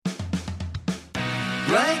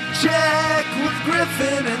Blank Check with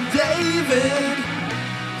Griffin and David.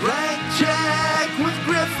 Blank Check with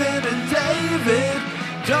Griffin and David.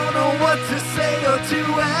 Don't know what to say or to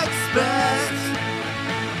expect.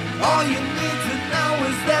 All you need to know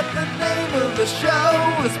is that the name of the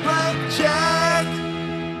show is Blank Check.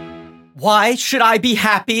 Why should I be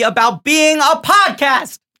happy about being a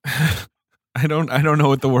podcast? I don't know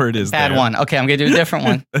what the word is. Bad there. one. Okay, I'm going to do a different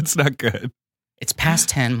one. That's not good. It's past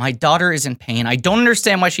 10. My daughter is in pain. I don't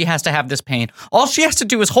understand why she has to have this pain. All she has to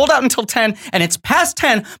do is hold out until 10, and it's past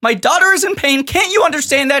 10. My daughter is in pain. Can't you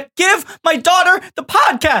understand that? Give my daughter the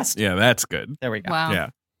podcast. Yeah, that's good. There we go. Wow. Yeah.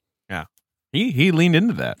 He leaned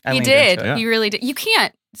into that. I He leaned did. into it. He really did. You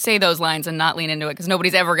can't say those lines and not lean into it because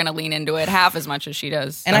nobody's ever going to lean into it half as much as she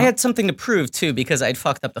does. And I had something to prove, too, because I'd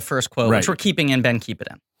fucked up the first quote, Right. which we're keeping in. Ben, keep it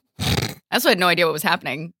in. I also had no idea what was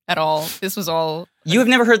happening at all. This was all... You have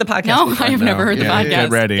never heard the podcast No, before. I have never heard the podcast. Get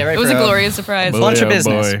ready. Get ready It was for a glorious surprise. bunch of Boy, oh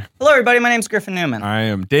business. boy. Hello, everybody. My name's Griffin Newman. I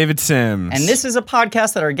am David Sims. And this is a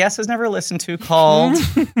podcast that our guest has never listened to called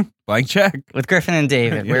Blank Check. With Griffin and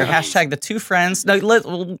David. We're hashtag the two friends. Now,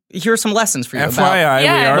 here are some lessons for you. FYI,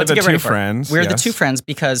 Yeah. we are Let's the get ready two for it. friends. We're the yes. two friends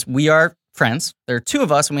because we are friends. There are two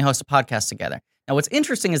of us and we host a podcast together. Now, what's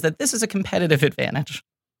interesting is that this is a competitive advantage.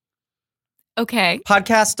 Okay.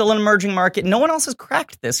 Podcast still an emerging market. No one else has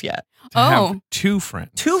cracked this yet. To have Oh. two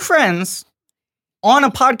friends. Two friends on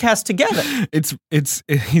a podcast together.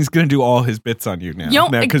 He's gonna do all his bits on you now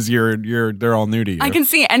because they're all new to you. I can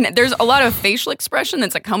see, and there's a lot of facial expression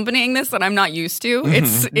that's accompanying this that I'm not used to.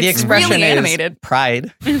 It's The expression really is animated.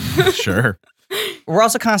 pride. Sure. We're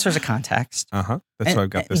also connoisseurs of context. That's why I've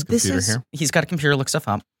got this computer here. He's got a computer, look stuff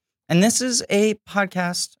up. And this is a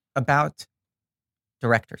podcast about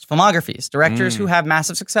directors, filmographies, directors who have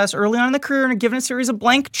massive success early on in the career and are given a series of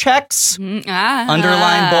blank checks,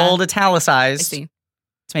 underlined, bold, I italicized, see. to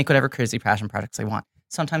make whatever crazy passion projects they want.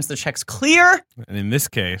 Sometimes the check's clear, And in this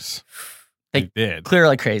case, They they did. clear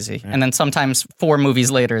like crazy. Yeah. And then sometimes 4 movies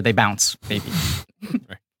later, they bounce, maybe.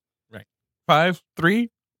 Right. 5, 3,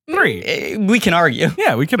 3. We can argue.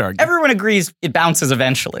 Yeah, we could argue. Everyone agrees it bounces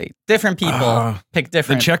eventually. Different people pick The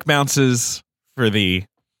different. check bounces for the,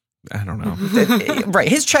 I don't know. Right.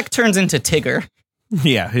 His check turns into Tigger.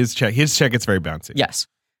 Yeah, his check gets very bouncy. Yes.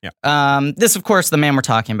 Yeah. This, of course, the man we're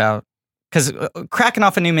talking about, because cracking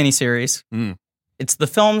off a new miniseries. Mm. It's the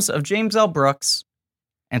films of James L. Brooks,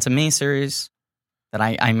 and it's a miniseries that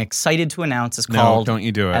I'm excited to announce is called No, don't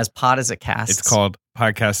you do it. As Pod as It Casts. It's called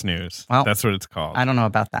Podcast News. Well, That's what it's called. I don't know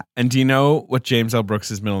about that. And do you know what James L.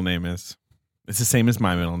 Brooks' middle name is? It's the same as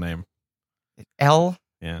my middle name. L.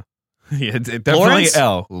 Yeah. It's definitely Lawrence?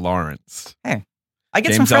 L. Lawrence. I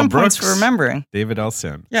get James some L. friend points Brooks. for remembering. David L.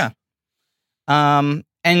 Sims. Yeah.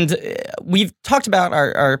 And we've talked about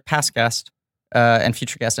our past guest and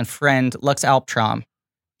future guest and friend Lux Alptraum.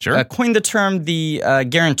 Sure. Coined the term the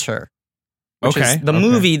guarantor. Which Okay, is the okay.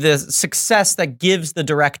 movie, the success that gives the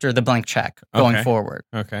director the blank check going Okay. forward.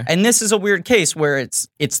 Okay. And this is a weird case where it's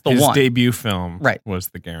the his one. debut film Right. was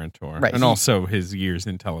The Guarantor. Right. And also his years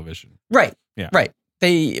in television. Right. Yeah. Right. But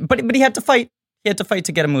he had to fight. He had to fight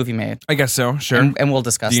to get a movie made. I guess so. Sure. And we'll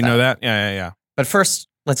discuss Do you that. know that? Yeah. But first,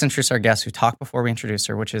 let's introduce our guest who talked before we introduce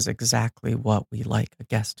her, which is exactly what we like a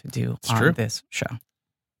guest to do It's on true. this show.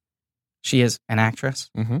 She is an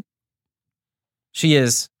actress. Mm-hmm. She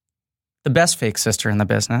is the best fake sister in the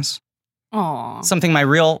business. Aw. Something my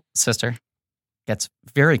real sister gets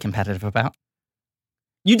very competitive about.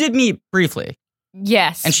 You did meet briefly,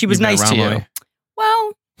 Yes. and she was You met nice to you. Romilly.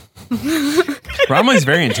 well, Romilly's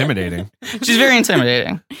very intimidating. She's very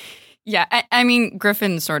intimidating. yeah. I mean,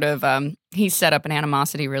 Griffin sort of he set up an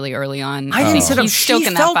animosity really early on. I didn't He's set up. stoking She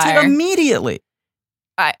that felt fire. it immediately.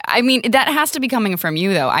 I mean, that has to be coming from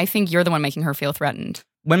you, though. I think you're the one making her feel threatened.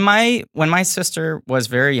 When my sister was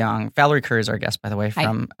very young, Valerie Kerr is our guest, by the way, Hi.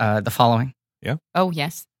 from The Following, Oh,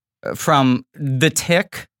 yes. from The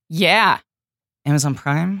Tick, Yeah. Amazon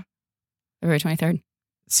Prime, February 23rd.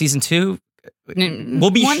 season 2. N-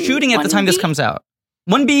 We'll be one- shooting at the time this 1B? comes out.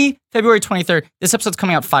 1B, February 23rd. This episode's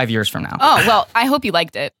coming out 5 years from now. Oh, well, I hope you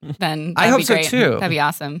liked it. Then I that'd hope be so, great. too. That'd be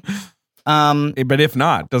awesome. But if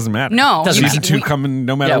not, doesn't matter. No. Doesn't Season matter. 2 coming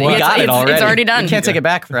no matter Yeah, what. we got it It's already. already done. You can't take it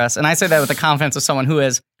back for us. And I say that with the confidence of someone who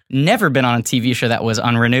has never been on a TV show that was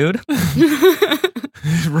unrenewed.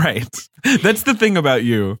 Right. That's the thing about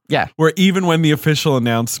you. Yeah. Where even when the official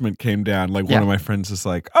announcement came down, like Yeah. one of my friends was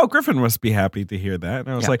like, "Oh, Griffin must be happy to hear that." And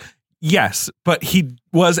I was Yeah. like, "Yes, but he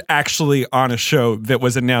was actually on a show that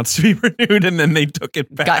was announced to be renewed and then they took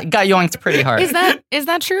it back." Got yoinked pretty hard. Is that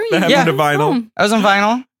true? That happened Yeah. to Vinyl. Oh. I was on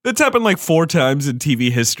vinyl That's happened like 4 times in TV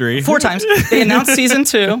history. 4 times. They announced season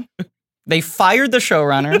 2. They fired the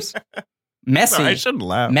showrunners. messy. Sorry, I shouldn't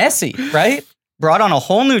laugh. Messy, right? Brought on a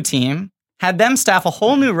whole new team, had them staff a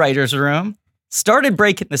whole new writer's room, started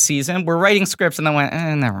breaking the season, were writing scripts, and then went,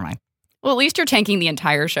 never mind. Well, at least you're tanking the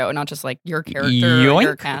entire show, not just like your character Yoink. or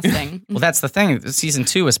your casting. Well, that's the thing. Season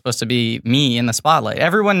 2 was supposed to be me in the spotlight.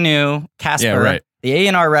 Everyone knew Casper, the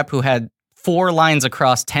A&R rep who had 4 lines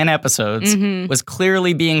across 10 episodes, was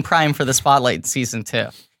clearly being primed for the spotlight in season 2.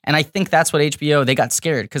 And I think that's what HBO, they got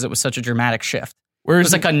scared because it was such a dramatic shift. It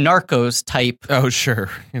was like a Narcos type. Oh,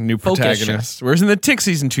 sure. A new protagonist. Whereas in the Tick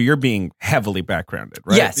season 2, you're being heavily backgrounded,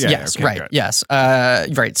 right? Yes, right. Yes.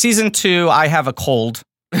 Right. Season 2, I have a cold.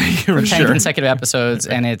 For 10 consecutive episodes,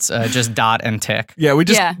 and it's just Dot and Tick. Yeah,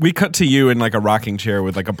 we cut to you in like a rocking chair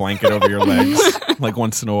with like a blanket over your legs, like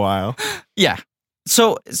once in a while. Yeah.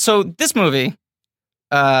 So this movie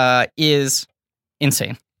is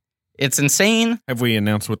insane. It's insane. Have we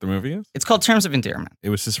announced what the movie is? It's called Terms of Endearment. It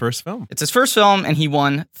was his first film. It's his first film, and he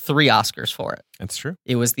won 3 Oscars for it. That's true.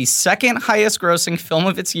 It was the second highest grossing film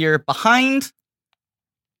of its year, behind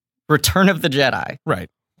Return of the Jedi. Right.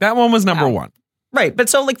 That one was number 1. Right, but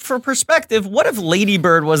so like for perspective, what if Lady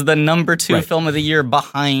Bird was the number 2 film of the year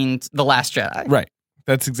behind The Last Jedi? Right.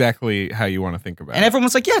 That's exactly how you want to think about it. And everyone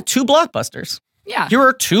was like, yeah, 2 blockbusters. Yeah. Here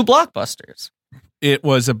are 2 blockbusters. It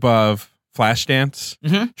was above Flashdance,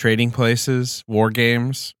 Trading Places, War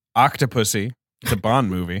Games, Octopussy. It's a Bond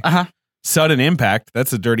movie. Sudden Impact.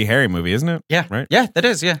 That's a Dirty Harry movie, isn't it? Yeah. Right? Yeah, that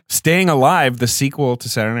is, yeah. Staying Alive, the sequel to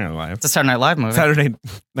Saturday Night Live. It's a Saturday Night Live movie. Saturday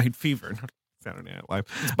Night Fever. Saturday Night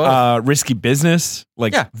Live. Risky Business,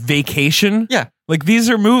 like Vacation. Yeah. Like these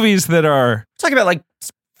are movies that are... Talking about like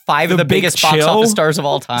 5 of the biggest box office stars of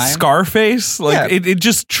all time. Scarface. Like it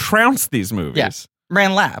just trounced these movies. Yeah.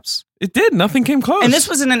 Ran laps. It did. Nothing came close. And this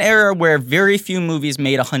was in an era where very few movies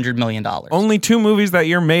made $100 million. Only 2 movies that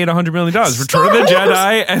year made $100 million. Return of the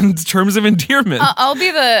Jedi and Terms of Endearment. I'll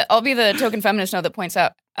be the token feminist now that points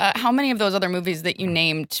out how many of those other movies that you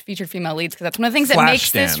named featured female leads, because that's one of the things that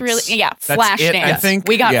makes this really Flashdance. I think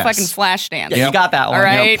we got fucking Flashdance. Yeah, you got that one. All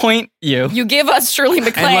right, point you. You give us Shirley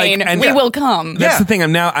MacLaine, we will come. That's the thing.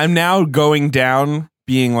 I'm now going down,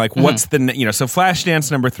 being like, what's the so Flashdance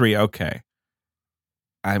number 3. Okay.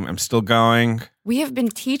 I'm still going. We have been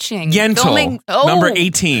teaching. Yentl, number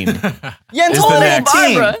 18. Yentl is the next.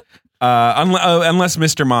 Barbara. Unless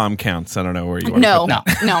Mr. Mom counts. I don't know where you want No.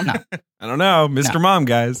 I don't know. Mr. Mom,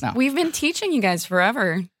 guys. No. We've been teaching you guys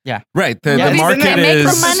forever. Yeah. Right. The these market things make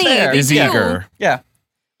for money. is eager. Yeah.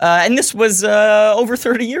 And this was over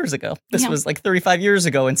 30 years ago. This was like 35 years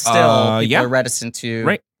ago, and still people are reticent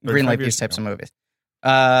to greenlight these types of movies.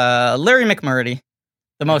 Larry McMurtry,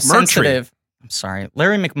 the most sensitive... I'm sorry,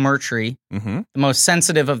 Larry McMurtry, the most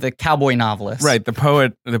sensitive of the cowboy novelists. Right, the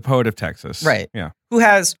poet of Texas. Right. Yeah. Who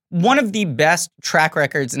has one of the best track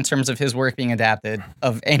records in terms of his work being adapted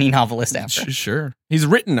of any novelist ever. Sure. He's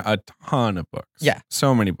written a ton of books. Yeah.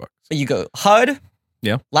 So many books. You go HUD,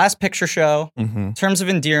 yeah. Last Picture Show, Terms of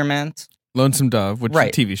Endearment. Lonesome Dove, which is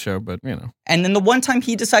a TV show, but And then the one time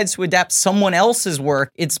he decides to adapt someone else's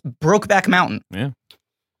work, it's Brokeback Mountain. Yeah.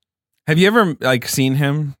 Have you ever seen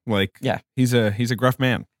him? Yeah, he's a gruff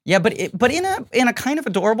man. Yeah, but in a kind of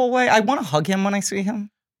adorable way. I want to hug him when I see him.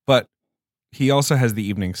 But he also has the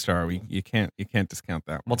Evening Star. You can't discount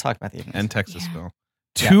that one. We'll talk about the Evening Star. And Texasville.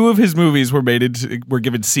 Yeah. 2 of his movies were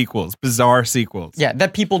given sequels, bizarre sequels. Yeah,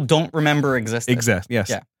 that people don't remember existed. Yes.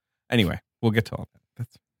 Yeah. Anyway, we'll get to all that.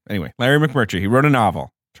 Anyway, Larry McMurtry. He wrote a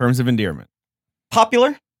novel, Terms of Endearment.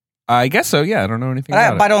 Popular? I guess so. Yeah, I don't know anything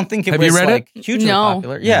about it. I don't think it Have was you read hugely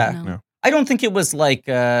popular. Yeah. No. I don't think it was like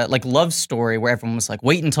Love Story where everyone was like,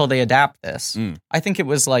 wait until they adapt this. I think it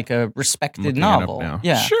was like a respected novel.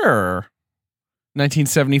 Yeah. Sure.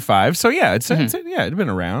 1975. So yeah, it had been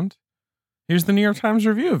around. Here's the New York Times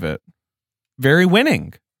review of it. Very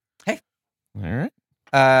winning. Hey. All right.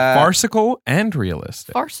 Farcical and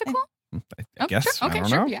realistic. Farcical? I guess. Sure. Okay, I don't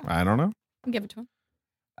sure, know. yeah. I don't know. I'll give it to him.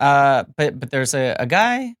 But there's a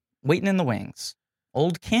guy waiting in the wings.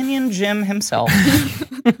 Old Canyon Jim himself.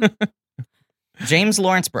 James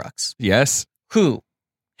Lawrence Brooks. Yes. Who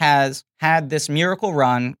has had this miracle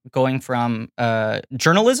run going from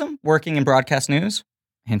journalism, working in broadcast news,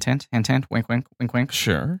 hint, hint, hint, hint, wink, wink, wink, wink.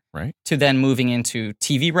 Sure, right. To then moving into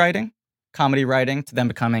TV writing, comedy writing, to then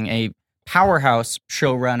becoming a powerhouse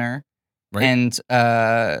showrunner and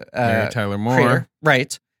Mary Tyler Moore. Creator.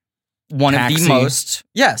 Right. One Taxi. of the most,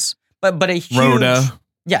 yes. But a huge... Rhoda.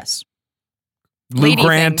 Yes. Lou Lady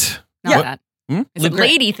Grant. Things. Not that. Is it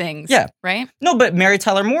Lady Things? Yeah. Right? No, but Mary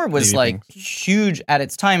Tyler Moore was Lady huge at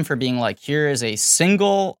its time for being like, here is a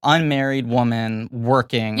single, unmarried woman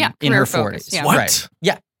working in her 40s. Yeah. What? Right.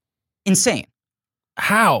 Yeah. Insane.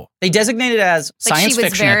 How? They designated it as science fiction. She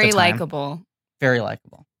was very likable. Very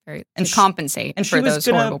likable. And compensate for those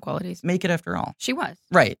horrible qualities. Make it after all. She was.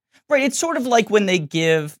 Right. It's sort of like when they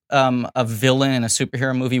give a villain in a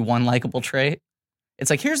superhero movie one likable trait. It's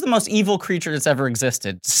like, here's the most evil creature that's ever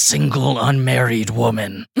existed. Single unmarried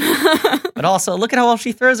woman. But also, look at how well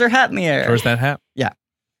she throws her hat in the air. Throws that hat? Yeah.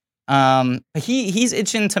 He's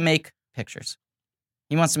itching to make pictures.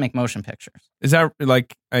 He wants to make motion pictures. Is that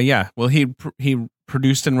like, yeah. Well, he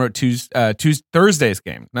produced and wrote Thursday's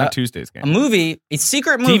Game, not Tuesday's Game. A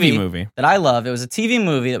secret movie that I love. It was a TV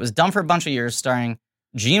movie that was done for a bunch of years, starring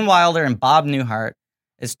Gene Wilder and Bob Newhart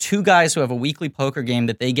as two guys who have a weekly poker game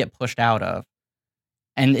that they get pushed out of.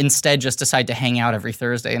 And instead just decide to hang out every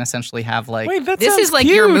Thursday and essentially have like... Wait, this is like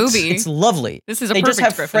your movie. It's lovely. This is a They perfect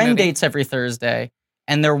just have friend movie. dates every Thursday,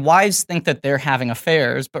 and their wives think that they're having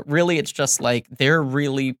affairs, but really it's just like they're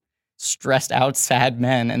really stressed out, sad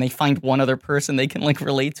men, and they find one other person they can like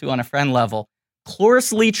relate to on a friend level.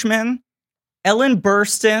 Cloris Leachman, Ellen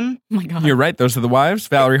Burstyn. Oh my God. You're right. Those are the wives.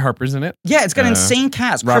 Valerie Harper's in it. Yeah, it's got an insane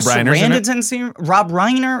cast. Rob Chris Reiner's in it. Sarandon's in it. Rob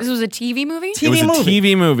Reiner. This was a TV movie? It was a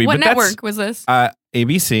TV movie. What but network was this?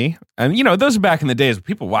 ABC. And, those are back in the days when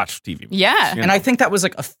people watched TV movies. Yeah. And I think that was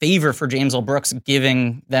like a favor for James L. Brooks,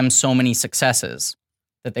 giving them so many successes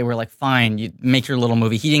that they were like, fine, you make your little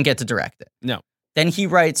movie. He didn't get to direct it. No. Then he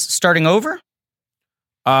writes Starting Over.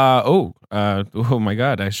 Oh my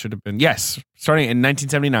God. I should have been. Yes. Starting in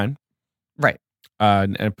 1979. Right. A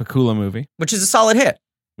Pakula movie. Which is a solid hit.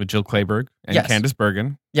 With Jill Clayburgh and Yes. Candice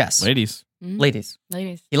Bergen. Yes. Ladies. Ladies.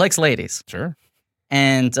 He likes ladies. Sure.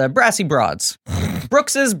 And Brassy Broads.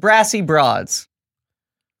 Brooks's Brassy Broads.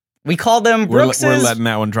 We call them Brooks's We're letting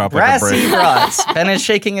that one drop Brassy like a break. Broads. Ben is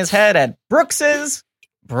shaking his head at Brooks's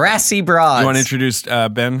Brassy Broads. You want to introduce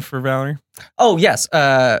Ben for Valerie? Oh, yes.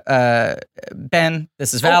 Ben,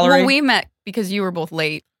 this is Valerie. Well, we met because you were both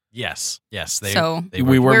late. Yes.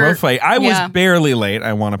 We were both late. I was barely late,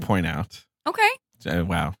 I want to point out. Okay.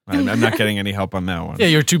 Wow. I'm not getting any help on that one. Yeah,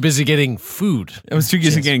 you're too busy getting food. I was too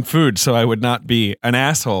busy getting food, so I would not be an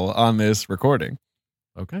asshole on this recording.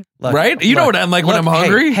 Okay. Right? You know what I'm like when I'm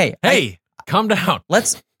hungry? Hey, calm down.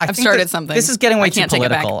 I've started something. This is getting way too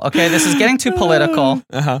political. Okay, this is getting too political.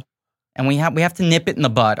 And we have to nip it in the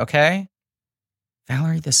bud. Okay,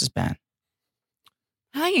 Valerie, this is Ben.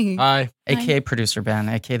 Hi. AKA producer Ben,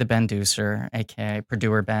 AKA the Ben Deucer, AKA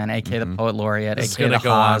Purduer Ben, AKA the Poet Laureate, This is AKA gonna the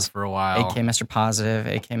go on Haas, for a while. AKA Mr. Positive,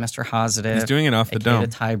 AKA Mr. Positive. He's doing it off the AKA dome. the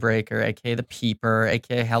Tiebreaker, AKA the Peeper,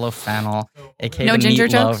 AKA Hello Fennel, AKA No the ginger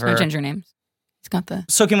Meat jokes. Lover. No ginger names. It's got the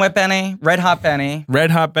Soaking Wet Benny, Red Hot Benny,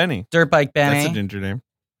 Red Hot Benny, Dirt Bike Benny. That's a ginger name.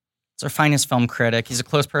 It's our finest film critic. He's a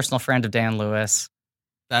close personal friend of Dan Lewis.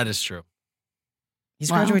 That is true.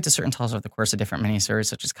 He's graduated to certain titles over the course of different miniseries,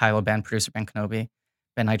 such as Kylo Ben, producer Ben Kenobi,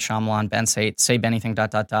 Ben Night Shyamalan, Ben Say Benything, ...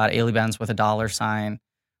 Ailey Benz with $,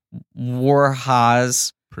 War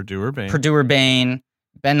Haas, Purduer Bane,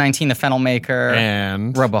 Ben 19, the Fennel Maker,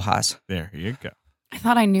 and Robo Haas. There you go. I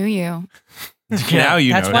thought I knew you. Now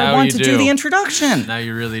you That's know. why Now I wanted you to do the introduction. Now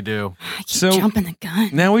you really do. I keep jumping the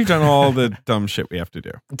gun. Now we've done all the dumb shit we have to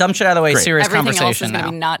do. Dumb shit out of the way. Great. Serious Everything conversation else is going now.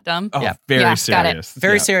 to be not dumb. Oh, Yeah. very Got it. serious.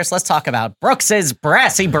 Very serious. Let's talk about Brooks's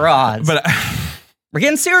Brassy Broads. But we're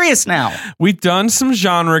getting serious now. We've done some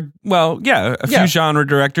genre. Well, yeah, a few genre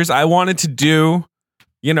directors. I wanted to do,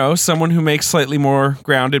 someone who makes slightly more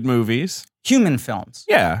grounded movies. Human films.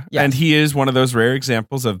 Yeah. Yes. And he is one of those rare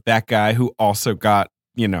examples of that guy who also got,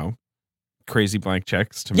 crazy blank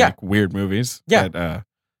checks to make weird movies that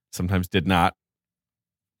sometimes did not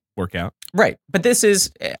work out. Right. But this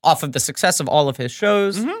is off of the success of all of his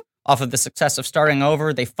shows, off of the success of Starting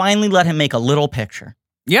Over. They finally let him make a little picture.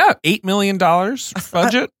 Yeah, $8 million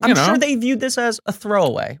budget. I'm sure they viewed this as a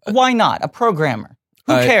throwaway. Why not? A programmer.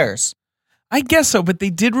 Who cares? I guess so, but they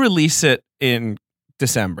did release it in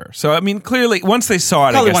December. So, I mean, clearly, once they saw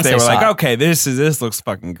it, Probably I guess once they they were saw like, it. okay, this looks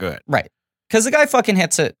fucking good. Right. Because the guy fucking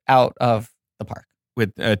hits it out of the park.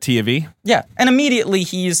 With Tia V? Yeah. And immediately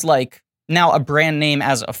he's like now a brand name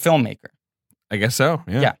as a filmmaker. I guess so.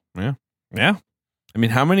 Yeah. I mean,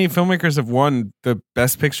 how many filmmakers have won the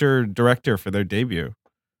Best Picture Director for their debut?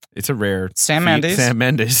 It's a rare Sam feat. Mendes. Sam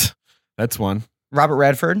Mendes. That's one. Robert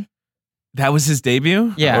Redford. That was his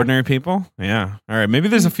debut? Yeah. Ordinary People? Yeah. All right. Maybe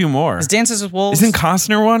there's a few more. His Dances with Wolves. Isn't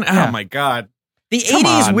Costner one? Yeah. Oh, my God. The Come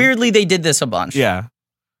 80s, on. weirdly, they did this a bunch. Yeah.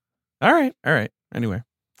 All right. Anyway.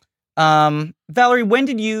 Valerie, when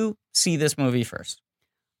did you see this movie first?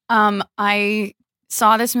 I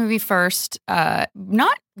saw this movie first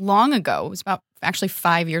not long ago. It was about actually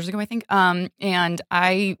 5 years ago, I think. And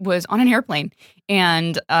I was on an airplane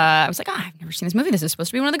And I was like, I've never seen this movie. This is supposed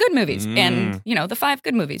to be one of the good movies. And, the 5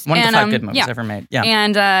 good movies. One of the 5 good movies ever made. Yeah.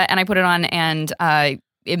 And I put it on and I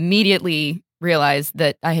immediately realized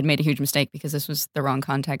that I had made a huge mistake because this was the wrong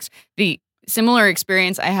context. The similar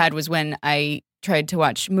experience I had was when I tried to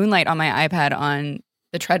watch Moonlight on my iPad on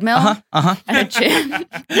the treadmill at a gym.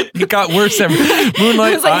 It got worse.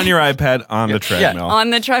 Moonlight on your iPad on the treadmill. On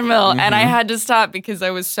the treadmill. And I had to stop because I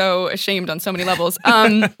was so ashamed on so many levels.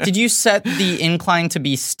 Did you set the incline to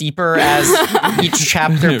be steeper as each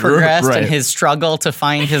chapter progressed and his struggle to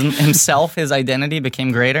find himself, his identity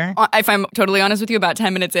became greater? If I'm totally honest with you, about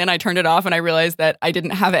 10 minutes in, I turned it off and I realized that I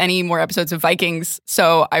didn't have any more episodes of Vikings.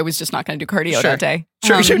 So I was just not going to do cardio that day.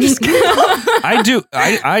 Sure. I do.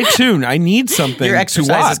 I tune. I need something. Your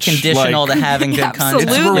exercise is conditional to having good content.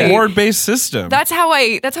 It's a reward-based system. That's how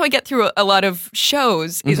I get through a lot of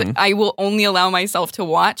shows. Is I will only allow myself to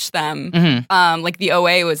watch them. Like the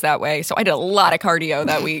OA was that way. So I did a lot of cardio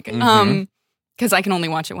that week. Because I can only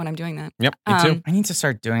watch it when I'm doing that. Yep. Me too. I need to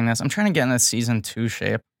start doing this. I'm trying to get in this season 2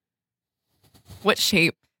 shape. What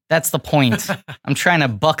shape? That's the point. I'm trying to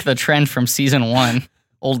buck the trend from season 1.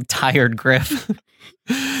 Old tired Griff.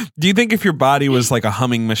 Do you think if your body was like a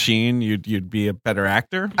humming machine, you'd be a better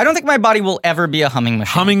actor? I don't think my body will ever be a humming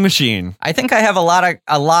machine. Humming machine. I think I have a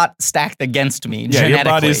lot stacked against me genetically. Your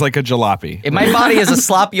body's like a jalopy. My body is a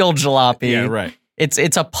sloppy old jalopy. Yeah, right.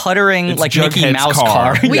 It's a puttering like Mickey Jughead's Mouse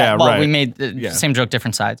car. We made the same joke,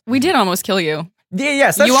 different sides. We did almost kill you. Yeah,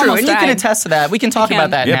 yes, that's true. And you can attest to that. We can talk about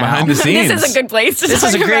that now. Behind the scenes. This is a good place to This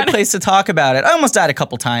is a great place to talk about it. I almost died a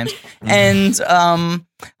couple times. And,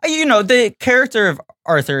 the character of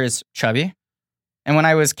Arthur is chubby. And when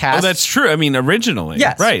I was cast... Oh, that's true. I mean, originally.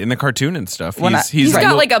 Yes. Right, in the cartoon and stuff. He's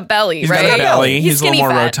got like a belly, right? He's got a belly. He's a little more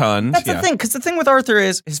fat. rotund. That's the thing, because the thing with Arthur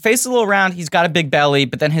is his face is a little round, he's got a big belly,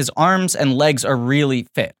 but then his arms and legs are really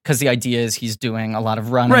fit, because the idea is he's doing a lot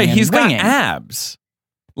of running and he's winging. Got abs.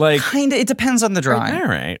 Like kind of, it depends on the drawing. All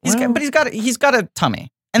right. But he's got a tummy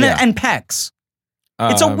and and pecs.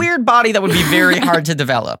 It's a weird body that would be very hard to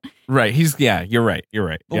develop. Right. You're right.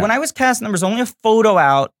 But when I was cast and there was only a photo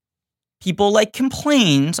out, people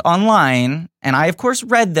complained online, and I of course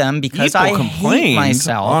read them because I hate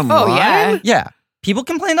myself. Online? Oh yeah. Yeah. People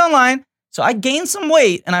complained online. So I gained some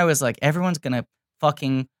weight and I was like, everyone's gonna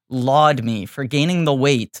fucking laud me for gaining the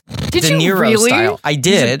weight. Did De you Niro really? style. I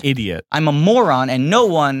did. He's an idiot. I'm a moron, and no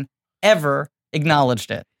one ever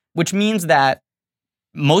acknowledged it, which means that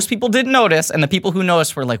most people didn't notice, and the people who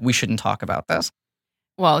noticed were like, we shouldn't talk about this.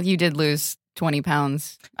 Well, you did lose 20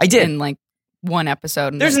 pounds. I did. In one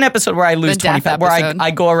episode. There's an episode where I lose 20 pounds, where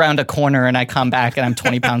I go around a corner and I come back and I'm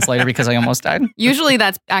 20 pounds later because I almost died. Usually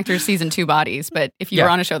that's actors' season 2 bodies, but if you were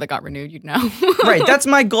on a show that got renewed, you'd know. Right. That's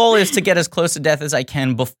my goal, is to get as close to death as I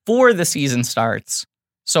can before the season starts.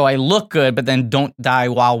 So I look good, but then don't die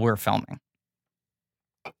while we're filming.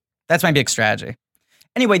 That's my big strategy.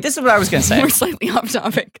 Anyway, this is what I was going to say. We're slightly off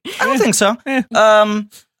topic. I don't think so.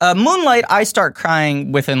 Moonlight, I start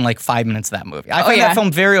crying within 5 minutes of that movie. I find that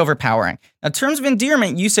film very overpowering. Now, in terms of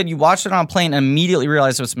endearment, you said you watched it on a plane and immediately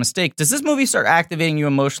realized it was a mistake. Does this movie start activating you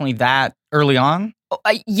emotionally that early on?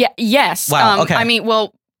 Yes. Wow, okay. I mean,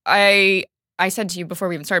 well, I said to you before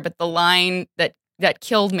we even started, but the line that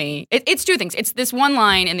killed me, it's 2 things. It's this one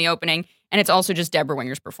line in the opening, and it's also just Deborah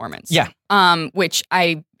Winger's performance. Yeah. Which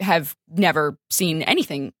I have never seen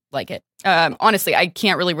anything like it. Honestly, I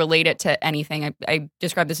can't really relate it to anything. I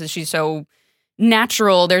describe this as she's so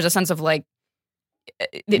natural. There's a sense of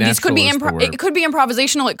this could be it could be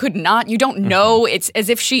improvisational. It could not. You don't know. It's as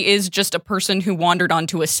if she is just a person who wandered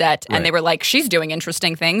onto a set and they were like, she's doing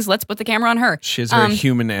interesting things. Let's put the camera on her. She has very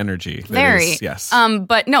human energy. Very. Yes.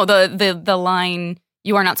 But no, the line,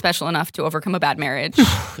 "You are not special enough to overcome a bad marriage."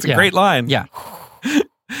 It's a great line. Yeah.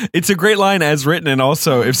 It's a great line as written, and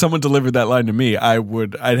also if someone delivered that line to me,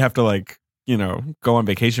 I'd have to go on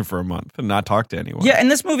vacation for a month and not talk to anyone. Yeah, and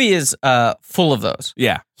this movie is full of those.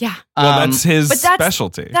 Yeah. Yeah. Well, that's his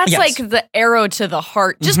specialty. That's the arrow to the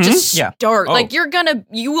heart. Just to start. Oh.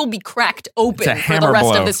 You will be cracked open for the hammer rest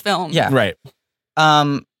blow. of this film. Yeah. Right.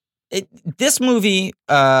 This movie,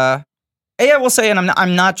 I will say, and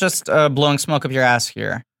I'm not just blowing smoke up your ass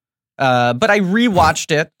here, but I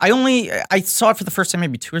rewatched it. I saw it for the first time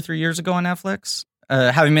maybe 2 or 3 years ago on Netflix.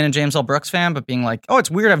 Having been a James L. Brooks fan, but being like, oh, it's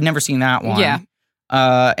weird, I've never seen that one. Yeah.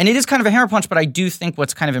 And it is kind of a hammer punch, but I do think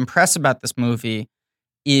what's kind of impressive about this movie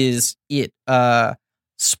is it,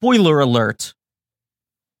 spoiler alert,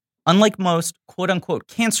 unlike most quote-unquote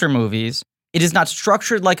cancer movies, It is not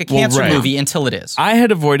structured like a cancer movie until it is. I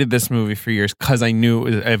had avoided this movie for years because I knew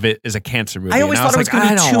of it as a cancer movie. I always thought it was going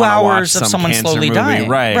to be 2 hours of someone slowly dying.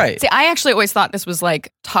 Right. See, I actually always thought this was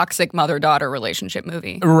like toxic mother-daughter relationship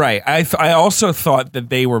movie. Right. I also thought that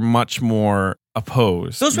they were much more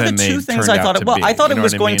opposed. Those were the two things I thought. I thought it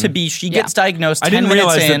was going to be. She gets diagnosed. 10 minutes in. I didn't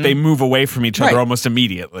realize that they move away from each other almost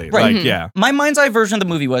immediately. Right. Like, yeah. My mind's eye version of the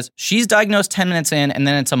movie was she's diagnosed 10 minutes in, and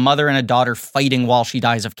then it's a mother and a daughter fighting while she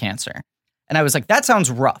dies of cancer. And I was like, that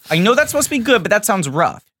sounds rough. I know that's supposed to be good, but that sounds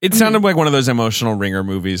rough. It sounded like one of those emotional ringer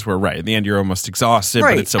movies where, at the end, you're almost exhausted,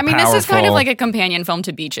 but it's so powerful. This is kind of like a companion film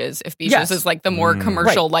to Beaches. If Beaches is like the more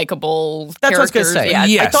commercial, likable That's characters. What I was going to say. Yeah.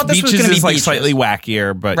 Yes, I thought this was Beaches going to be is like Beaches. slightly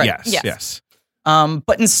wackier, but yes.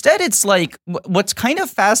 But instead, it's like what's kind of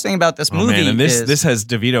fascinating about this movie. Man, and is this has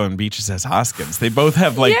DeVito and Beaches as Hoskins. They both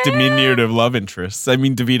have like diminutive love interests. I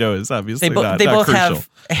mean, DeVito is obviously they not both crucial. have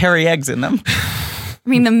hairy eggs in them. I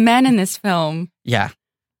mean, the men in this film. Yeah,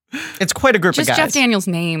 it's quite a group of guys. Just Jeff Daniels'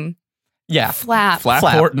 name. Yeah, Flap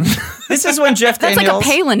Horton. This is when Jeff That's Daniels. like a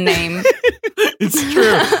Palin name. It's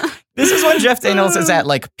true. This is when Jeff Daniels is at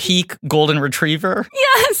like peak golden retriever.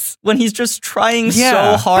 Yes. When he's just trying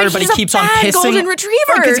so hard, but he keeps on pissing. Golden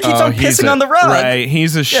retriever. Because he keeps on pissing on the rug. Right.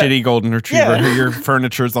 He's a shitty golden retriever. Yeah. Your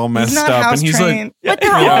furniture's all messed not up, house and he's trained. like, But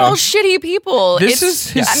they're all shitty people. This is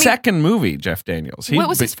his second movie, Jeff Daniels. What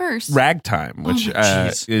was his first? Ragtime, which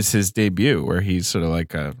is his debut, where he's sort of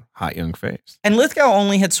like a hot young face. And Lithgow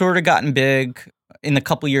only had sort of gotten big in the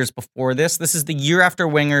couple years before this. This is the year after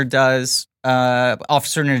Winger does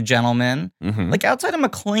Officer and a Gentleman. Mm-hmm. Like outside of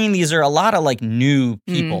McClane, these are a lot of like new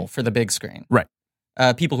people for the big screen. Right.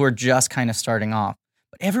 People who are just kind of starting off.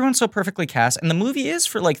 But everyone's so perfectly cast. And the movie is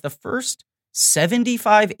for like the first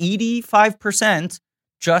 85%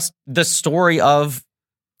 just the story of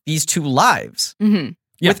these two lives.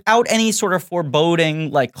 Mm-hmm. Without any sort of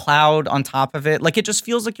foreboding like cloud on top of it. Like it just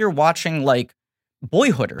feels like you're watching like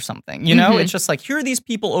Boyhood or something, you know? It's just like, here are these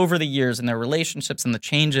people over the years and their relationships and the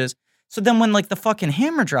changes. So then when like the fucking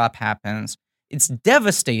hammer drop happens, it's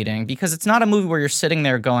devastating because it's not a movie where you're sitting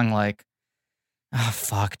there going like, oh,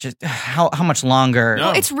 fuck, just how much longer? No.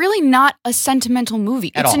 Well, it's really not a sentimental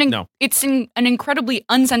movie. At all. It's an incredibly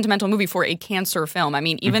unsentimental movie for a cancer film. I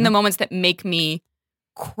mean, even the moments that make me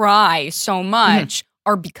cry so much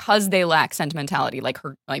are because they lack sentimentality, like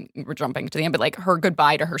we're jumping to the end, but like her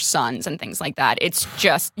goodbye to her sons and things like that. It's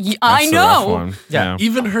just, I know. Yeah.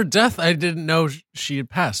 Even her death, I didn't know she had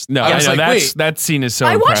passed. No, I know, like, that scene is so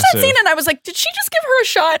I impressive. watched that scene and I was like, did she just give her a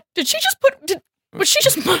shot? Did she just was she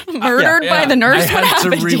just murdered by the nurse? I what had to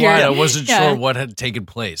happened rewind. here? I wasn't sure what had taken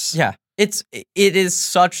place. Yeah. It is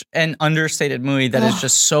such an understated movie that is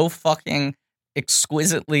just so fucking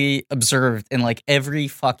exquisitely observed in like every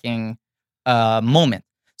fucking moment.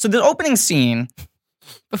 So the opening scene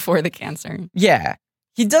before the cancer. Yeah.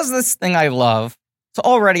 He does this thing I love. So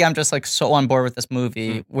already I'm just like so on board with this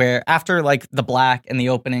movie where after like the black and the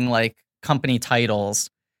opening like company titles,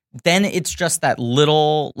 then it's just that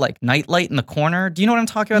little like nightlight in the corner. Do you know what I'm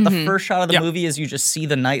talking about? The first shot of the movie is you just see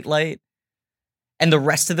the nightlight and the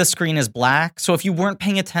rest of the screen is black. So if you weren't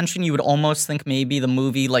paying attention, you would almost think maybe the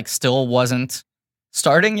movie like still wasn't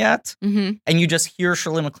starting yet. And you just hear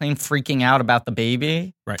Shirley MacLaine freaking out about the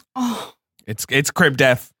baby. Right. It's crib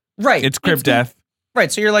death. Right. It's crib death. Right.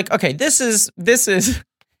 So you're like, okay, this is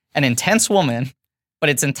an intense woman, but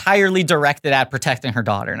it's entirely directed at protecting her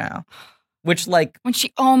daughter now. Which like when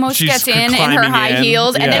she almost gets in her high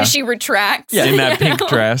heels and then she retracts in that pink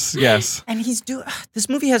dress. Yes. And this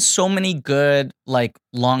movie has so many good like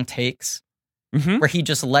long takes where he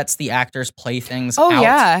just lets the actors play things out.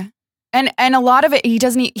 Yeah. And a lot of it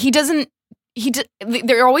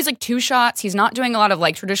there are always like two shots. He's not doing a lot of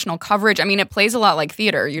like traditional coverage. I mean, it plays a lot like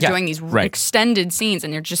theater. You're doing these extended scenes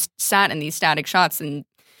and you're just sat in these static shots and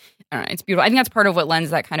I don't know, it's beautiful. I think that's part of what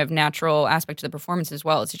lends that kind of natural aspect to the performance as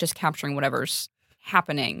well. It's just capturing whatever's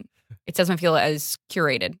happening. It doesn't feel as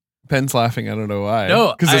curated. Ben's laughing. I don't know why.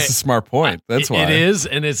 No, because that's a smart point. That's why it is,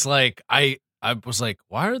 and it's like I was like,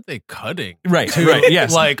 why are they cutting? Right.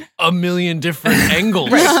 Yes. Like a million different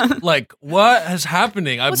angles. Like what is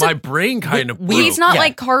happening? My brain kind of blew. He's not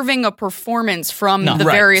like carving a performance from the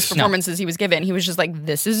various performances he was given. He was just like,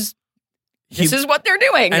 this is what they're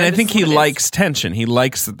doing. And I think he likes tension. He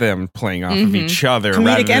likes them playing off of each other, comedic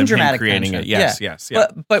rather than and dramatic creating tension. it. Yes.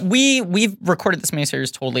 But we've recorded this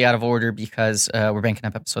miniseries totally out of order because we're banking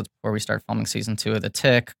up episodes before we start filming season 2 of The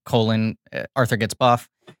Tick. Arthur gets buff,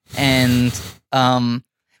 and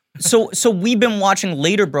so we've been watching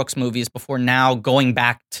later Brooks movies before now going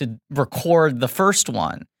back to record the first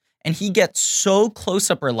one, and he gets so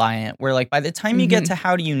close up reliant where like by the time you get to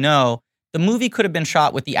How Do You Know, the movie could have been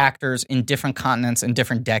shot with the actors in different continents and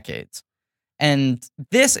different decades. And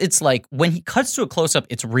this, it's like when he cuts to a close-up,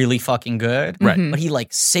 it's really fucking good. Right. But he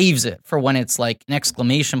like saves it for when it's like an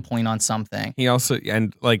exclamation point on something. He also,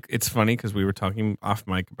 and like, it's funny because we were talking off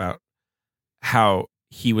mic about how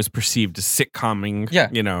he was perceived as sitcomming,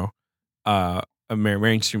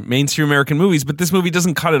 mainstream American movies, but this movie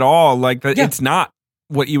doesn't cut at all. Like that, it's not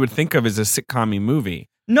what you would think of as a sitcom-y movie.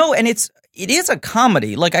 No, and it is a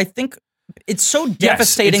comedy. Like I think it's so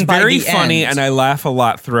devastating. It's by very the funny, end. and I laugh a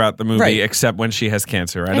lot throughout the movie, Right. except when she has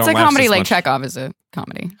cancer. It's a comedy like Chekhov is a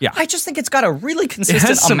comedy. Yeah, I just think it's got a really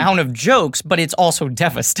consistent amount of jokes, but it's also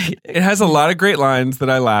devastating. It has a lot of great lines that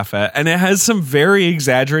I laugh at, and it has some very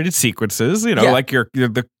exaggerated sequences. Like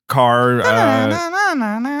the car.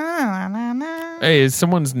 Hey, is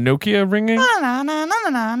someone's Nokia ringing? What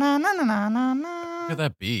could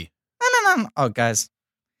that be? Oh, guys.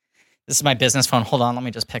 This is my business phone. Hold on. Let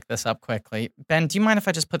me just pick this up quickly. Ben, do you mind if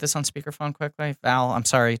I just put this on speakerphone quickly? Val, I'm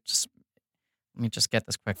sorry. Let me just get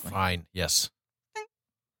this quickly. Fine. Yes.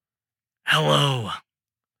 Hello.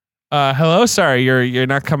 Hello. Sorry, you're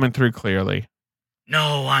not coming through clearly.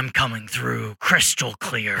 No, I'm coming through crystal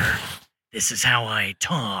clear. This is how I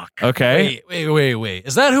talk. Okay. Wait.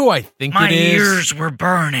 Is that who I think My it is? ears were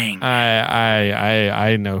burning.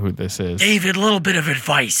 I know who this is. David, little bit of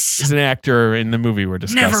advice. He's an actor in the movie we're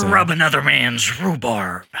discussing. Never rub another man's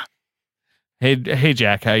rhubarb. Hey,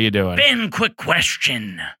 Jack, how you doing? Ben, quick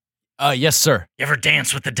question. Yes, sir. You ever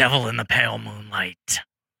dance with the devil in the pale moonlight?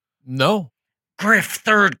 No. Griff,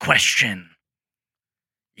 third question.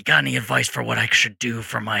 You got any advice for what I should do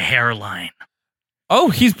for my hairline? Oh,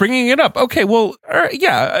 he's bringing it up. Okay, well,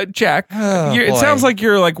 Jack, it sounds like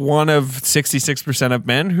you're like one of 66% of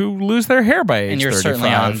men who lose their hair by age 35. And you're certainly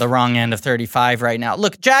on the wrong end of 35 right now.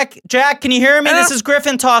 Look, Jack, can you hear me? This is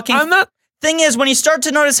Griffin talking. I'm not. Thing is, when you start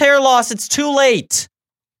to notice hair loss, it's too late.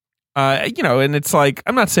 And it's like,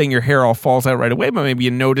 I'm not saying your hair all falls out right away, but maybe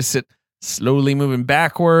you notice it slowly moving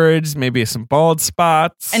backwards, maybe some bald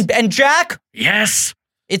spots. And Jack? Yes?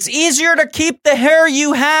 It's easier to keep the hair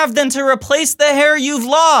you have than to replace the hair you've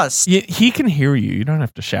lost. He can hear you. You don't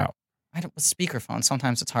have to shout. I don't with speakerphone.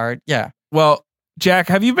 Sometimes it's hard. Yeah. Well, Jack,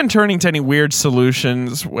 have you been turning to any weird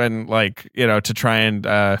solutions when, to try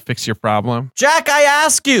and fix your problem? Jack, I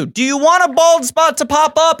ask you, do you want a bald spot to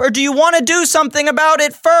pop up or do you want to do something about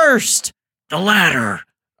it first? The latter.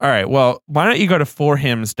 All right, well, why don't you go to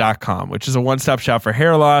forhims.com, which is a one-stop shop for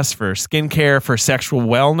hair loss, for skincare, for sexual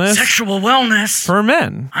wellness. Sexual wellness? For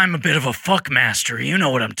men. I'm a bit of a fuckmaster. You know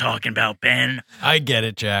what I'm talking about, Ben. I get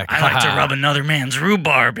it, Jack. I like to rub another man's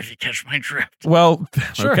rhubarb, if you catch my drift. Well,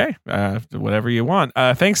 sure. Okay, whatever you want.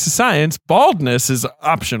 Thanks to science, baldness is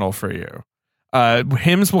optional for you.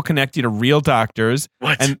 Hims will connect you to real doctors.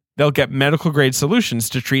 What? And they'll get medical grade solutions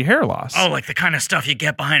to treat hair loss. Oh, like the kind of stuff you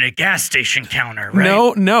get behind a gas station counter,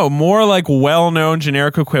 right? No, more like well-known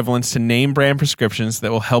generic equivalents to name brand prescriptions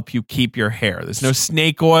that will help you keep your hair. There's no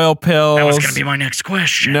snake oil pills. That was going to be my next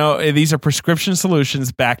question. No, these are prescription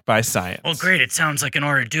solutions backed by science. Well, great. It sounds like in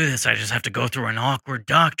order to do this, I just have to go through an awkward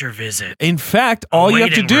doctor visit. In fact, all you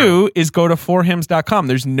have to do is go to forhims.com.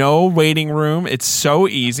 There's no waiting room. It's so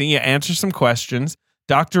easy. You answer some questions.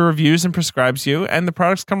 Doctor reviews and prescribes you, and the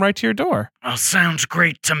products come right to your door. Well, sounds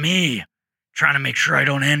great to me. Trying to make sure I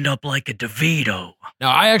don't end up like a DeVito.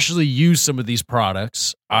 Now, I actually use some of these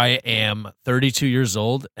products. I am 32 years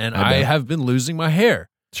old, and I have been losing my hair.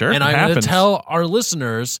 Sure, and I'm going to tell our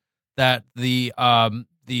listeners that the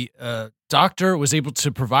doctor was able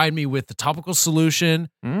to provide me with the topical solution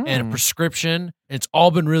and a prescription. It's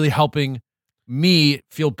all been really helping me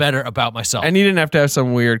feel better about myself. And you didn't have to have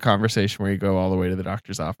some weird conversation where you go all the way to the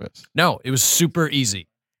doctor's office. No, it was super easy.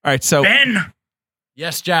 All right, so Ben!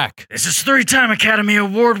 Yes, Jack. This is 3-time Academy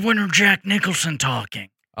Award winner Jack Nicholson talking.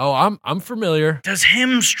 Oh, I'm familiar. Does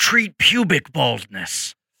Hims treat pubic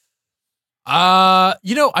baldness? I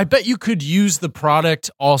bet you could use the product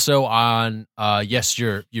also on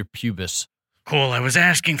your pubis. Cool, I was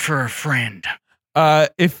asking for a friend. Okay.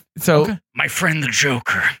 My friend the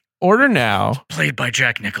Joker. Order now. Played by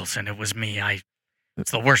Jack Nicholson. It was me.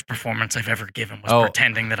 It's the worst performance I've ever given was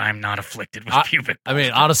pretending that I'm not afflicted with pubic baldness. I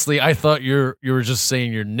mean, honestly, I thought you were just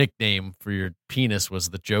saying your nickname for your penis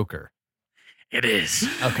was the Joker. It is.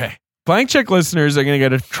 Okay. Blank Check listeners are going to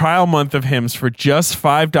get a trial month of Hims for just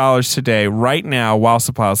 $5 today, right now, while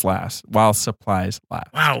supplies last. Wow,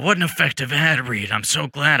 what an effective ad read. I'm so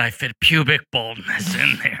glad I fit pubic baldness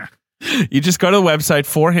in there. You just go to the website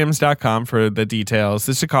forhims.com for the details.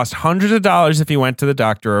 This would cost hundreds of dollars if you went to the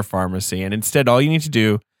doctor or pharmacy. And instead, all you need to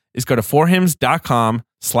do is go to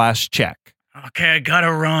forhims.com/check. Okay, I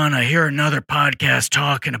gotta run. I hear another podcast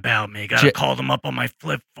talking about me. Gotta call them up on my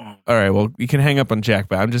flip phone. All right, well, you can hang up on Jack,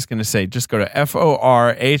 but I'm just going to say, just go to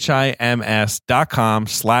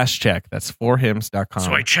forhims.com/check. That's forhims.com.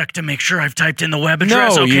 So I check to make sure I've typed in the web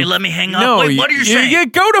address. Let me hang up. Wait, what are you saying? You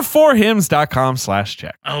go to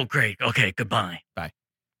forhims.com/check. Oh, great. Okay, goodbye. Bye.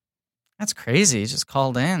 That's crazy. He just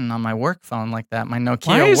called in on my work phone like that. My Nokia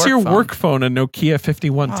Why is your phone. work phone a Nokia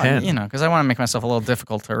 5110? You know, because I want to make myself a little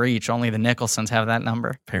difficult to reach. Only the Nicholsons have that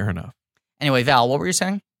number. Fair enough. Anyway, Val, what were you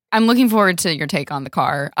saying? I'm looking forward to your take on the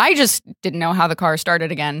car. I just didn't know how the car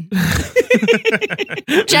started again.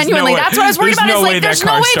 Genuinely, that's what I was worried about. It's like, there's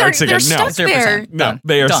no way they're stuck there. No,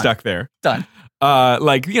 they are stuck there. Done.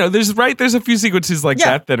 There's a few sequences like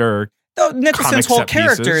that are. Though Nicholson's whole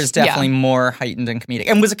character is definitely more heightened and comedic,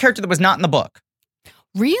 and was a character that was not in the book.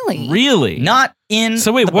 Really? Not in.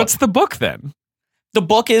 So wait, what's the book then? The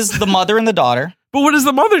book is the mother and the daughter. But what does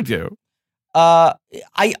the mother do?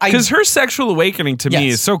 Because her sexual awakening to me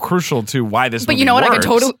is so crucial to why this. But movie you know what? works. I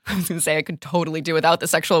was gonna say I could totally do without the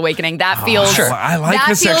sexual awakening. That feels. Sure. I like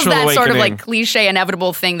the sexual that awakening. sort of like cliche,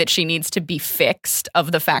 inevitable thing that she needs to be fixed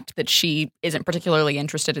of the fact that she isn't particularly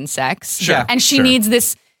interested in sex. Sure. And she needs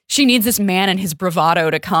this. She needs this man and his bravado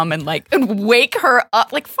to come and like wake her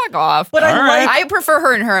up. Like, fuck off. But I prefer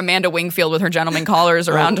her and her Amanda Wingfield with her gentleman collars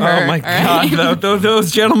around her. Oh my God.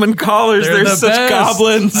 Those gentleman collars, they're the such best.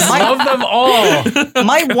 goblins. I love them all.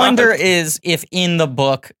 My wonder is if in the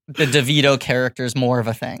book the DeVito character is more of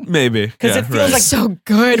a thing. Maybe. Because it feels like so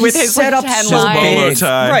good with his set up like, 10 so lines. big.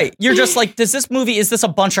 tie. Right. You're just like, is this a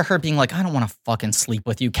bunch of her being like, I don't want to fucking sleep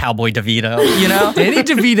with you, Cowboy DeVito, you know? Danny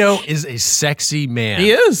DeVito is a sexy man.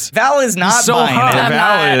 He is. Val is not so buying hot. it.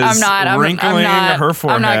 I'm not wrinkling her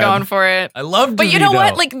forehead. I'm not going for it. I love DeVito. But you know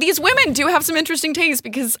what? Like, these women do have some interesting taste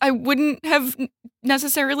because I wouldn't have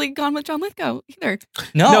necessarily gone with John Lithgow either.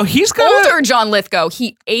 No, he's got Older John Lithgow.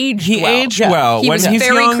 He aged well. aged well. He When was he's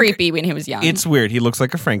very young, creepy when he was young. It's weird. He looks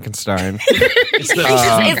like a Frankenstein.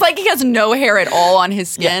 It's like he has no hair at all on his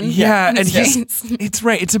skin. Yeah, on and his he's face. it's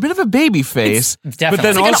right. It's a bit of a baby face, but definitely.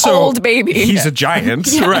 then It's like also an old baby. He's a giant,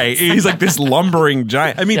 right? He's like this lumbering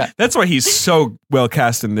giant. I mean, Yeah. that's why he's so well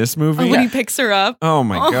cast in this movie. When he picks her up. Oh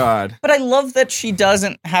my God! But I love that she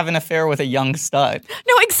doesn't have an affair with a young stud.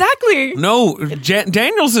 No, exactly. No,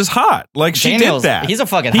 Daniels is hot. Like she Daniels, did that. He's a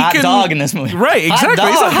fucking He hot can- dog in this movie. Right, exactly. Hot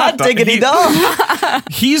He's a dog, hot dog. diggity dog.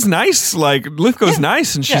 He's nice. Like Lithgow's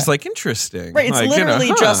nice, and she's Yeah. like interesting. Right, it's Like, literally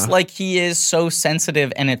huh. just like he is so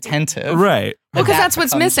sensitive and attentive. right. Well, because that's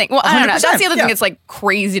what's missing. Well, I don't know. 100%, That's the other thing yeah. that's like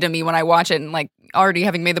crazy to me when I watch it, and like already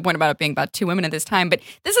having made the point about it being about two women at this time. But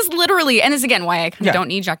this is literally, and this is again why I kind of don't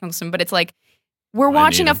need Jack Nicholson. But it's like we're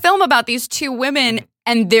watching a film about these two women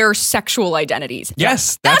and their sexual identities.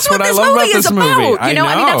 Yes, That's what I this love movie about is this movie. about. You know,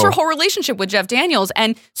 I mean, that's her know. whole relationship with Jeff Daniels,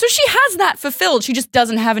 and so she has that fulfilled. She just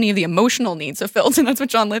doesn't have any of the emotional needs fulfilled, and that's what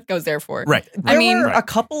John Lithgow's there for. Right. There were a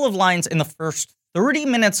couple of lines in the first 30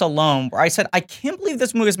 minutes alone where I said, I can't believe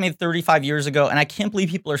this movie was made 35 years ago, and I can't believe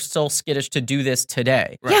people are still skittish to do this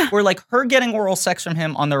today. Right. Yeah. Where like her getting oral sex from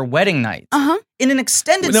him on their wedding night in an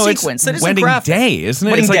extended No, sequence it's that isn't wedding graphic. day, isn't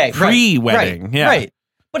it? Wedding It's day, like pre-wedding. Right, yeah. right.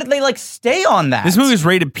 But they like stay on that. This movie is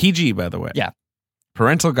rated PG, by the way. Yeah.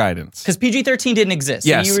 Parental guidance. Because PG-13 didn't exist.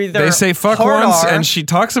 Yes, So you either they say fuck hard once, R- and she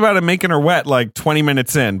talks about it making her wet like 20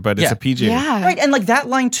 minutes in, but it's Yeah. a PG. Yeah. Right, and like that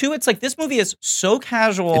line too, it's like this movie is so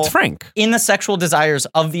casual. It's frank. In the sexual desires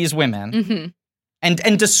of these women Mm-hmm.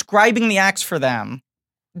 and describing the acts for them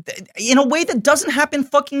in a way that doesn't happen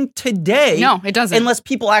fucking today. No, it doesn't. Unless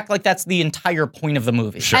people act like that's the entire point of the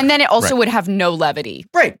movie. And then it also would have no levity.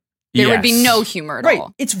 Right. There would be no humor at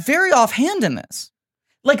all. It's very offhand in this.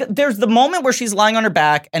 Like, there's the moment where she's lying on her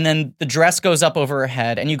back and then the dress goes up over her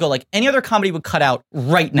head, and you go, like, any other comedy would cut out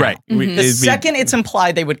right now. Right. The second it's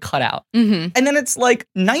implied, they would cut out. Mm-hmm. And then it's like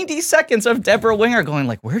 90 seconds of Deborah Winger going,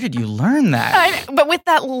 like, where did you learn that? But with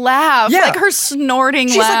that laugh, Yeah. like her snorting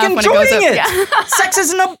She's laugh like when enjoying it goes up. it. Yeah. Sex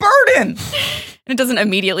isn't a burden. And it doesn't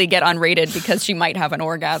immediately get unrated because she might have an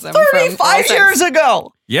orgasm. 35 years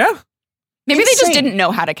ago. Yeah. Maybe they just Insane. didn't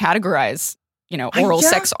know how to categorize, oral yeah.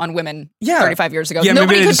 sex on women Yeah. 35 years ago. Yeah, maybe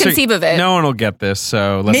Nobody they could just conceive of it. No one will get this,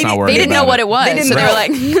 so let's Maybe not worry They didn't about know what it. it was. They didn't so they were know.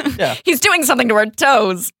 like, Yeah. he's doing something to her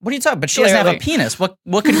toes. What are you talking about? But she doesn't have a Clearly. penis. What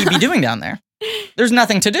could he be doing down there? There's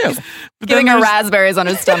nothing to do. But Giving then her there's- raspberries on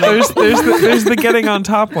his stomach. There's the getting on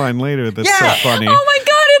top line later that's Yeah. so funny. Oh my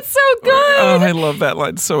God, it's so good. Oh, I love that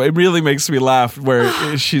line. So it really makes me laugh.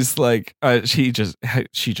 Where she's like, she just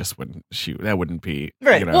wouldn't. That wouldn't be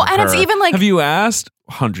Right. Well, and it's her. even like- have you asked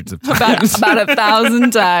hundreds of times? about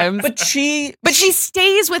 1,000 times. But she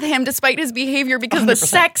stays with him despite his behavior because the 100%.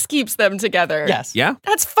 sex keeps them together. Yes. Yeah.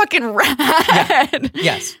 That's fucking rad.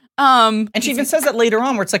 Yes. And she even says that later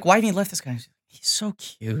on, where it's like, why didn't you left this guy? He's so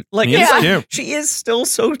cute. Like, she is still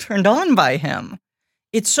so turned on by him.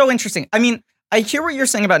 It's so interesting. I mean, I hear what you're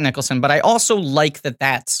saying about Nicholson, but I also like that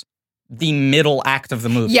that's the middle act of the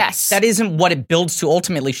movie. Yes. That isn't what it builds to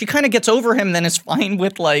ultimately. She kind of gets over him, then is fine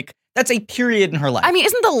with like, that's a period in her life. I mean,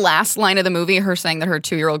 isn't the last line of the movie her saying that her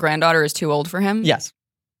 2-year-old granddaughter is too old for him? Yes.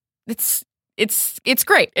 It's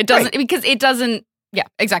great. It doesn't, because it doesn't, yeah,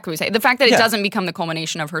 exactly what we say. The fact that it doesn't become the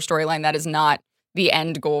culmination of her storyline, that is not the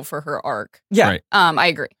end goal for her arc. Yeah. Right. I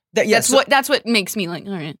agree. That's what makes me like,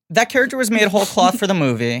 all right. That character was made whole cloth for the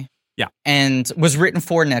movie. Yeah. And was written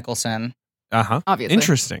for Nicholson. Obviously.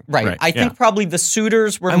 Interesting. Right. I think probably the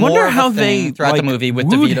suitors were more how they throughout the movie, with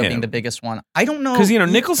DeVito being the biggest one. I don't know. Because,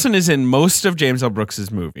 Nicholson is in most of James L.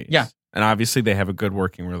 Brooks' movies. Yeah. And obviously they have a good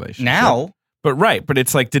working relationship. Now. But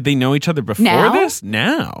it's like, did they know each other before this?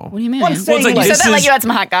 Now. What do you mean? Well, you said that like you had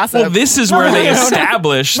some hot gossip. Well, this is where they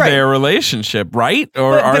establish their relationship, right?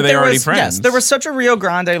 Or are they already friends? Yes, there was such a Rio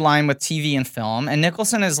Grande line with TV and film, and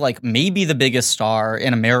Nicholson is like maybe the biggest star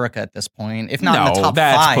in America at this point, if not in the top 5.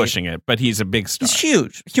 That's pushing it, but he's a big star. He's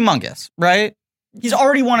huge, humongous, right? He's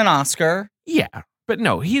already won an Oscar. Yeah, but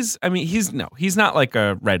no, he's not like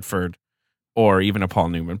a Redford or even a Paul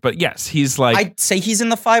Newman. But yes, he's like... I'd say he's in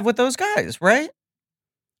the 5 with those guys, right?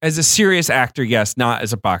 As a serious actor, yes, not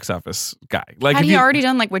as a box office guy. Like, had he already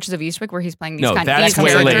done like Witches of Eastwick, where he's playing these kind of that's way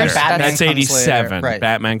characters? later. That's 87. Later, right.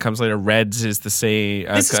 Batman comes later. Reds is the same.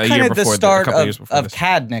 This is kind of the start of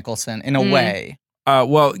Cad Nicholson in a way.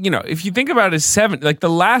 Well, if you think about his the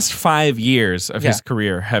last 5 years of his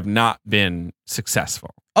career have not been successful.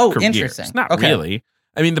 Oh, interesting. Not really.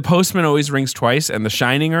 I mean, The Postman Always Rings Twice and The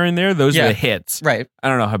Shining are in there. Those are the hits. Right. I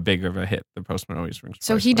don't know how big of a hit The Postman Always Rings Twice.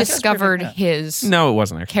 So he discovered his No, it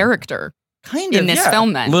wasn't actually. character kind of in this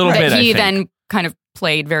film then. Little bit, he then kind of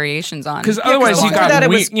played variations on. Because otherwise you got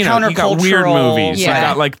weird movies. Yeah. You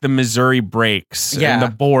got like The Missouri Breaks and The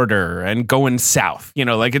Border and Going South.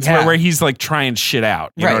 Like it's where he's like trying shit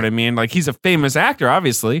out. You know what I mean? Like he's a famous actor,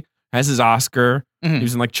 obviously. Has his Oscar. He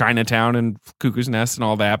was in like Chinatown and Cuckoo's Nest and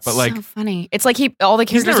all that. But like, so funny. It's like all the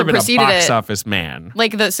characters that preceded a box office man.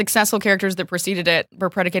 Like the successful characters that preceded it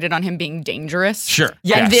were predicated on him being dangerous. Sure.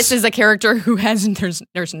 Yeah. And this is a character who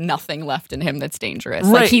there's nothing left in him that's dangerous.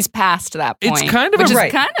 Right. Like he's past that point. It's kind of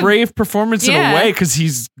a brave performance in a way because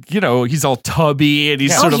he's all tubby and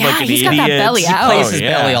he's sort of like an he's idiot. Got that belly out. He plays his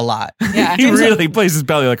belly a lot. Yeah. He really plays his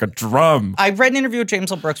belly like a drum. I read an interview with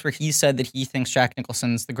James L. Brooks where he said that he thinks Jack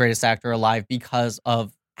Nicholson's the greatest actor alive because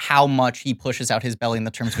of how much he pushes out his belly in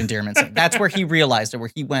the terms of endearment. So that's where he realized it,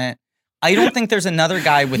 where he went, I don't think there's another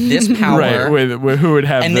guy with this power. With who would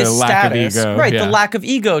have and the this lack status, of ego. Right, the lack of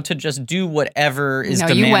ego to just do whatever is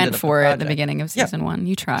demanded. You went for it at the beginning of season 1.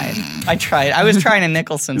 You tried. I tried. I was trying a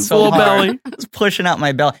Nicholson so hard. Belly. I was pushing out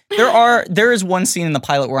my belly. There is one scene in the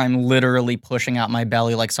pilot where I'm literally pushing out my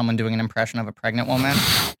belly like someone doing an impression of a pregnant woman.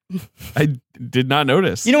 I did not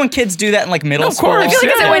notice. You know when kids do that in like middle school? I feel like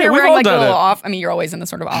it's when you're wearing like a little off. I mean, you're always in the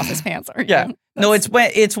sort of office pants, aren't you? Yeah. No, it's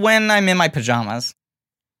when I'm in my pajamas.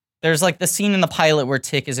 There's like the scene in the pilot where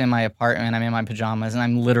Tick is in my apartment, I'm in my pajamas, and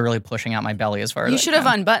I'm literally pushing out my belly as far as you should have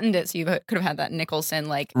unbuttoned it so you could have had that Nicholson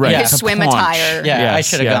his to swim punch. attire. Yeah, I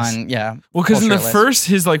should have gone. Yeah. Well, because in the first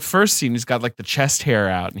scene, he's got like the chest hair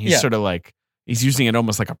out, and he's sort of like he's using it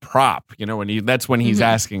almost like a prop. That's when he's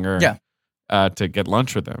asking her to get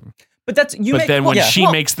lunch with him. But then when she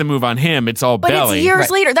makes the move on him, it's all belly. But it's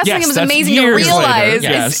years later. That's something that was amazing to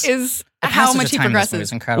realize is how much he progresses.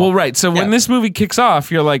 Is incredible. Well, right. So when this movie kicks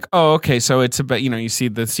off, you're like, oh, okay. So it's about, you see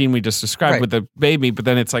the scene we just described with the baby, but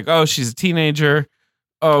then it's like, oh, she's a teenager.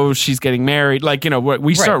 Oh, she's getting married. Like,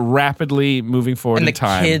 we start rapidly moving forward in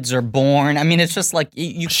time. And the kids are born. I mean, it's just like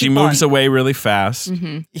she moves away really fast.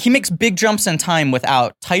 Mm-hmm. He makes big jumps in time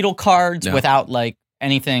without title cards, without like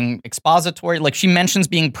anything expository. Like she mentions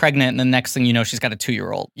being pregnant, and the next thing you know, she's got a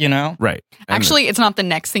 2-year-old. Right. Actually, it's not the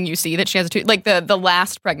next thing you see that she has like the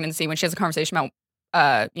last pregnancy when she has a conversation about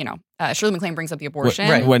Shirley MacLaine brings up the abortion.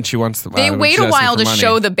 Right. When she wants to. They wait a while to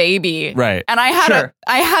show the baby. Right. And I had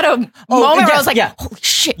a moment where I was like, holy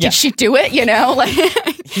shit, did she do it? Like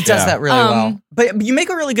he does that really well. But you make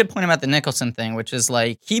a really good point about the Nicholson thing, which is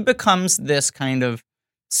like he becomes this kind of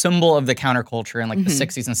symbol of the counterculture in like the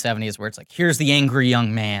 60s and 70s, where it's like, here's the angry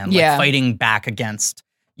young man fighting back against,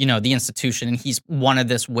 the institution. And he's one of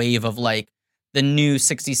this wave of like the new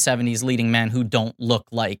 60s, 70s leading men who don't look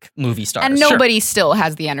like movie stars. And nobody still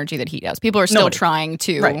has the energy that he does. People are still trying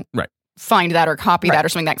to find that or copy that or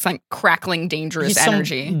something that's like crackling, dangerous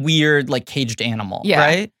energy. Some weird, like caged animal,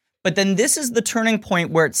 right? But then this is the turning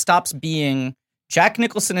point where it stops being Jack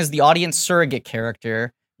Nicholson is the audience surrogate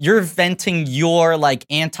character. you're venting your like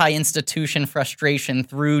anti-institution frustration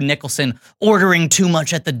through Nicholson ordering too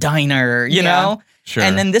much at the diner, you know? Sure.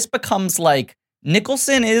 And then this becomes like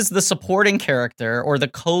Nicholson is the supporting character or the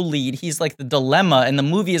co-lead. He's like the dilemma, and the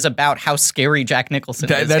movie is about how scary Jack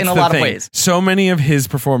Nicholson is in a lot of ways. So many of his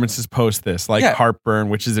performances post this, like Heartburn,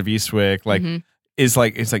 Witches of Eastwick, like is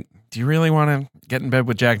like it's like, do you really want to get in bed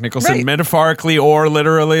with Jack Nicholson metaphorically or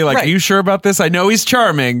literally? Like, are you sure about this? I know he's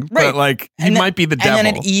charming, but like he might be the devil. And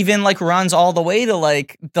then it even like runs all the way to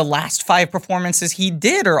like the last 5 performances he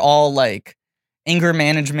did are all like Anger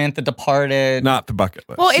Management, The Departed. Not the bucket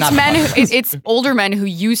list. Well, it's it's older men who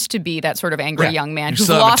used to be that sort of angry young man who've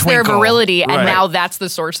lost their virility, and now that's the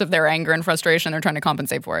source of their anger and frustration. They're trying to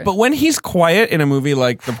compensate for it. But when he's quiet in a movie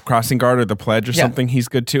like The Crossing Guard or The Pledge or something, he's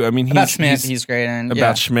good too. I mean, he's great. And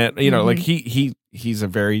about Schmidt, you know, like he's a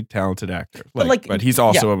very talented actor. But he's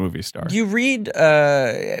also a movie star. You read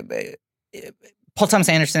Paul Thomas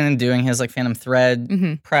Anderson, doing his like Phantom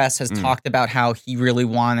Thread press, has talked about how he really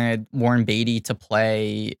wanted Warren Beatty to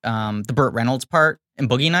play the Burt Reynolds part in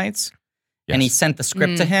Boogie Nights. Yes. And he sent the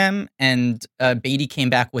script to him, and Beatty came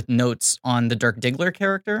back with notes on the Dirk Diggler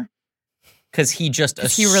character because he just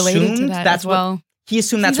assumed he related to that that's as well. What he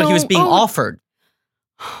assumed that's what he was being offered.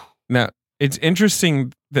 Now, it's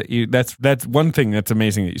interesting that that's one thing that's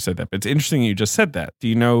amazing that you said that. But it's interesting you just said that. Do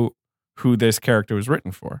you know who this character was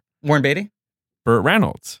written for? Warren Beatty? Burt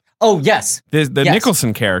Reynolds. Oh, yes. The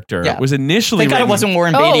Nicholson character was initially Thank God it wasn't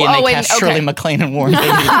Warren Beatty and they cast Shirley MacLaine and Warren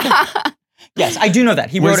Beatty. Yes, I do know that.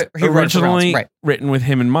 He wrote it. He originally written with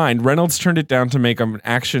him in mind. Reynolds turned it down to make a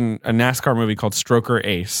NASCAR movie called Stroker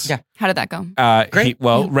Ace. Yeah. How did that go? Great.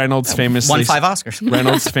 Reynolds famously won 5 Oscars.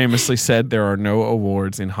 Reynolds famously said there are no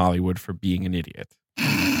awards in Hollywood for being an idiot.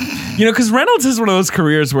 You know, because Reynolds has one of those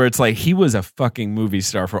careers where it's like he was a fucking movie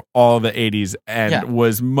star for all the 80s and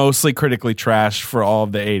was mostly critically trashed for all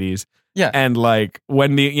of the 80s. Yeah. And like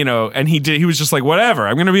when he was just like, whatever,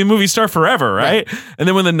 I'm going to be a movie star forever. Right. And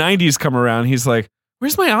then when the 90s come around, he's like,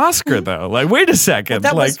 where's my Oscar though? Like, wait a second.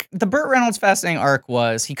 That was the Burt Reynolds fascinating arc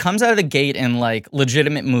was he comes out of the gate in like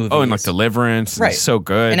legitimate movies. Oh, and like Deliverance. Right. So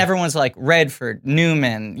good. And everyone's like Redford,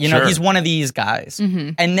 Newman, you know, he's one of these guys.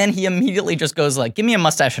 And then he immediately just goes like, give me a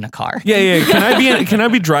mustache and a car. Yeah. Can I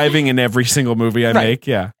be driving in every single movie I make?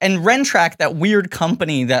 Yeah. And Rentrack, that weird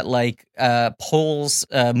company that like polls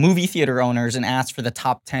movie theater owners and asks for the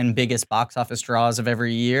top 10 biggest box office draws of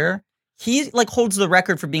every year. He like holds the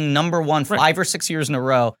record for being number 1 5 or 6 years in a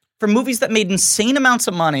row for movies that made insane amounts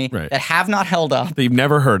of money that have not held up. That you've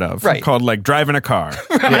never heard of. Called like Driving a Car.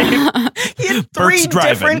 He had 3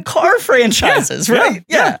 different car franchises, right?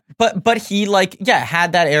 Yeah. But he like,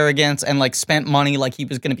 had that arrogance and like spent money like he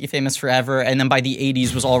was going to be famous forever. And then by the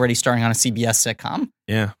 80s was already starring on a CBS sitcom.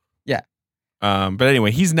 Yeah. Yeah. But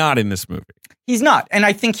anyway, he's not in this movie. He's not. And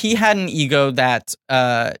I think he had an ego that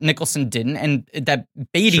Nicholson didn't and that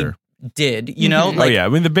Beatty did, you know? Like, I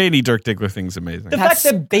mean, the Beatty Dirk Diggler thing's amazing. The fact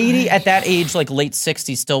that Beatty at that age, like late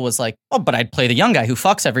 60s, still was like, oh, but I'd play the young guy who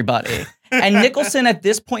fucks everybody. And Nicholson at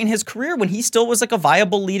this point in his career, when he still was like a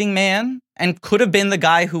viable leading man and could have been the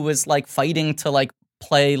guy who was like fighting to like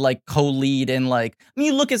play like co-lead and like, I mean,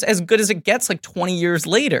 you look as good as it gets like 20 years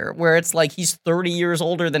later, where it's like he's 30 years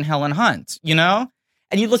older than Helen Hunt, you know?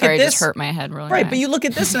 And you look at this. It just hurt my head really. Right, but you look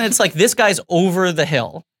at this and it's like, this guy's over the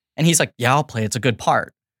hill. And he's like, yeah, I'll play. It's a good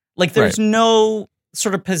part. Like, there's no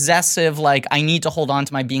sort of possessive, like, I need to hold on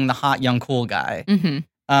to my being the hot, young, cool guy.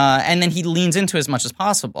 And then he leans into as much as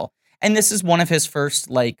possible. And this is one of his first,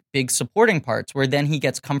 like, big supporting parts, where then he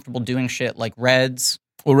gets comfortable doing shit like Reds.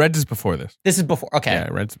 Well, Reds is before this. This is before, okay. Yeah,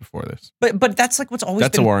 Reds is before this. But that's, like, what's always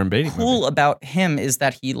been a Warren Beatty cool movie. About him is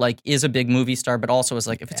that he, like, is a big movie star, but also is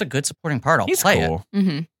like, if it's a good supporting part, I'll He's play cool.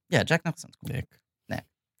 it. Yeah, Jack Nicholson's cool. Nick.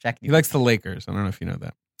 Jack. He likes the Lakers. I don't know if you know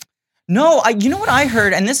that. No, you know what I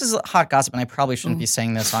heard, and this is hot gossip, and I probably shouldn't be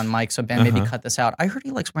saying this on mic, so Ben, maybe cut this out. I heard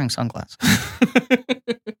he likes wearing sunglasses.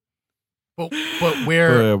 but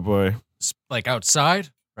where? Oh boy, like outside,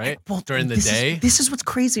 right? Well, during the day. This is what's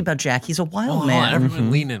crazy about Jack. He's a wild man. On,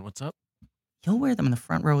 everyone lean in. What's up? He'll wear them in the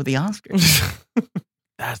front row of the Oscars.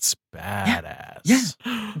 That's badass.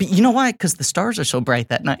 Yeah. But you know why? Because the stars are so bright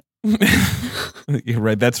that night. You're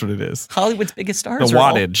right. That's what it is. Hollywood's biggest stars. The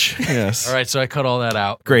wattage. Yes. All right. So I cut all that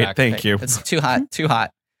out. Great. Thank you. It's too hot. Too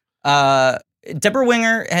hot. Deborah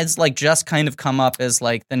Winger has like just kind of come up as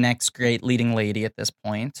like the next great leading lady at this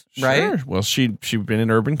point, right? Sure. Well, she'd been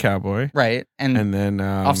an Urban Cowboy, right? And then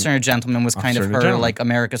Officer and a Gentleman was kind of her like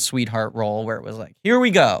America's sweetheart role, where it was like, here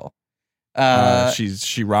we go.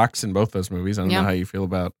 She rocks in both those movies. I don't know how you feel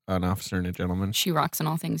about An Officer and a Gentleman. She rocks in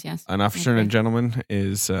all things, yes. An Officer and a Gentleman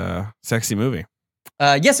is a sexy movie.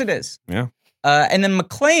 Yes, it is. Yeah. And then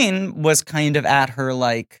McClane was kind of at her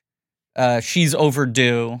like, she's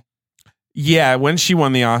overdue. Yeah, when she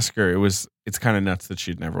won the Oscar, it's kind of nuts that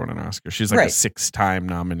she'd never won an Oscar. She's like a 6-time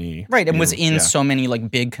nominee. Right, and was in so many like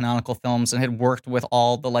big canonical films and had worked with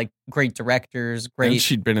all the like great directors, great and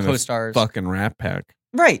she'd been in co-stars. The fucking Rat Pack.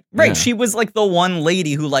 Right. Yeah. She was like the one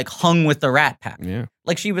lady who like hung with the Rat Pack. Yeah.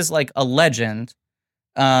 Like she was like a legend.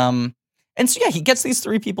 And so yeah, he gets these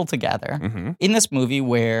three people together in this movie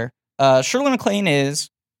where Shirley MacLaine is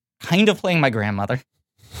kind of playing my grandmother.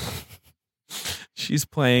 She's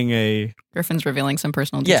playing Griffin's revealing some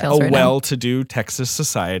personal details a right well-to-do Texas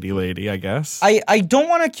society lady, I guess. I don't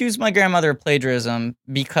want to accuse my grandmother of plagiarism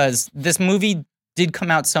because this movie did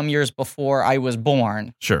come out some years before I was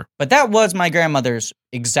born. Sure. But that was my grandmother's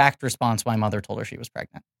exact response when my mother told her she was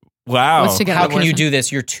pregnant. Wow. How can you do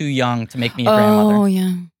this? You're too young to make me a grandmother. Oh,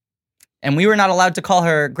 yeah. And we were not allowed to call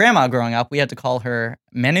her grandma growing up. We had to call her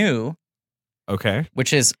Menu. Okay.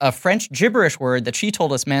 Which is a French gibberish word that she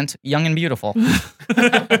told us meant young and beautiful.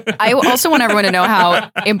 I also want everyone to know how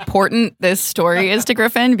important this story is to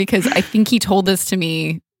Griffin because I think he told this to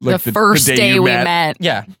me like the first day we met.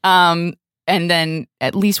 Yeah. And then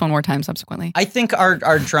at least one more time subsequently. I think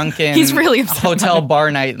our drunken He's really upset hotel bar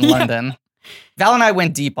night in London, Val and I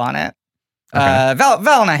went deep on it. Okay.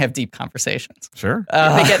 Val and I have deep conversations. Sure.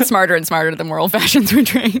 They get smarter and smarter the more old fashions we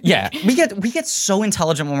drink. Yeah. We get so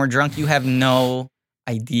intelligent when we're drunk, you have no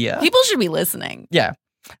idea. People should be listening. Yeah.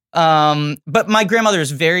 But my grandmother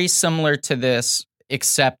is very similar to this,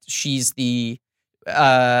 except she's the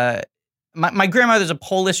my grandmother's a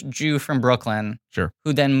Polish Jew from Brooklyn. Sure.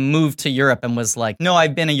 Who then moved to Europe and was like, no,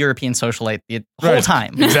 I've been a European socialite the whole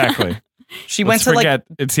time. Exactly. She went to like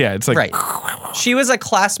it's like right. She was like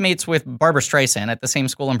classmates with Barbara Streisand at the same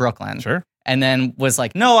school in Brooklyn. Sure. And then was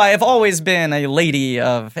like, no, I have always been a lady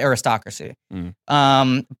of aristocracy.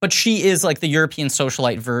 But she is like the European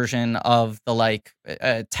socialite version of the like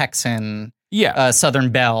Texan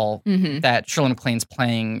Southern Belle that Shirley MacLaine's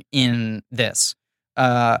playing in this.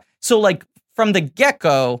 So like from the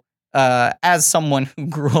get-go, as someone who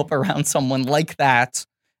grew up around someone like that,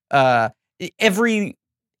 every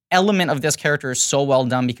element of this character is so well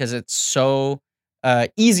done because it's so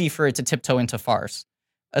easy for it to tiptoe into farce.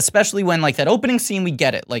 Especially when, like, that opening scene, we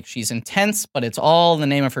get it. Like, she's intense, but it's all in the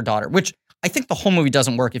name of her daughter, which I think the whole movie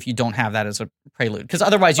doesn't work if you don't have that as a prelude. Because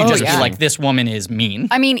otherwise you just be like, this woman is mean.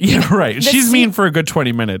 I mean, yeah, right. She's mean for a good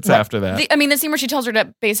 20 minutes after that. The scene where she tells her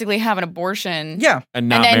to basically have an abortion. Yeah. And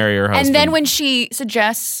not marry her husband. And then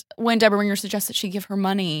when Deborah Winger suggests that she give her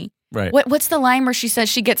money. Right. What's the line where she says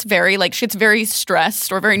she gets very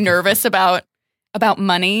stressed or very nervous about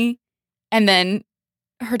money, and then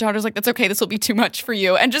her daughter's like, "That's okay. This will be too much for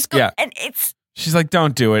you," and just go. Yeah. And it's. She's like,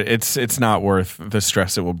 "Don't do it. It's not worth the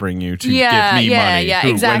stress it will bring you to give me money." Yeah,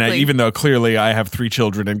 exactly. Even though clearly I have 3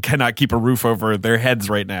 children and cannot keep a roof over their heads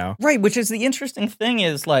right now. Right. Which is the interesting thing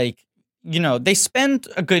is like, they spend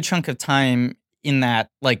a good chunk of time in that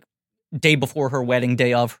like day before her wedding,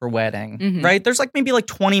 day of her wedding, right? There's like maybe like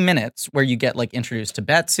 20 minutes where you get like introduced to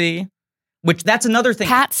Betsy, which that's another thing.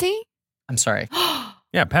 Patsy? I'm sorry.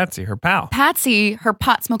 Yeah, Patsy, her pal. Patsy, her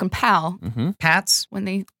pot smoking pal. Pats.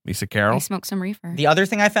 When Lisa Carroll. They smoke some reefer. The other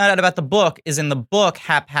thing I found out about the book is in the book,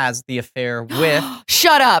 Hap has the affair with.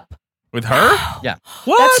 Shut up. With her? Yeah.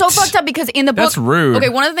 What? That's so fucked up because in the book. That's rude. Okay,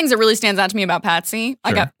 one of the things that really stands out to me about Patsy,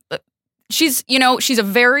 she's a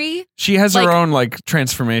very. She has her own like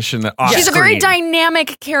transformation. She's a very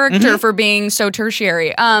dynamic character for being so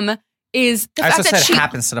tertiary. Is the fact that she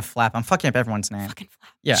Hap instead of Flap. I'm fucking up everyone's name. Fucking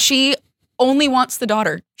Flap. Yeah. She only wants the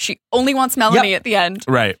daughter. She only wants Melanie at the end.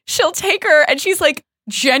 Right. She'll take her, and she's like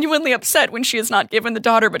genuinely upset when she is not given the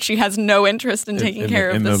daughter, but she has no interest in taking care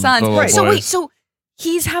of the son. Right. So wait, so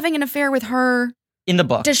he's having an affair with her in the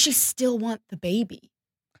book. Does she still want the baby?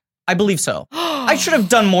 I believe so. I should have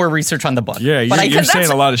done more research on the book. Yeah, you're saying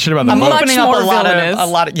a lot of shit about the book. I'm opening up a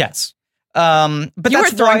lot of yes. But you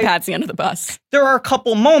that's were throwing Patsy under the bus. There are a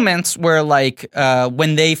couple moments where, like,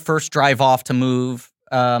 when they first drive off to move,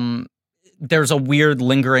 there's a weird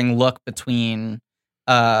lingering look between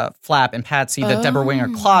Flap and Patsy that Deborah Winger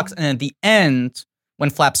clocks, and at the end, when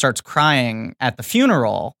Flap starts crying at the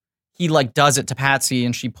funeral, he like does it to Patsy,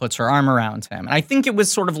 and she puts her arm around him. And I think it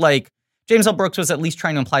was sort of like James L. Brooks was at least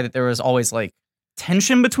trying to imply that there was always like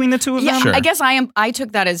tension between the two of them. Sure. I guess I actually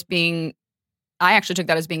took that as being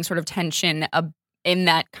sort of tension in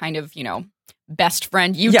that kind of, best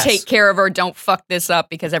friend. You take care of her, don't fuck this up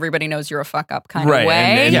because everybody knows you're a fuck up kind of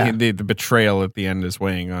way. And the betrayal at the end is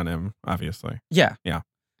weighing on him, obviously. Yeah. Yeah.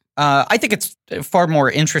 I think it's far more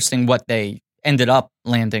interesting what they ended up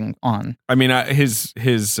landing on. I mean, his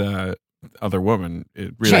other woman.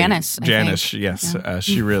 Janice. Yes. Yeah.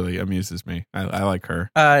 She really amuses me. I like her.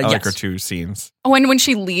 I like her two scenes. When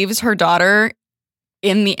she leaves her daughter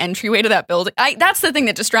in the entryway to that building, that's the thing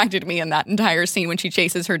that distracted me in that entire scene when she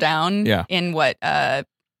chases her down. Yeah. In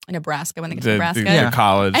Nebraska, when they get to Nebraska. The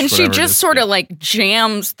college. And she just sort of like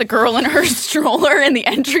jams the girl in her stroller in the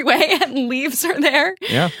entryway and leaves her there.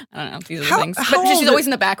 Yeah. I don't know. These are the things. But she's always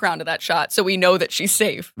in the background of that shot, so we know that she's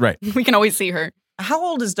safe. Right. We can always see her. How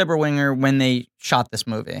old is Deborah Winger when they shot this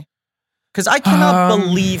movie? Because I cannot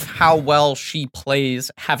believe how well she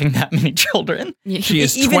plays having that many children. She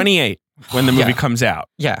is 28 when the movie comes out.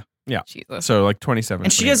 Yeah. Yeah. Jesus. So like 27.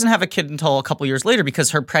 And she doesn't have a kid until a couple years later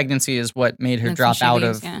because her pregnancy is what made her drop out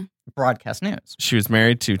of broadcast news. She was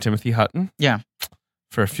married to Timothy Hutton. Yeah.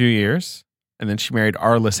 For a few years. And then she married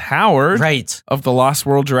Arliss Howard. Right. Of the Lost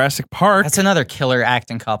World Jurassic Park. That's another killer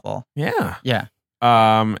acting couple. Yeah. Yeah.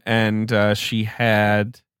 And she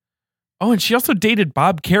had... Oh, and she also dated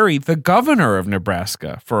Bob Kerrey, the governor of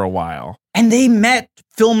Nebraska, for a while. And they met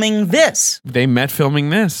filming this. They met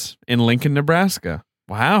filming this in Lincoln, Nebraska.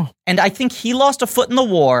 Wow. And I think he lost a foot in the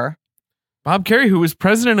war. Bob Kerrey, who was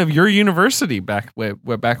president of your university back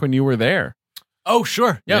when you were there. Oh,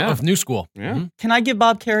 sure. Yeah. Of New School. Yeah. Mm-hmm. Can I give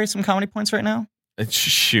Bob Kerrey some comedy points right now?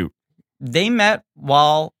 Shoot. They met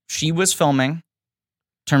while she was filming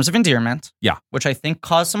Terms of Endearment. Yeah. Which I think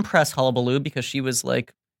caused some press hullabaloo because she was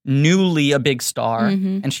like newly a big star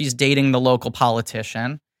and she's dating the local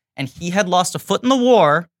politician. And he had lost a foot in the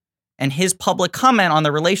war. And his public comment on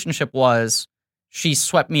the relationship was, she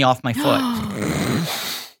swept me off my foot.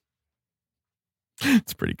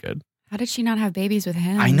 It's pretty good. How did she not have babies with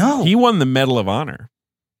him? I know. He won the Medal of Honor.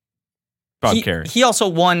 Bob Kerrey. He also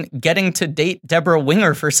won getting to date Deborah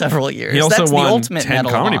Winger for several years. He also That's won the ultimate 10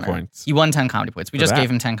 Medal comedy of Honor. points. He won 10 comedy points. We just gave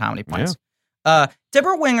him 10 comedy points. Yeah.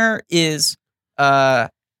 Deborah Winger is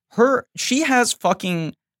she has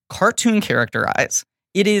fucking cartoon character eyes.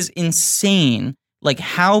 It is insane, like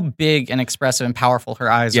how big and expressive and powerful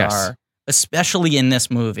her eyes are, especially in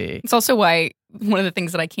this movie. It's also why one of the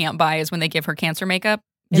things that I can't buy is when they give her cancer makeup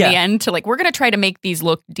in the end to like, we're going to try to make these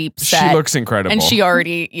look deep set. She looks incredible. And she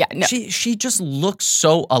already, She just looks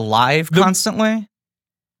so alive constantly.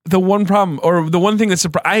 The one problem, or the one thing that's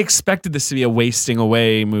I expected this to be a wasting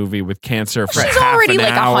away movie with cancer for she's half already an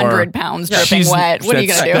like hour. 100 pounds dripping wet. What are you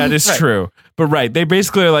going to do? That is true. But they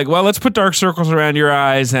basically are like, well, let's put dark circles around your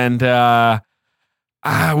eyes and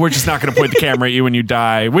we're just not going to point the camera at you when you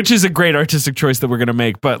die, which is a great artistic choice that we're going to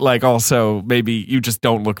make. But like also maybe you just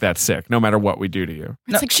don't look that sick no matter what we do to you.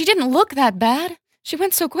 It's like she didn't look that bad. She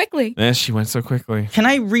went so quickly. Yes, she went so quickly. Can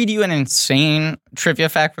I read you an insane trivia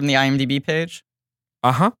fact from the IMDb page?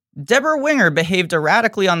 Uh-huh. Deborah Winger behaved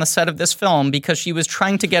erratically on the set of this film because she was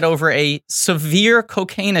trying to get over a severe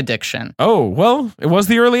cocaine addiction. Oh, well, it was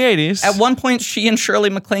the early 80s. At one point, she and Shirley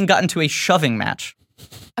MacLaine got into a shoving match.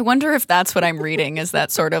 I wonder if that's what I'm reading, is that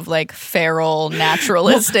sort of like feral,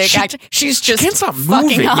 naturalistic action. She's just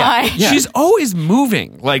fucking high. Yeah. She's always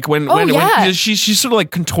moving. Like when she's sort of like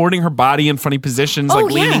contorting her body in funny positions, like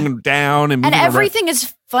leaning down and moving everything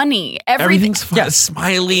is funny. Everything's fun,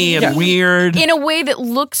 smiley and weird. In a way that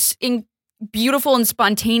looks beautiful and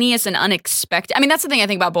spontaneous and unexpected. I mean, that's the thing I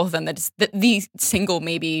think about both of them, that the single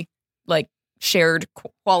maybe like shared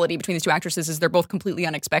quality between these two actresses is they're both completely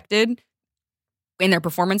unexpected in their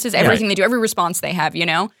performances, everything they do, every response they have, you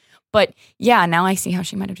know? But yeah, now I see how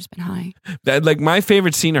she might have just been high. Like my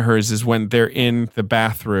favorite scene of hers is when they're in the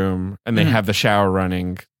bathroom and they have the shower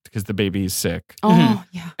running because the baby's sick. Oh,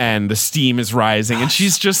 yeah. And the steam is rising. And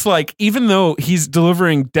she's just like, even though he's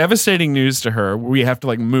delivering devastating news to her, we have to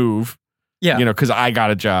like move, you know, because I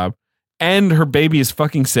got a job. And her baby is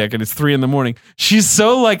fucking sick and it's 3 a.m. She's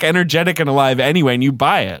so like energetic and alive anyway, and you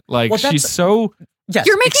buy it. Like she's so... Yes.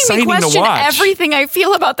 You're making me question everything I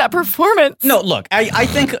feel about that performance. No, look, I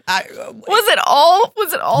think... Was it all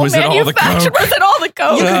manufactured? Was it all the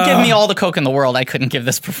coke? You could give me all the coke in the world. I couldn't give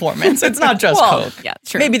this performance. It's not just coke. Yeah,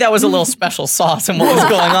 true. Maybe that was a little special sauce in what was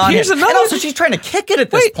going on. Here's another... And also, she's trying to kick it at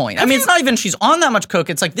this point. I mean, it's not even she's on that much coke.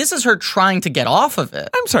 It's like, this is her trying to get off of it.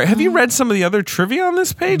 I'm sorry, have you read some of the other trivia on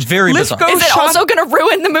this page? Very bizarre. Is it also going to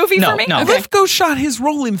ruin the movie for me? No. Lithgow shot his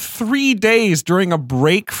role in 3 days during a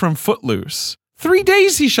break from Footloose. 3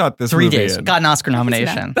 days he shot this 3 movie days. in. Got an Oscar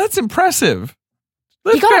nomination. That's impressive.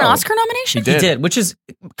 He got an Oscar nomination? He did, which is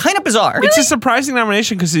kind of bizarre. Really? It's a surprising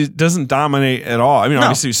nomination because he doesn't dominate at all. I mean,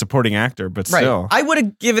 obviously he's a supporting actor, but still. I would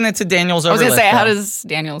have given it to Daniels over I was going to say, Lithgow. how does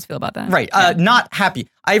Daniels feel about that? Right. Not happy.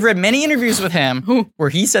 I've read many interviews with him where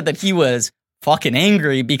he said that he was fucking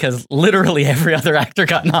angry because literally every other actor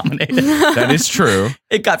got nominated. That is true.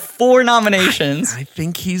 It got 4 nominations. I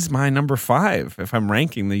think he's my number 5 if I'm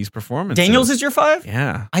ranking these performances. Daniels is your 5?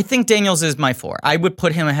 Yeah. I think Daniels is my 4. I would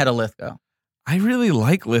put him ahead of Lithgow. I really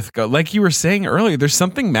like Lithgow. Like you were saying earlier, there's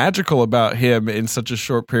something magical about him in such a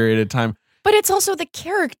short period of time. But it's also the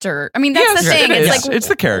character. I mean, that's the thing. It's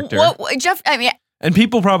the character. Jeff, I mean... And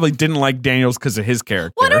people probably didn't like Daniels because of his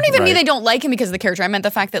character. Well, I don't even mean they don't like him because of the character. I meant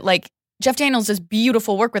the fact that, like, Jeff Daniels does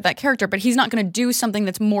beautiful work with that character, but he's not going to do something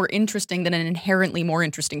that's more interesting than an inherently more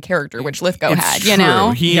interesting character, which Lithgow had, you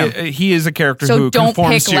know? He is a character so who don't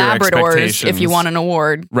conforms pick to your Labradors expectations. if you want an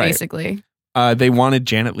award, basically. They wanted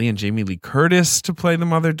Janet Leigh and Jamie Lee Curtis to play the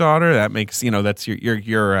mother-daughter. That makes, that's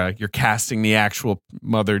you're casting the actual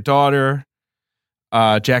mother-daughter.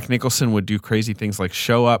 Jack Nicholson would do crazy things like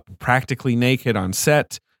show up practically naked on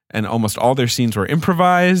set, and almost all their scenes were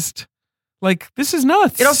improvised. Like, this is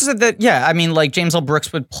nuts. It also said that, like James L.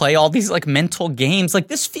 Brooks would play all these like mental games. Like,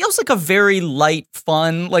 this feels like a very light,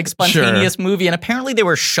 fun, like spontaneous movie. And apparently they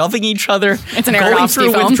were shoving each other. It's an going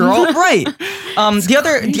through film. withdrawal. Right.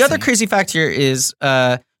 The other crazy fact here is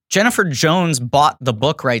Jennifer Jones bought the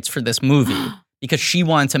book rights for this movie because she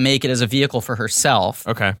wanted to make it as a vehicle for herself.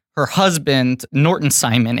 Okay. Her husband, Norton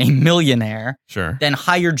Simon, a millionaire, then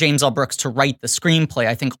hired James L. Brooks to write the screenplay,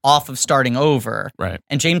 I think, off of Starting Over. Right.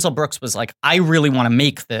 And James L. Brooks was like, I really want to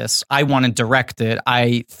make this. I want to direct it.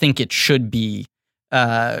 I think it should be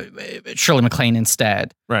Shirley MacLaine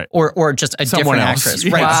instead. Right. Or just a Someone different else. actress.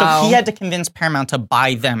 Yeah. Right. Wow. So he had to convince Paramount to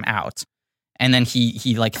buy them out. And then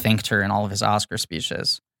he like thanked her in all of his Oscar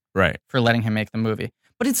speeches. Right. For letting him make the movie.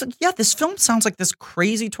 But it's like, this film sounds like this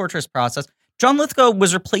crazy torturous process. John Lithgow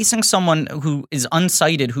was replacing someone who is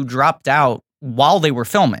unsighted who dropped out while they were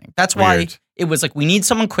filming. That's why it was like, we need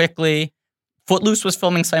someone quickly. Footloose was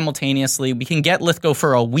filming simultaneously. We can get Lithgow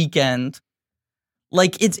for a weekend.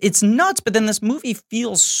 Like, it's nuts, but then this movie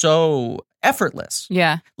feels so effortless.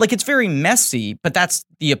 Yeah. Like, it's very messy, but that's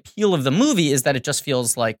the appeal of the movie, is that it just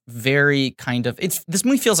feels like very kind of, this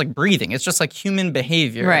movie feels like breathing. It's just like human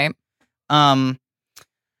behavior. Right.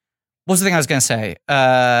 What was the thing I was going to say?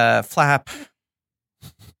 Flap.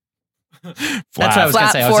 That's what I was going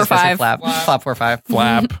to say. I was just going to say flap. Flap 4-5.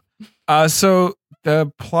 Flap. So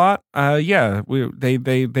the plot,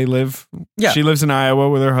 they live. Yeah. She lives in Iowa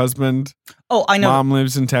with her husband. Oh, I know. Mom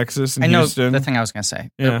lives in Texas and Houston. I know the thing I was going to say.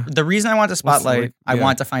 Yeah. The reason I wanted to spotlight, I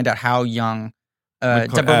wanted to find out how young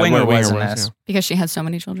Deborah Winger was in this. Yeah. Because she has so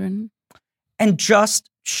many children. And just,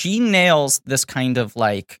 she nails this kind of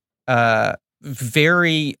like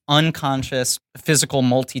very unconscious physical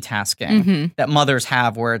multitasking that mothers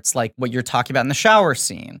have, where it's like what you're talking about in the shower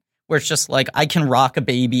scene, where it's just like, I can rock a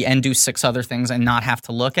baby and do 6 other things and not have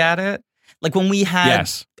to look at it. Like when we had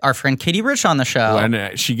our friend Katie Rich on the show.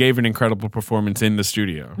 And she gave an incredible performance in the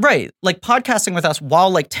studio. Right. Like podcasting with us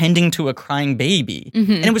while like tending to a crying baby.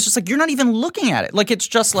 And it was just like, you're not even looking at it. Like it's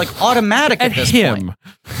just like automatic at this point.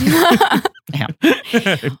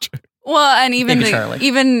 Well, and even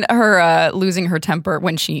her losing her temper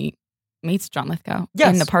when she meets John Lithgow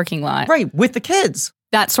in the parking lot. Right, with the kids.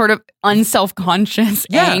 That sort of unselfconscious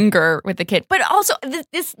anger with the kid. But also,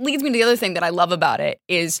 this leads me to the other thing that I love about it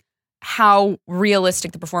is how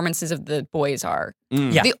realistic the performances of the boys are.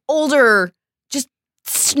 The older, just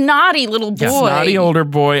snotty little boy. Snotty older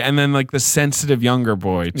boy, and then like the sensitive younger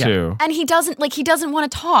boy too. And he doesn't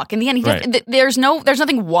want to talk. In the end, there's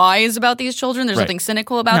nothing wise about these children. There's nothing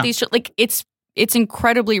cynical about these children. Like it's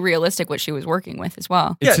incredibly realistic what she was working with as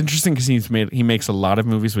well. It's interesting because he makes a lot of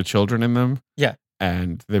movies with children in them. Yeah.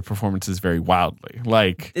 And the performances vary wildly.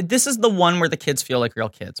 Like, this is the one where the kids feel like real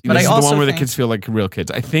kids. But this is the one where the kids feel like real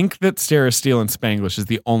kids. I think that Sarah Steele in Spanglish is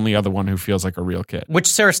the only other one who feels like a real kid. Which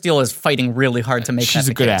Sarah Steele is fighting really hard to make. She's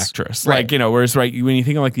a good actress. Right. Like, whereas when you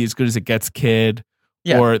think of like the As Good as It Gets kid,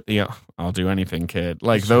 or I'll Do Anything kid,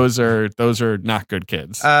 like those are not good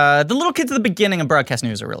kids. The little kids at the beginning of Broadcast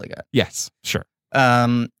News are really good. Yes, sure.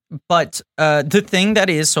 But the thing that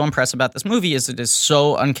is so impressive about this movie is it is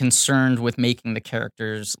so unconcerned with making the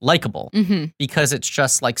characters likable because it's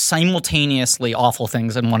just like simultaneously awful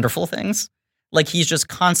things and wonderful things. Like he's just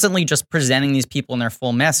constantly just presenting these people in their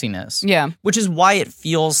full messiness. Yeah. Which is why it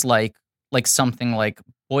feels like something like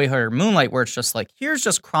Boyhood or Moonlight, where it's just like, here's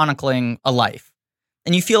just chronicling a life.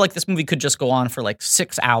 And you feel like this movie could just go on for like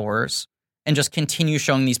 6 hours and just continue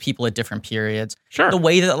showing these people at different periods. Sure. The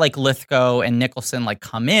way that like Lithgow and Nicholson like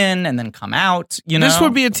come in and then come out, you know? This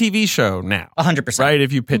would be a TV show now. 100%. Right?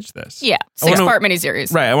 If you pitch this. Yeah. 6-part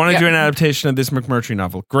miniseries. Right. I want to do an adaptation of this McMurtry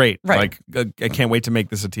novel. Great. Right. Like, I can't wait to make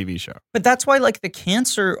this a TV show. But that's why like the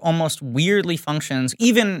cancer almost weirdly functions,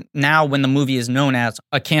 even now when the movie is known as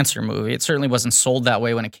a cancer movie. It certainly wasn't sold that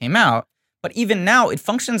way when it came out. But even now it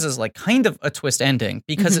functions as like kind of a twist ending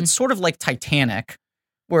because it's sort of like Titanic,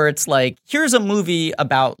 where it's like, here's a movie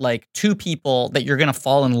about like two people that you're going to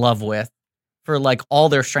fall in love with for like all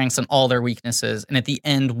their strengths and all their weaknesses. And at the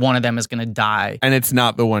end, one of them is going to die. And it's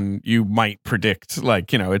not the one you might predict.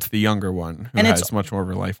 Like, you know, it's the younger one who has much more of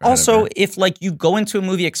a life. Also, if like you go into a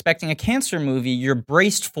movie expecting a cancer movie, you're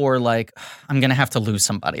braced for like, I'm going to have to lose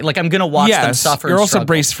somebody. Like I'm going to watch them suffer. You're and also struggle.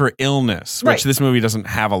 braced for illness, which this movie doesn't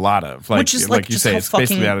have a lot of. Like, which is like you just say, how it's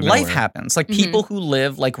basically out of fucking life nowhere. happens. Like people who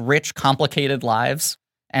live like rich, complicated lives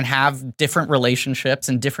and have different relationships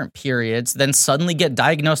and different periods, then suddenly get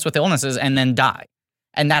diagnosed with illnesses and then die.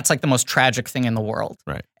 And that's like the most tragic thing in the world.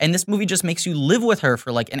 Right. And this movie just makes you live with her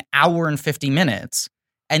for like an hour and 50 minutes.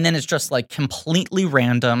 And then it's just like completely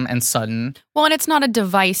random and sudden. Well, and it's not a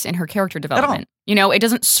device in her character development. You know, it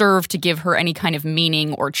doesn't serve to give her any kind of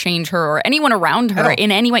meaning or change her or anyone around her in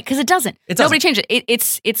any way, because it doesn't. Nobody changes it.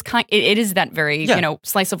 It is that very, you know,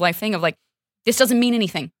 slice of life thing of like, this doesn't mean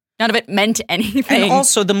anything. None of it meant anything. And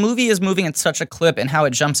also, the movie is moving at such a clip and how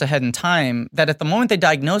it jumps ahead in time that at the moment they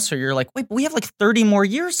diagnose her, you're like, wait, but we have like 30 more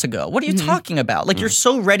years to go. What are you talking about? Like, you're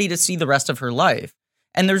so ready to see the rest of her life.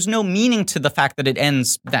 And there's no meaning to the fact that it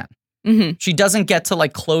ends then. She doesn't get to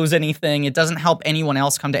like close anything. It doesn't help anyone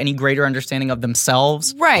else come to any greater understanding of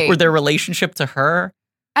themselves or their relationship to her.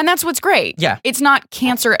 And that's what's great. Yeah. It's not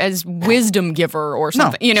cancer as wisdom giver or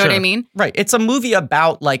something. You know what I mean? Right. It's a movie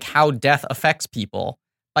about like how death affects people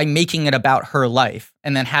by making it about her life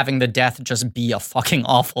and then having the death just be a fucking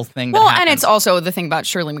awful thing. Well, and it's also the thing about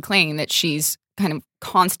Shirley MacLaine that she's kind of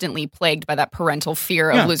constantly plagued by that parental fear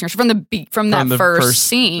of losing her from that first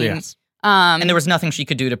scene. Yes. And there was nothing she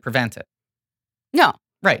could do to prevent it. No.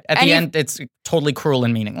 Right. At the end, it's totally cruel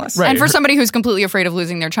and meaningless. Right. And for somebody who's completely afraid of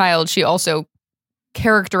losing their child, she also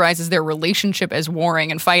characterizes their relationship as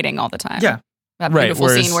warring and fighting all the time. Yeah. That beautiful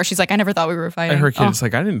scene where she's like, I never thought we were fighting. And her kid's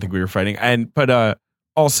like, I didn't think we were fighting. But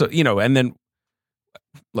also, you know, and then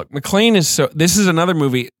look, MacLaine is this is another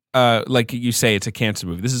movie, like you say, it's a cancer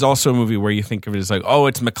movie. This is also a movie where you think of it as like, oh,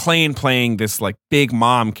 it's MacLaine playing this like big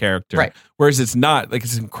mom character. Right. Whereas it's not. Like,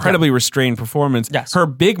 it's an incredibly restrained performance. Yes. Her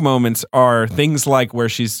big moments are things like where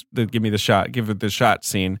she's give it the shot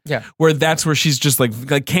scene. Yeah. Where that's where she's just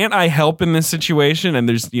like, can't I help in this situation? And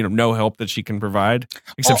there's, you know, no help that she can provide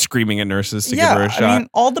except screaming at nurses to give her a shot. I mean,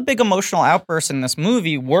 all the big emotional outbursts in this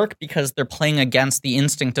movie work because they're playing against the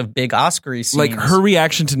instinct of big Oscar-y scenes. Like, her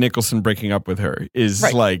reaction to Nicholson breaking up with her is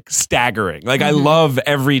like staggering. Like, I love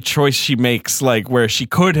every choice she makes, like where she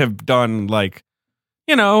could have done like,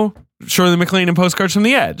 you know, Shirley MacLaine in Postcards from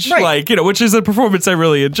the Edge. Right. Like, you know, which is a performance I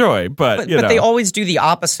really enjoy. But they always do the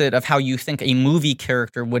opposite of how you think a movie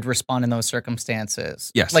character would respond in those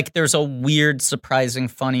circumstances. Yes. Like, there's a weird, surprising,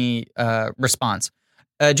 funny response.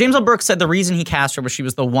 James L. Brooks said the reason he cast her was she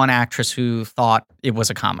was the one actress who thought it was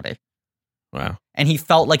a comedy. Wow. And he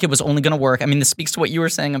felt like it was only going to work. I mean, this speaks to what you were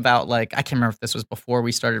saying about, like, I can't remember if this was before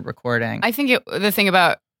we started recording. I think the thing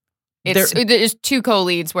about there's two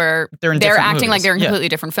co-leads where they're acting movies. like they're in completely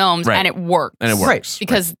different films, and it works. And it works. Right.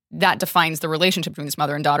 Because that defines the relationship between this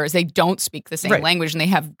mother and daughter, is they don't speak the same language and they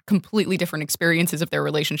have completely different experiences of their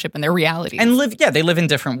relationship and their realities. And they live in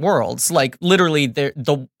different worlds. Like, literally,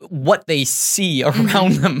 what they see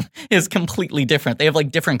around them is completely different. They have like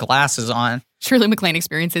different glasses on. Shirley MacLaine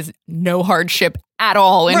experiences no hardship at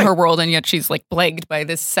all in her world, and yet she's like plagued by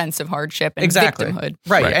this sense of hardship and victimhood.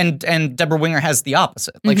 Right. And Deborah Winger has the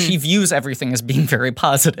opposite. Like, she views everything as being very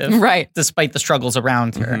positive, despite the struggles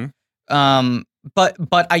around her.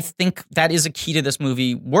 But I think that is a key to this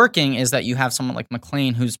movie working, is that you have someone like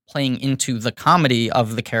MacLaine who's playing into the comedy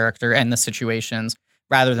of the character and the situations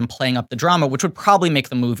rather than playing up the drama, which would probably make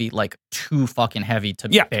the movie like too fucking heavy to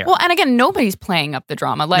bear. Well, and again, nobody's playing up the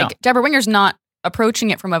drama. Like, Deborah Winger's not approaching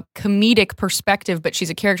it from a comedic perspective, but she's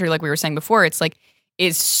a character, like we were saying before, it's like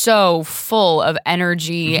is so full of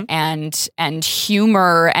energy and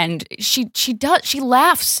humor, and she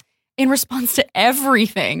laughs in response to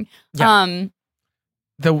everything. Even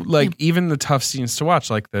the tough scenes to watch,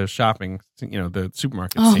 like the shopping, you know, the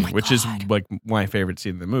supermarket scene, which is like my favorite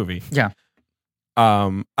scene in the movie. Yeah.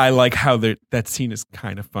 I like how that scene is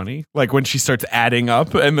kind of funny. Like, when she starts adding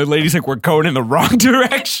up and the lady's like, we're going in the wrong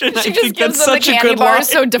direction. She just gives them the candy bars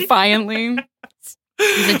so defiantly.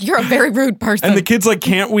 He's like, you're a very rude person. And the kid's like,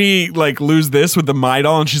 can't we like lose this with the My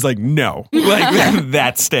Doll? And she's like, no, like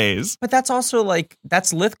that stays. But that's also like,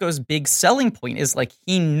 that's Lithgow's big selling point is like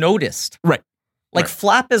he noticed. Right. Like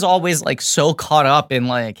Flap is always like so caught up in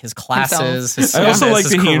like his classes. His I also like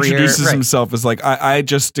that he career. introduces himself as like, I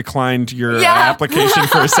just declined your application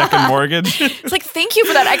for a second mortgage. It's like, thank you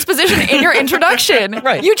for that exposition in your introduction.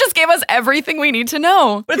 Right. You just gave us everything we need to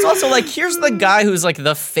know. But it's also like, here's the guy who's like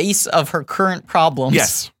the face of her current problems.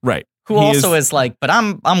 Yes, right. Who he also is like, but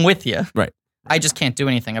I'm with you. Right. I just can't do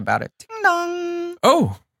anything about it. Ding dong.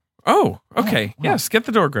 Oh, okay. Yes, get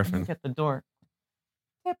the door, Griffin. Get the door.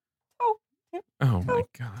 Oh my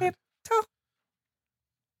God.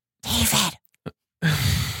 David.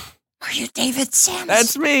 Are you David Sims?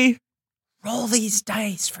 That's me. Roll these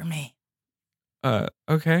dice for me.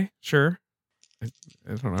 Okay, sure. I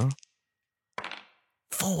don't know.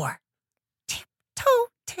 4. Tiptoe,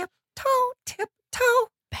 tiptoe, tiptoe.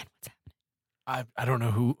 Ben, what's happening? I don't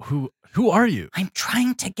know who are you? I'm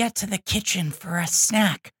trying to get to the kitchen for a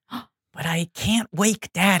snack, but I can't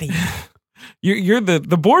wake Daddy. You're the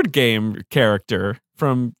board game character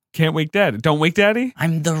from Can't Wake Daddy. Don't Wake Daddy?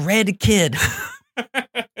 I'm the red kid.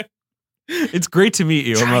 It's great to meet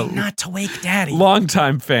you. Trying not to wake Daddy.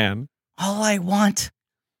 Longtime fan. All I want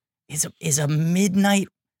is a midnight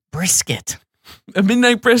brisket. A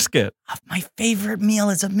midnight brisket. My favorite meal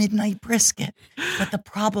is a midnight brisket. But the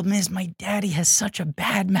problem is my daddy has such a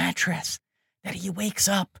bad mattress that he wakes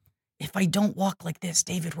up. If I don't walk like this,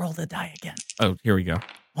 David, roll the die again. Oh, here we go.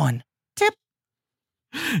 1.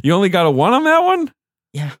 You only got a 1 on that one?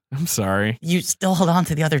 Yeah. I'm sorry. You still hold on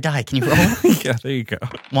to the other die. Can you roll? Yeah, there you go.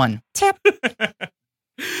 1. Tip.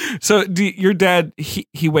 So your dad,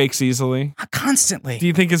 he wakes easily? Constantly. Do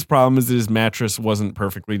you think his problem is that his mattress wasn't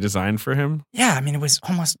perfectly designed for him? Yeah, I mean, it was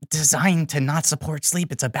almost designed to not support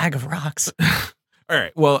sleep. It's a bag of rocks. All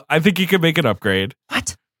right. Well, I think you could make an upgrade.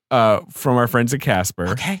 What? From our friends at Casper.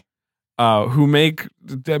 Okay. Who make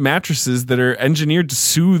mattresses that are engineered to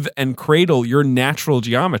soothe and cradle your natural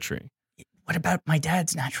geometry. What about my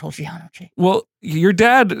dad's natural geometry? Well, your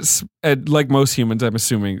dad, like most humans, I'm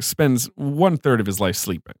assuming, spends 1/3 of his life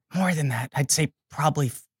sleeping. More than that. I'd say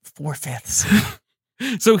probably 4/5.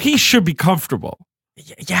 So he should be comfortable.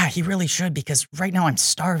 Yeah, he really should, because right now I'm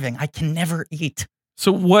starving. I can never eat.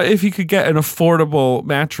 So what if he could get an affordable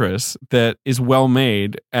mattress that is well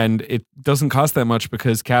made and it doesn't cost that much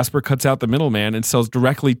because Casper cuts out the middleman and sells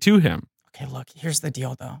directly to him? Okay, look, here's the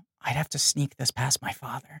deal, though. I'd have to sneak this past my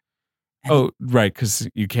father. And right, because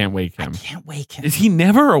you can't wake him. I can't wake him. Is he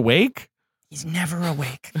never awake? He's never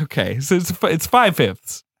awake. Okay, so it's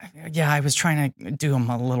 5/5. Yeah, I was trying to do him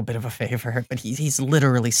a little bit of a favor, but he's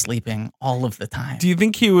literally sleeping all of the time. Do you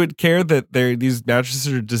think he would care that these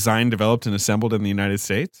mattresses are designed, developed, and assembled in the United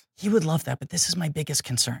States? He would love that, but this is my biggest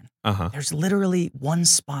concern. Uh-huh. There's literally one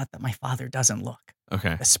spot that my father doesn't look.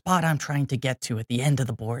 Okay. The spot I'm trying to get to at the end of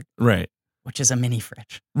the board. Right. Which is a mini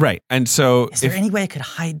fridge. Right. And so is there any way I could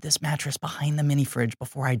hide this mattress behind the mini fridge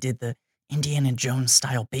before I did the Indiana Jones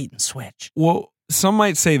style bait and switch? Well, some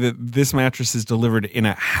might say that this mattress is delivered in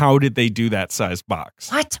a how did they do that size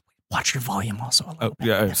box? What? Watch your volume also a little bit.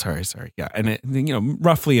 Yeah, sorry. Yeah. And it,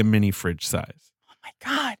 roughly a mini fridge size. Oh my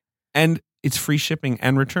God. And it's free shipping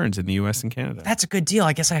and returns in the US and Canada. That's a good deal.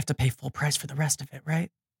 I guess I have to pay full price for the rest of it, right?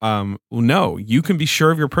 Well, no, you can be sure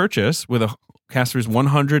of your purchase with a Casper's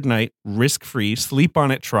 100-night risk-free sleep on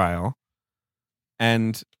it trial.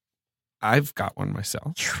 And I've got one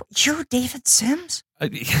myself. You're David Sims?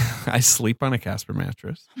 I sleep on a Casper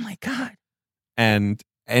mattress. Oh my God. And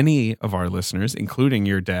any of our listeners, including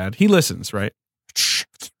your dad, he listens, right?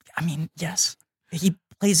 I mean, yes. He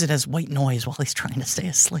plays it as white noise while he's trying to stay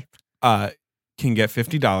asleep. Can get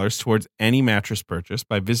 $50 towards any mattress purchase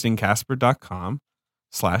by visiting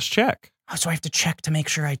Casper.com/check. Oh, so I have to check to make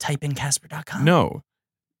sure I type in Casper.com? No.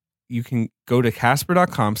 You can go to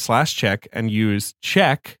Casper.com/check and use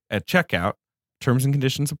check at checkout. Terms and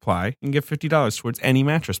conditions apply. And get $50 towards any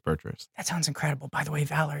mattress purchase. That sounds incredible. By the way,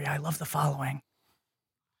 Valerie, I love the following.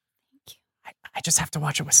 Thank you. I just have to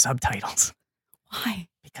watch it with subtitles. Why?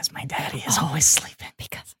 Because my daddy is always sleeping.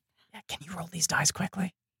 Because. Yeah, can you roll these dice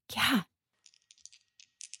quickly? Yeah.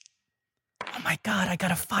 Oh my God, I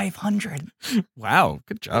got a 500. Wow.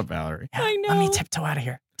 Good job, Valerie. Yeah, I know. Let me tiptoe out of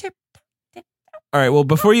here. Tip. All right. Well,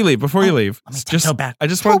 before you leave, Let me tiptoe back. I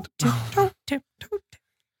just want Tiptoe.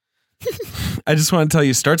 I just want to tell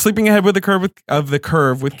you, start sleeping ahead with the curve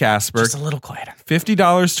with Casper. Just a little quieter.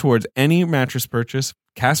 $50 towards any mattress purchase.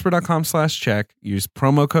 Casper.com/check. Use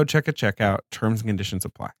promo code check at checkout. Terms and conditions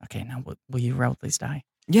apply. Okay, now will you roll these die?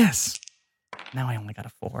 Yes. Now I only got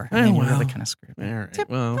a 4. Oh, And then you well. really kind of screwed me. All right.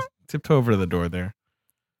 Well, tiptoe over to the door there.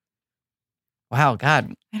 Wow,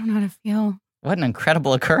 God. I don't know how to feel. What an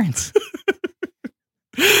incredible occurrence.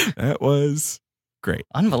 That was great.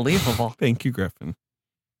 Unbelievable. Thank you, Griffin.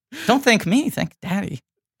 Don't thank me. Thank Daddy.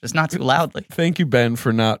 Just not too loudly. Thank you, Ben,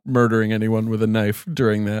 for not murdering anyone with a knife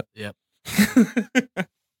during that. Yep.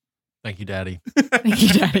 Thank you, Daddy. Thank you,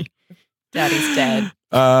 Daddy. Daddy's dead.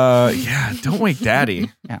 Yeah, don't wake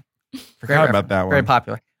Daddy. Yeah. Forgot about that one. Very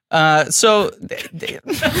popular.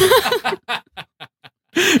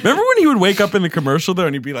 Remember when he would wake up in the commercial though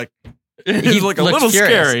and he'd be like, he's like a looked little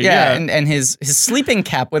furious. scary. Yeah. And his sleeping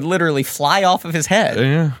cap would literally fly off of his head.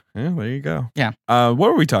 Yeah, there you go. Yeah. What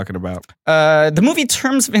were we talking about? The movie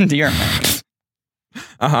Terms of Endearment.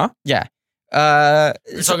 Uh-huh. Yeah.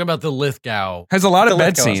 We're talking about the Lithgow. Has a lot of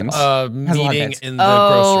bed Lithgow scenes. Meeting in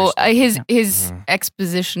the grocery store. His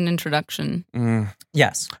exposition introduction.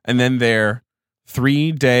 Yes. And then their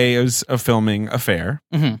 3 days of filming affair.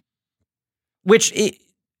 Mm-hmm. Which,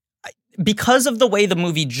 because of the way the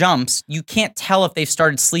movie jumps, you can't tell if they've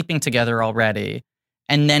started sleeping together already.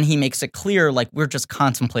 And then he makes it clear, like, we're just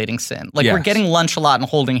contemplating sin. Like, Yes. we're getting lunch a lot and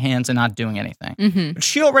holding hands and not doing anything. Mm-hmm. But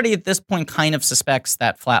she already, at this point, kind of suspects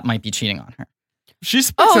that Flap might be cheating on her. She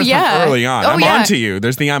speaks from early on. I'm yeah. onto you.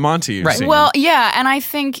 There's the I'm onto you scene. Well, yeah, and I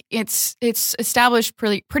think it's established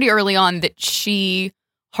pretty early on that she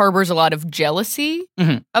harbors a lot of jealousy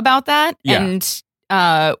about that. Yeah.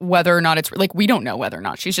 And whether or not it's like, we don't know whether or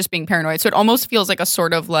not she's just being paranoid. So it almost feels like a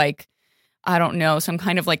sort of like, I don't know, some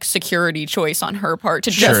kind of like security choice on her part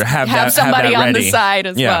to just have somebody on the side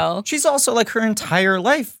as well. She's also like her entire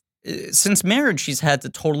life since marriage, she's had to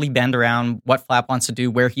totally bend around what Flap wants to do,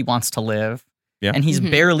 where he wants to live. Yeah. And he's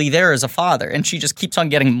barely there as a father. And she just keeps on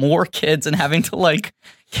getting more kids and having to like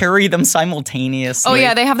carry them simultaneously. Oh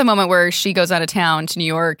yeah, they have the moment where she goes out of town to New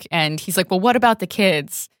York and he's like, well, what about the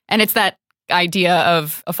kids? And it's that idea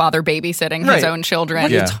of a father babysitting his own children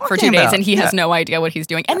for 2 days, and he has no idea what he's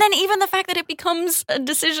doing. And then even the fact that it becomes a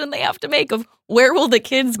decision they have to make of where will the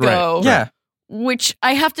kids go? Right. Yeah. Which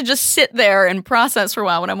I have to just sit there and process for a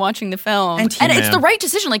while when I'm watching the film. And it's the right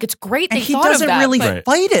decision. Like, it's great they thought of that. He doesn't really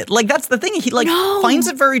fight it. Like, that's the thing. He finds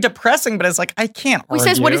it very depressing, but it's like, I can't argue. He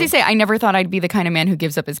says, what does he say? I never thought I'd be the kind of man who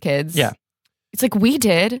gives up his kids. Yeah. It's like, we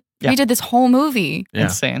did. Yeah. We did this whole movie. Yeah.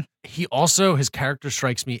 Insane. He also, his character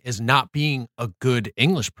strikes me as not being a good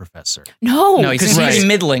English professor. No, he's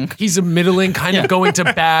middling. He's a middling, kind of going to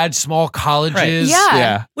bad small colleges. Right.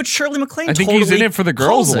 Yeah. Which Shirley MacLaine I think totally he's in it for the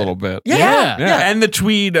girls a little bit. Yeah. And the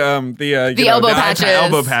tweed, the elbow patches.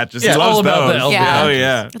 Elbow patches. Yeah. He loves All about those. the elbow Yeah. Oh,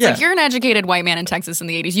 yeah. It's like, you're an educated white man in Texas in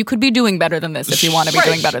the 80s. You could be doing better than this if you want to be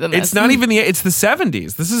doing better than this. It's not even it's the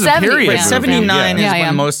 70s. This is 70s, a period. yeah. movie. 79 is Yeah, yeah.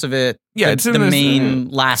 when most of it, Yeah, it's it's the in main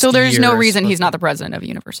last So there's no years reason was he's the- not the president of a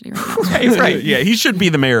university right now. right. Yeah, he should be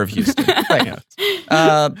the mayor of Houston. Right.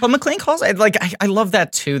 But McLean calls it like I love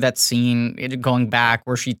that too. That scene going back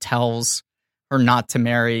where she tells her not to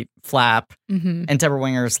marry Flap, and Deborah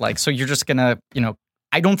Winger's like, "So you're just gonna,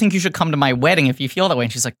 I don't think you should come to my wedding if you feel that way."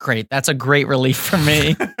 And she's like, "Great, that's a great relief for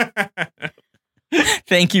me.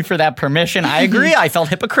 Thank you for that permission. I agree. I felt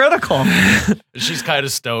hypocritical." She's kind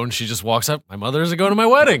of stoned. She just walks up. My mother isn't going to my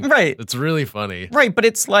wedding. Right. It's really funny. Right, but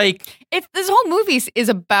it's like This whole movie is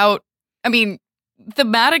about, I mean,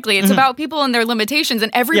 thematically, it's about people and their limitations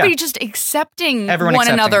and everybody just accepting Everyone one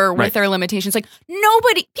accepting another it. with Right. their limitations. Like,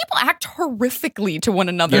 people act horrifically to one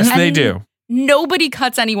another. Yes, and they do. Nobody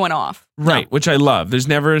cuts anyone off. Right, which I love. There's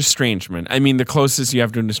never estrangement. I mean, the closest you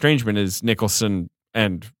have to an estrangement is Nicholson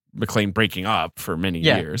and McLean breaking up for many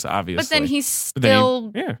years, obviously. But then he's But then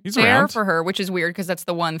still he's there around. for her, which is weird because that's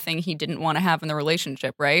the one thing he didn't want to have in the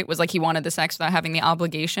relationship, right? Was like he wanted the sex without having the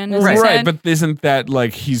obligation. As he Right, said. but isn't that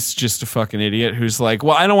like he's just a fucking idiot who's like,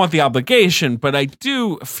 well, I don't want the obligation, but I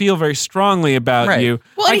do feel very strongly about Right. you.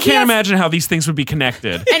 Well, I and he can't has- imagine how these things would be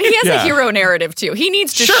connected. And he has Yeah. a hero narrative too. He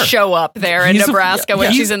needs to Sure. show up there in He's a- Nebraska when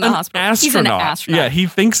he's she's in the an hospital. Astronaut. He's an astronaut. Yeah, he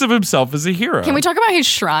thinks of himself as a hero. Can we talk about his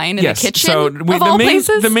shrine in the kitchen So of all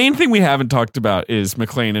places? the main thing we haven't talked about is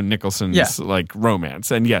McLean and Nicholson's like romance,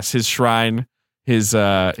 and yes, his shrine, his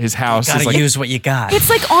house Gotta is like use what you got. It's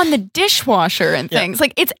like on the dishwasher and things.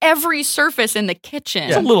 Like it's every surface in the kitchen.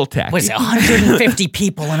 it's a little tacky. Was it 150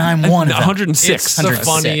 people and I'm one of them? 106. It's the 106.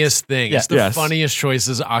 funniest thing. It's the Yes. funniest choice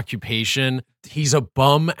as occupation. He's a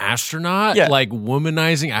bum astronaut, Yeah. like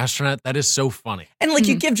womanizing astronaut. That is so funny. And like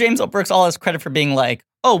you give James L. Brooks all his credit for being like,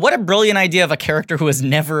 oh, what a brilliant idea of a character who has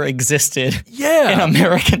never existed in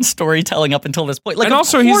American storytelling up until this point. Like, and of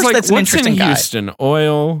also he's course like, that's an what's in interesting guy. Houston?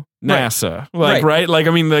 Oil, NASA, like right? Like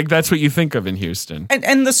I mean, like that's what you think of in Houston.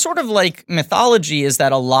 And the sort of like mythology is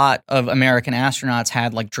that a lot of American astronauts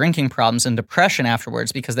had like drinking problems and depression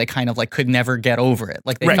afterwards because they kind of like could never get over it.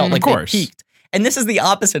 Like they Right, felt of like course. they peaked. And this is the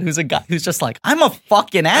opposite, who's a guy who's just like, I'm a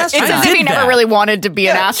fucking astronaut. It's as if he never really wanted to be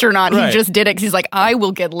an astronaut. Right. He just did it because he's like, I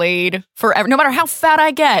will get laid forever, no matter how fat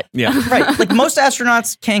I get. Yeah. Right. Like most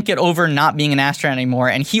astronauts can't get over not being an astronaut anymore,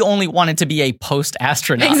 and he only wanted to be a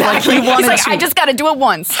post-astronaut. Exactly. Like, he wanted He's like, to I just got to do it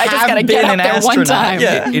once. I just have got to get been up an there one astronaut. time.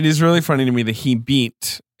 Yeah. It is really funny to me that he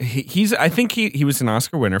beat. I think he was an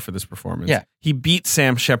Oscar winner for this performance. Yeah. He beat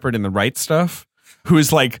Sam Shepard in The Right Stuff, who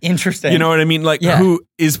is like Interesting. You know what I mean? Like who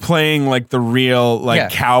is playing like the real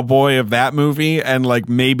cowboy of that movie, and like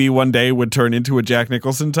maybe one day would turn into a Jack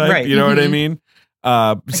Nicholson type. Right. You know what I mean?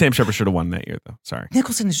 Sam Shepard should have won that year, though. Sorry.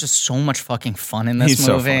 Nicholson is just so much fucking fun in this He's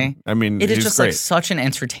movie. so fun. I mean, it is he's just great. like such an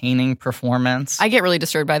entertaining performance. I get really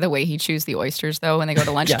disturbed by the way he chews the oysters, though, when they go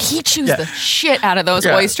to lunch. Yeah. He chews the shit out of those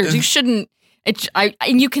oysters. You shouldn't.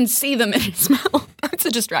 And you can see them in his mouth. It's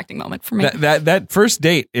a distracting moment for me. That first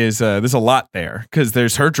date is there's a lot there because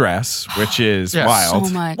there's her dress, which is wild.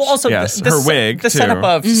 So much. Well, also her wig. The too. setup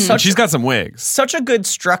of She's got some wigs. such a good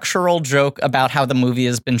structural joke about how the movie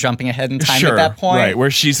has been jumping ahead in time at that point. Right,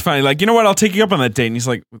 where she's finally like, you know what, I'll take you up on that date. And he's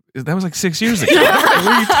like, that was like 6 years ago. What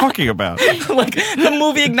are you talking about? Like the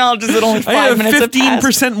movie acknowledges that only 5 I have minutes have passed.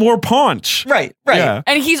 15% more paunch. Right. Yeah.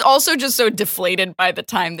 And he's also just so deflated by the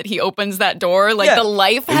time that he opens that door. Like the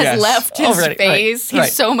life has Yes. left his Right, face. right.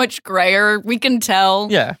 He's so much grayer. We can tell.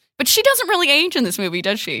 Yeah. But she doesn't really age in this movie,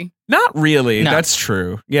 does she? Not really. No. That's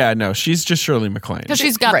true. Yeah, no, she's just Shirley MacLaine. Because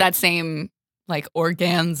she's got Right. that same like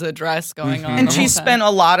organza dress going on. And the she whole spent time.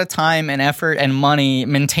 a lot of time and effort and money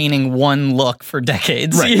maintaining one look for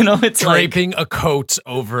decades. Right. You know, it's like, Draping a coat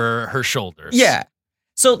over her shoulders. yeah.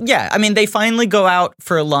 So, yeah, I mean, they finally go out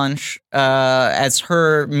for lunch as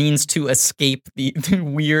her means to escape the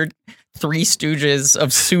weird Three Stooges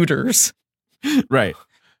of suitors. Right.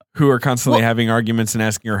 Who are constantly having arguments and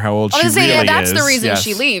asking her how old she really is. That's the reason Yes.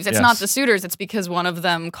 she leaves. It's Yes. not the suitors. It's because one of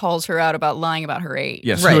them calls her out about lying about her age.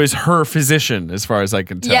 Yes, Right. who is her physician, as far as I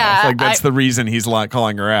can tell. Yeah, Like that's the reason he's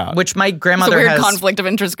calling her out. Which my There's a grandmother weird has. conflict of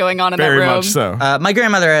interest going on in Very that room. much so. My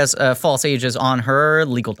grandmother has false ages on her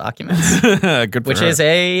legal documents, Good for which her. is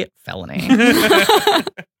a felony.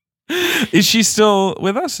 Is she still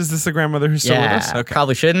with us? Is this the grandmother who's still with us? Okay.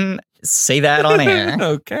 Probably shouldn't say that on air.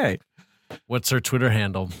 Okay. What's her Twitter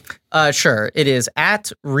handle? Sure. It is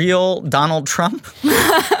at real Donald Trump.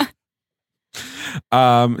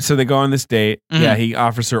 So they go on this date. Mhm. Yeah, he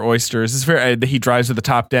offers her oysters. It's very. He drives with the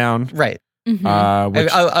top down. Right. Mhm. Which,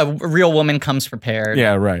 A real woman comes prepared.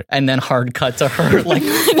 yeah, right. And then hard cut to her, like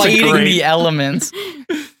fighting great- the elements.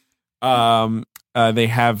 They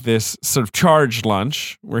have this sort of charged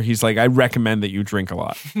lunch where he's like, I recommend that you drink a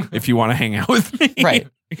lot if you want to hang out with me. Right.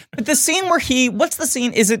 But the scene where what's the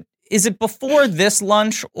scene? Is it before this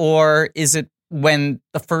lunch, or is it when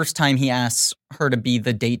the first time he asks her to be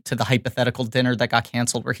the date to the hypothetical dinner that got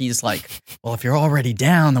canceled, where he's like, well, if you're already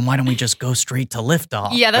down, then why don't we just go straight to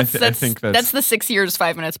liftoff? Yeah, I that's think that's the 6 years,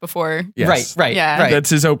 5 minutes before. Yes. Right. Yeah. Right. That's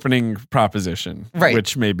his opening proposition, Right.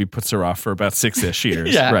 which maybe puts her off for about 6-ish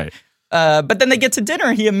years. Yeah. Right. But then they get to dinner,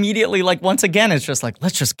 and he immediately, like, once again, is just like,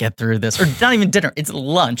 let's just get through this. Or not even dinner, it's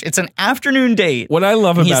lunch. It's an afternoon date. What I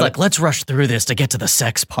love And about he's like, it, let's rush through this to get to the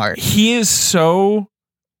sex part. he is so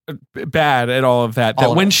bad at all of that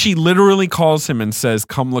All of when it. she literally calls him and says,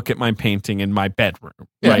 come look at my painting in my bedroom,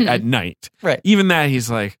 right, at night. Right. Even that, he's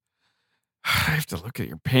like, I have to look at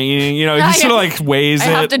your painting. You know, he I sort of have- like weighs I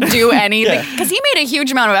have it. to do anything because he made a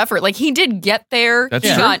huge amount of effort. Like he did get there. That's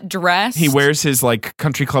he true. got dressed. He wears his like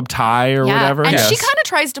country club tie or whatever. And Yes. she kind of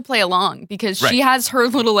tries to play along because Right. she has her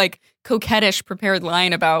little like coquettish prepared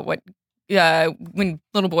line about what when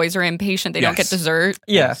little boys are impatient, they don't get Yes. dessert.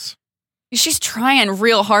 Yes. She's trying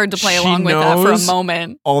real hard to play She along with that for a knows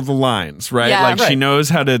moment. all the lines, right? Yeah. Like she Right. knows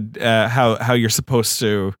how to how you're supposed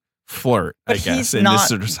to flirt, But I guess, he's in not this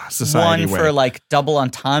sort of society one way. for like double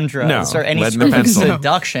entendres No, or any lead in sort the of pencil.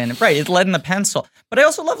 seduction. Right, it's lead in the pencil. But I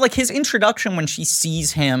also love like his introduction when she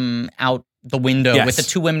sees him out the window Yes. with the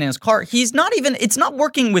two women in his car. He's not even, it's not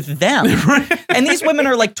working with them. And these women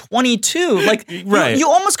are like 22. Like Right. you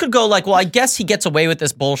almost could go like, well, I guess he gets away with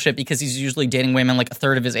this bullshit because he's usually dating women like a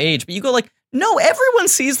third of his age. But you go like, no, everyone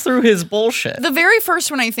sees through his bullshit. The very first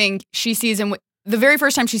one I think she sees him, the very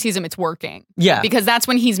first time she sees him, it's working. Yeah. Because that's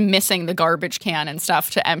when he's missing the garbage can and stuff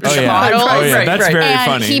to empty Oh the yeah, bottles. oh, yeah. Right, That's right. very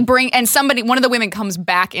And funny. one of the women comes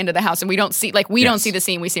back into the house and we don't see, like, we don't Yes. see the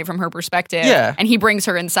scene, we see it from her perspective. Yeah. And he brings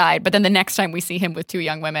her inside. But then the next time we see him with two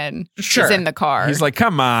young women, Sure. he's in the car. He's like,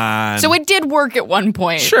 come on. So it did work at one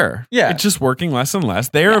point. Sure. Yeah. It's just working less and less.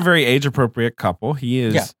 They're a very age appropriate couple. He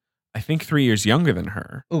is, Yeah. I think, 3 years younger than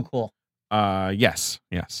her. Oh, cool. Yes.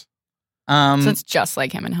 So it's just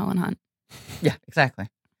like him and Helen Hunt. Yeah, exactly.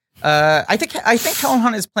 I think Helen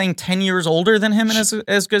Hunt is playing 10 years older than him in As Good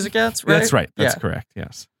as It Gets, right? That's right. That's correct.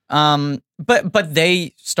 Yes. But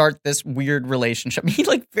they start this weird relationship. He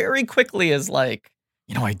like very quickly is like,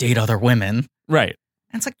 I date other women. Right.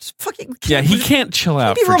 And it's like, just fucking. He can't chill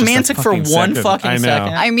out. Be romantic for one fucking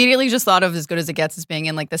second. I immediately just thought of As Good as It Gets as being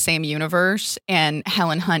in like the same universe, and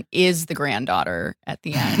Helen Hunt is the granddaughter at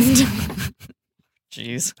the end.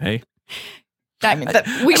 Jeez. Hey. Can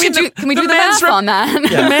we do the math on that?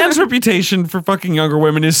 The man's reputation for fucking younger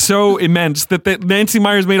women is so immense that Nancy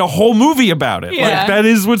Meyers made a whole movie about it. Yeah. Like, that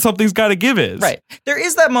is what Something's Gotta Give is. Right. There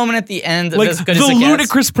is that moment at the end of like, As Good as It Gets. The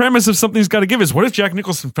ludicrous premise of Something's Gotta Give is, what if Jack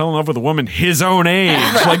Nicholson fell in love with a woman his own age?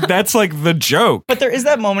 Like, that's like the joke. But there is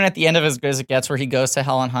that moment at the end of As Good as It Gets where he goes to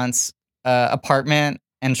Helen Hunt's apartment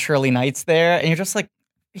and Shirley Knight's there, and you're just like,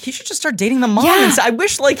 he should just start dating the mom. Yeah. I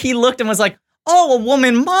wish like he looked and was like, oh, a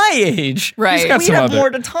woman my age. Right. We have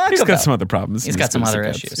more to talk about. He's got some other problems. He's got some other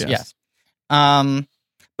issues. Yes. But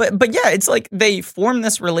yeah, it's like they form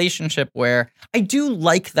this relationship where I do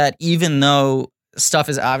like that even though stuff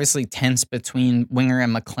is obviously tense between Winger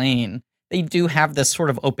and McClane, they do have this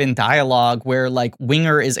sort of open dialogue where like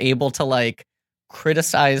Winger is able to like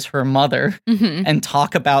criticize her mother and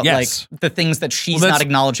talk about like the things that she's not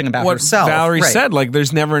acknowledging about herself. Valerie said, like,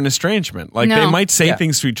 there's never an estrangement. Like, they might say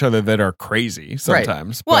things to each other that are crazy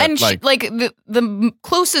sometimes. Well, but, and the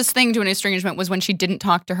closest thing to an estrangement was when she didn't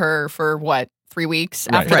talk to her for 3 weeks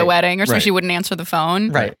after the wedding, or so she wouldn't answer the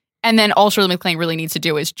phone. Right. And then all Shirley MacLaine really needs to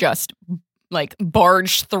do is just like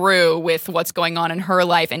barge through with what's going on in her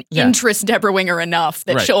life and interest Deborah Winger enough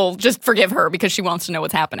that she'll just forgive her because she wants to know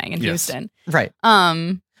what's happening in Houston. Right.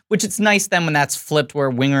 Which it's nice then when that's flipped where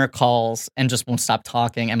Winger calls and just won't stop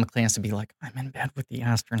talking and McClane has to be like, I'm in bed with the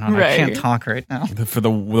astronaut. I can't talk right now. For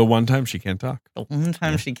the one time she can't talk. The one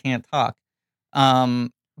time she can't talk.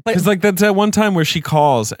 Because like that's that one time where she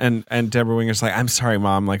calls and Deborah Winger's like, I'm sorry,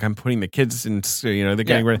 Mom. Like I'm putting the kids in, they're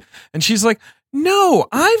getting ready. And she's like, no,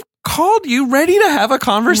 I've called you ready to have a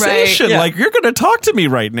conversation. Right, yeah. Like you're going to talk to me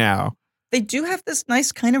right now. They do have this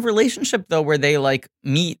nice kind of relationship though, where they like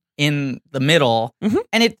meet in the middle.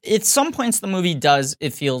 And it at some points the movie does,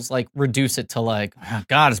 it feels like reduce it to like, oh,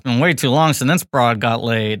 God, it's been way too long since this broad got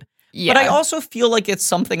laid. Yeah. But I also feel like it's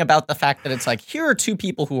something about the fact that it's like, here are two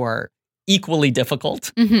people who are equally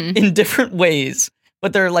difficult in different ways,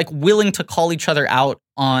 but they're like willing to call each other out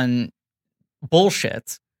on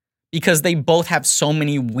bullshit because they both have so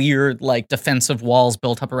many weird like defensive walls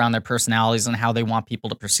built up around their personalities and how they want people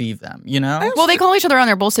to perceive them, you know? Well, they call each other on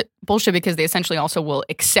their bullshit because they essentially also will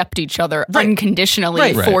accept each other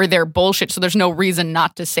unconditionally for their bullshit, so there's no reason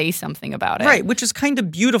not to say something about it. Right, which is kind of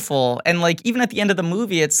beautiful. And like even at the end of the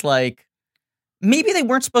movie, it's like maybe they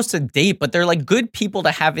weren't supposed to date, but they're like good people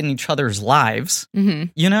to have in each other's lives,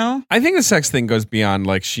 you know? I think the sex thing goes beyond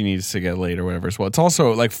like she needs to get laid or whatever as well. It's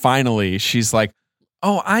also like finally she's like,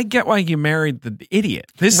 oh, I get why you married the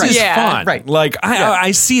idiot. This is fun. Right. Like, I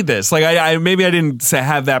see this. Like, I maybe I didn't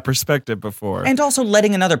have that perspective before. And also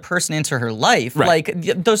letting another person into her life. Right.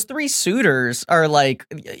 Like, those three suitors are like,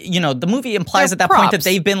 you know, the movie implies They're at that point that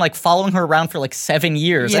they've been like following her around for like 7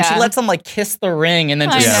 years. And she lets them like kiss the ring and then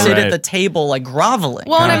just sit at the table like groveling.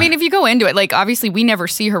 Well, and I mean, if you go into it, like, obviously we never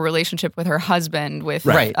see her relationship with her husband with...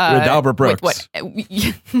 with Albert Brooks.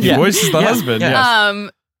 He voices the husband, yes.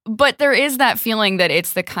 But there is that feeling that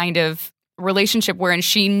it's the kind of relationship wherein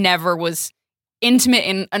she never was intimate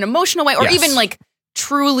in an emotional way or even like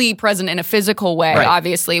truly present in a physical way,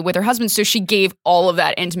 obviously, with her husband. So she gave all of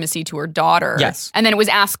that intimacy to her daughter. Yes. And then it was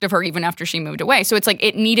asked of her even after she moved away. So it's like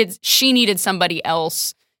she needed somebody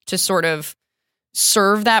else to sort of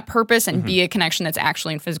serve that purpose and be a connection that's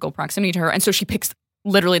actually in physical proximity to her. And so she picks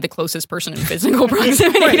literally the closest person in physical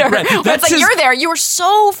proximity to her. It's like, you're there. You were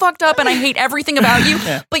so fucked up and I hate everything about you,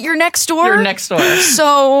 but you're next door. You're next door.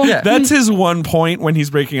 So that's his one point when he's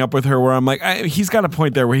breaking up with her where I'm like, he's got a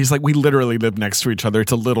point there where he's like, we literally live next to each other.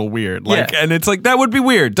 It's a little weird. Like, and it's like, that would be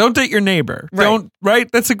weird. Don't date your neighbor.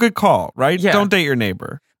 That's a good call, right? Yeah. Don't date your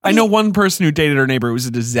neighbor. I know one person who dated her neighbor. It was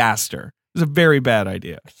a disaster. It was a very bad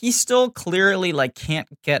idea. He still clearly like can't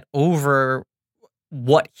get over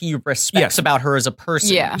what he respects about her as a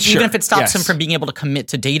person. Yeah. Even if it stops him from being able to commit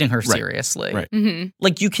to dating her seriously. Right.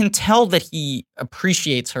 Like you can tell that he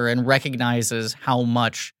appreciates her and recognizes how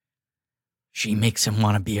much she makes him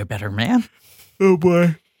want to be a better man. Oh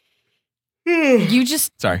boy. You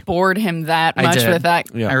just bored him that much with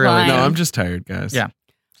that. Yeah. I really No, I'm just tired, guys. Yeah.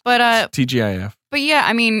 But TGIF. But yeah,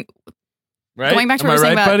 I mean, right? Going back to what I was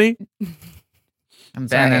saying about, buddy? I'm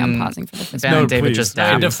pausing for this. Ben and David just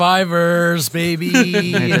dabbed. 9 to 5ers, baby.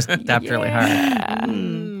 They just dabbed really hard.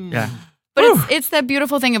 Yeah. But it's that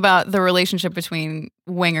beautiful thing about the relationship between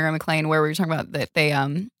Winger and McClane, where we were talking about that they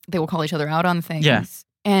will call each other out on things. Yeah.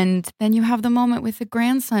 And then you have the moment with the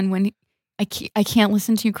grandson when I can't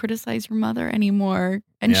listen to you criticize your mother anymore,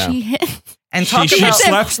 and she hits. And she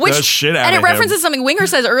slaps the shit out of him. And it references something Winger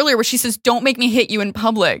says earlier, where she says, "Don't make me hit you in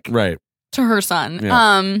public." Right. To her son.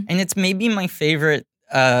 Yeah. And it's maybe my favorite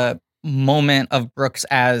moment of Brooks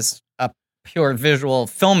as a pure visual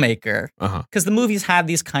filmmaker. Because the movies have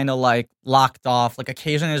these kind of like locked off, like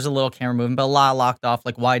occasionally there's a little camera movement, but a lot locked off,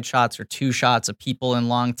 like wide shots or two shots of people in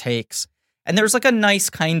long takes. And there's like a nice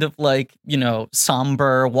kind of like,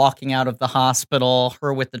 somber walking out of the hospital,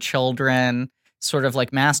 her with the children, sort of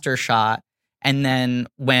like master shot. And then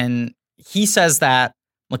when he says that,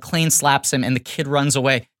 McClane slaps him and the kid runs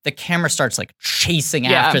away. The camera starts like chasing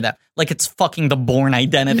after that. Like it's fucking The Bourne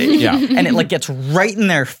Identity. Yeah. And it like gets right in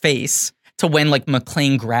their face to when like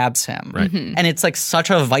McClane grabs him. Right. And it's like such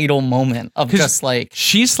a vital moment of just like.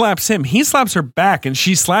 She slaps him. He slaps her back and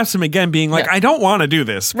she slaps him again being like, I don't want to do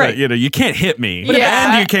this. But you can't hit me.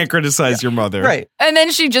 And you can't criticize your mother. Right. And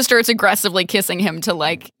then she just starts aggressively kissing him to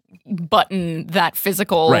like button that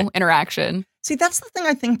physical interaction. See, that's the thing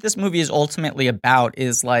I think this movie is ultimately about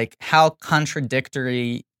is like how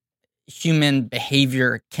contradictory human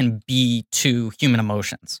behavior can be to human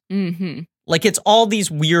emotions. Like it's all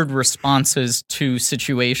these weird responses to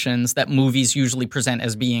situations that movies usually present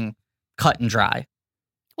as being cut and dry.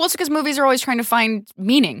 Well, it's because movies are always trying to find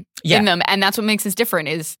meaning in them. And that's what makes this different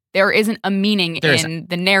is there isn't a meaning in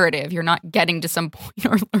the narrative. You're not getting to some point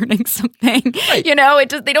or learning something. Right.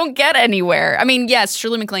 They don't get anywhere. I mean, yes,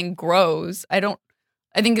 Shirley MacLaine grows. I don't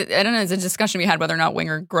know. It's a discussion we had whether or not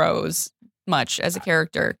Winger grows much as a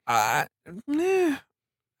character. I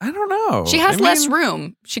don't know. She has less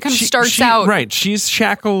room. She kind of starts out. Right. She's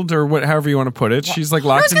shackled or however you want to put it. She's like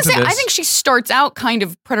locked into this. I think she starts out kind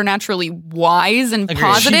of preternaturally wise and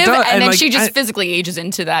positive, and then like, she just physically ages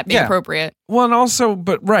into that being appropriate. Well, and also,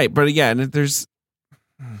 but again, it's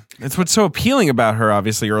what's so appealing about her,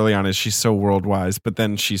 obviously, early on is she's so world-wise, but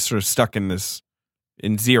then she's sort of stuck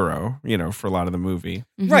in zero, for a lot of the movie.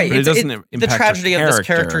 Right. But it doesn't impact the tragedy her of this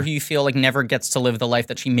character who you feel like never gets to live the life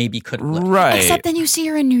that she maybe could live. Right. Except then you see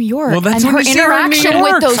her in New York. Well, that's and her interaction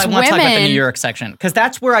with those I women. want to talk about the New York section because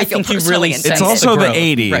that's where I think you really sense it's also the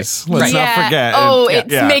 80s. Right. Let's not forget. Oh,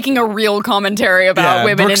 it's making a real commentary about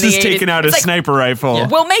women Brooks in the 80s. Brooks is taking out his sniper rifle. Yeah.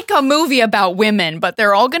 We'll make a movie about women, but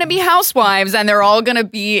they're all going to be housewives and they're all going to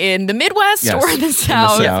be in the Midwest or the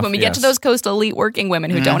South. When we get to those coastal elite working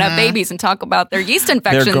women who don't have babies and talk about their yeast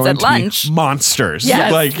infections at lunch. Monsters.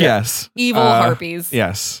 Yes. Evil harpies.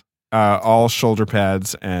 Yes. All shoulder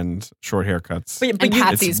pads and short haircuts. But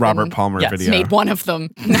Patsy's Robert Palmer video. Made one of them.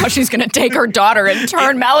 Now she's going to take her daughter and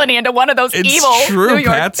turn Melanie into one of those evil true, New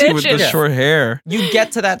York Patsy bitches. with the short hair. You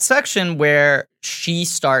get to that section where she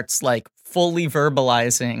starts like fully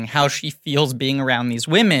verbalizing how she feels being around these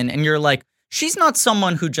women, and you're like, she's not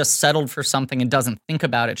someone who just settled for something and doesn't think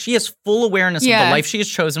about it. She has full awareness of the life she has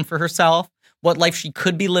chosen for herself, what life she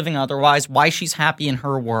could be living otherwise, why she's happy in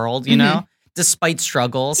her world, you know, despite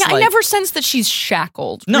struggles. Yeah, I never sense that she's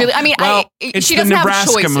shackled. No. Really. I mean, it's she the doesn't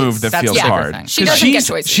Nebraska have choices. move that feels hard. She doesn't get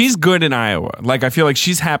choices. She's good in Iowa. Like, I feel like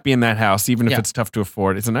she's happy in that house, even if it's tough to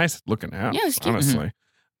afford. It's a nice looking house, honestly.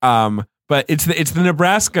 But it's the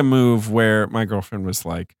Nebraska move where my girlfriend was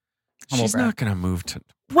like, she's not going to move to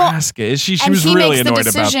Nebraska, is she? She was really annoyed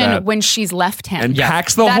about that. When she's left him. And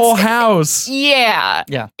packs the whole house. Yeah.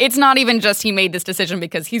 It's not even just he made this decision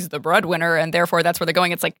because he's the breadwinner and therefore that's where they're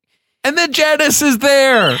going. It's like. And then Janice is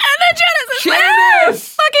there.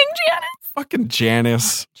 Fucking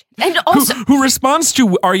Janice. And also. Who responds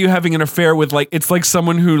to, are you having an affair with like, it's like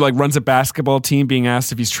someone who like runs a basketball team being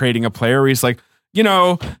asked if he's trading a player. Where he's like,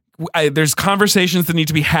 there's conversations that need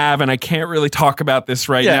to be had, and I can't really talk about this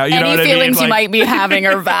right now. You know what I mean? Any feelings you might be having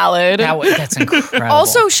are valid. That's incredible.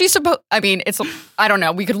 Also, she's supposed. I mean, I don't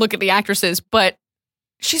know. We could look at the actresses, but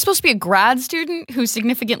she's supposed to be a grad student who's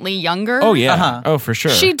significantly younger. Oh yeah. Oh for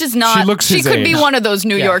sure. She does not. She looks. She his could age. be one of those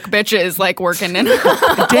New York bitches like working in.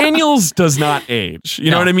 Daniels does not age.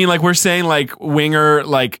 You know what I mean? Like we're saying, like Winger,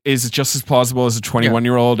 like is just as plausible as a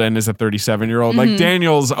 21-year-old and is a 37-year-old. Like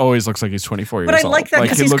Daniels always looks like he's 24 years old. But I like that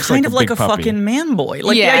because he's kind of like a fucking man boy.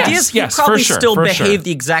 Like the idea is he probably still behave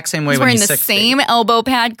the exact same way. He's wearing the same elbow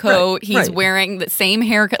pad coat. He's wearing the same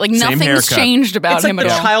haircut. Like nothing's changed about him at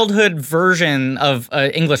all. It's like the childhood version of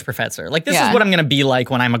English professor. Like, this is what I'm going to be like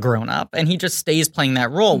when I'm a grown-up. And he just stays playing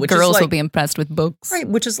that role. Which Girls is like, will be impressed with books. Right,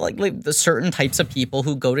 which is like the certain types of people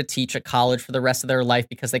who go to teach at college for the rest of their life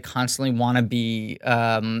because they constantly want to be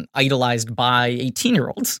idolized by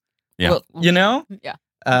 18-year-olds. Yeah. Well, you know?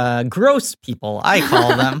 Yeah. Gross people, I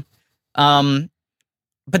call them.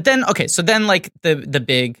 But then, okay, so then like the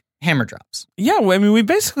big hammer drops. Yeah, well, I mean, we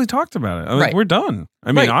basically talked about it. Like, we're done.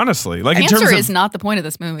 I mean, honestly, like Cancer in terms of, is not the point of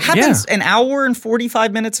this movie. Happens an hour and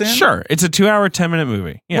 45 minutes in. Sure, it's a 2-hour, 10-minute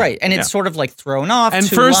movie. Yeah. Right, and it's sort of like thrown off. And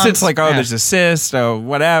first, it's like, there's a cyst,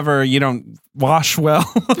 whatever. You don't wash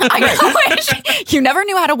well. You never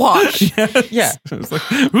knew how to wash. Yeah. It's like,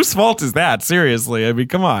 whose fault is that? Seriously, I mean,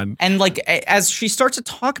 come on. And like, as she starts to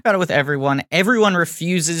talk about it with everyone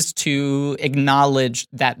refuses to acknowledge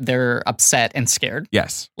that they're upset and scared.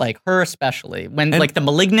 Yes. Like her especially. When like the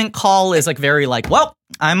malignant call is like very like, well,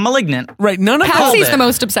 I'm malignant. Right. None of Patsy's the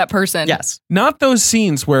most upset person. Yes. Not those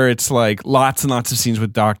scenes where it's like lots and lots of scenes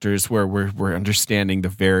with doctors where we're understanding the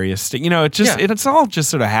various, it's just, it's all just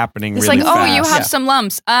sort of happening it's really like, fast. you have some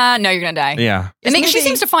lumps. No, you're going to die. Yeah. And she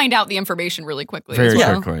seems to find out the information really quickly. Very as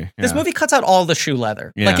well. quickly. Yeah. This movie cuts out all the shoe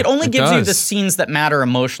leather. Yeah, like it only gives you does. the scenes that matter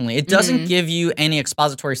emotionally. It doesn't give you any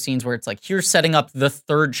expository scenes where it's like, here's setting up the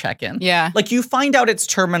third check-in. Yeah. Like you find out it's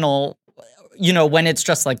terminal, when it's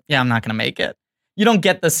just like, yeah, I'm not going to make it. You don't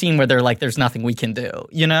get the scene where they're like, there's nothing we can do,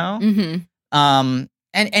 Mm-hmm. And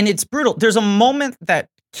it's brutal. There's a moment that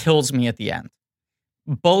kills me at the end.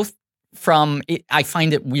 Both from, I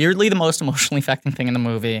find it weirdly the most emotionally affecting thing in the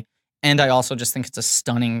movie. And I also just think it's a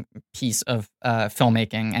stunning piece of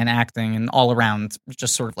filmmaking and acting and all around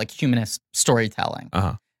just sort of like humanist storytelling.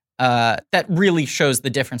 That really shows the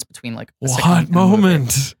difference between like a sitcom what and a movie.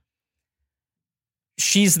 moment?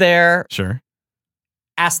 She's there. Sure.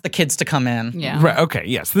 Ask the kids to come in. Yeah. Right. Okay.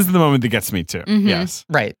 Yes. This is the moment that gets me too. Mhm. Yes.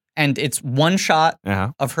 Right. And it's one shot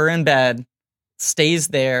of her in bed, stays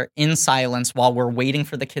there in silence while we're waiting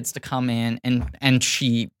for the kids to come in, and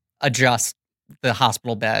she adjusts the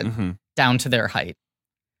hospital bed down to their height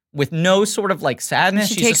with no sort of like sadness.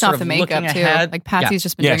 She She's takes just sort off the of makeup looking too. ahead. Like Patsy's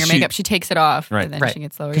just been doing her makeup. She takes it off, and then she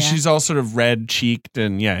gets lower. Because she's all sort of red cheeked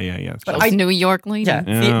and But New York lady.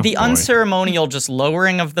 Yeah. The unceremonial just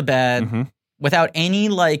lowering of the bed without any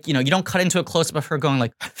like, you don't cut into a close up of her going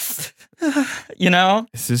like,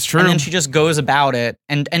 This is true. And then she just goes about it.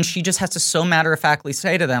 And she just has to so matter-of-factly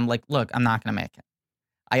say to them, like, look, I'm not going to make it.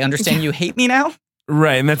 I understand you hate me now.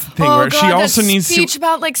 Right, and that's the thing Oh, where God, she also that needs to speech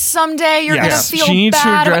about like someday you're gonna feel she needs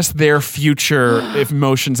bad to address their future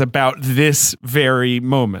emotions about this very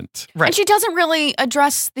moment. Right. And she doesn't really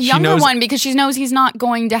address the She younger knows- one because she knows he's not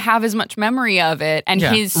going to have as much memory of it, and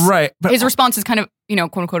his response is kind of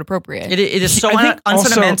quote unquote appropriate. It is so I think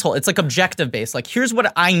unsentimental. It's like objective based. Like, here's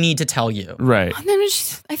what I need to tell you. Right. And then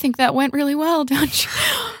I think that went really well, don't you?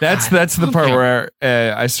 That's the part where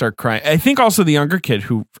I start crying. I think also the younger kid,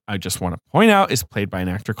 who I just want to point out is played by an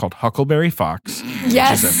actor called Huckleberry Fox,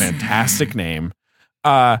 Yes. which is a fantastic name,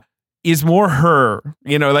 is more her.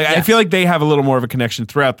 I feel like they have a little more of a connection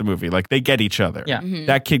throughout the movie. Like they get each other. Yeah.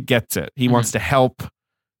 That kid gets it. He wants to help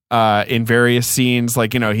in various scenes.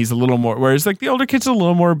 Like, he's a little more, whereas like the older kid's a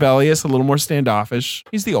little more rebellious, a little more standoffish.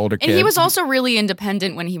 He's the older kid. And he was also really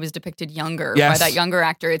independent when he was depicted younger Yes. by that younger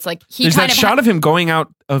actor. It's like There's that shot of him going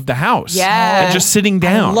out of the house. Yeah. And just sitting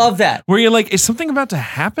down. I love that. Where you're like, is something about to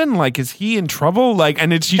happen? Like, is he in trouble? Like,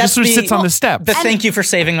 and she just sort of sits on the steps. The thank you for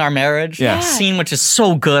saving our marriage scene, which is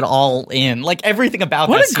so good all in. Like everything about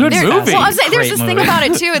What that a scene good is movie. fantastic. Well, I was saying, there's Great this thing movie. about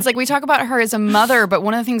it too. It's like we talk about her as a mother, but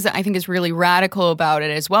one of the things that I think is really radical about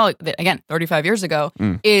it as well, that, again, 35 years ago,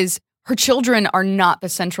 is her children are not the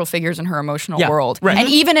central figures in her emotional world. Right. And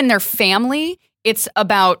even in their family, it's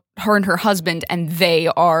about her and her husband, and they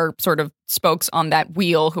are sort of spokes on that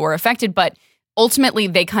wheel who are affected. But ultimately,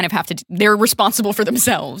 they kind of have to, they're responsible for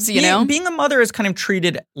themselves, you know? Being a mother is kind of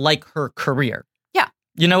treated like her career. Yeah.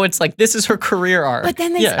 It's like, this is her career arc. But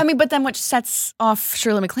then but then what sets off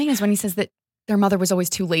Shirley MacLaine is when he says that their mother was always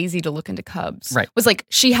too lazy to look into cubs. Right. Was like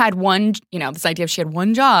she had one, this idea of she had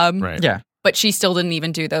one job. Right. Yeah. But she still didn't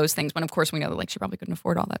even do those things when, of course, we know that like she probably couldn't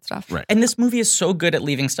afford all that stuff. Right. And this movie is so good at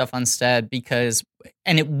leaving stuff unsaid because,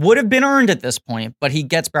 and it would have been earned at this point, but he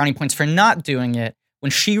gets brownie points for not doing it when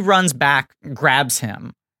she runs back, grabs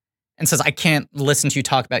him, and says, I can't listen to you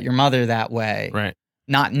talk about your mother that way. Right.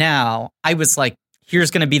 Not now. I was like, here's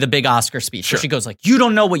going to be the big Oscar speech. Sure. Where she goes like, you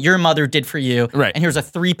don't know what your mother did for you. Right. And here's a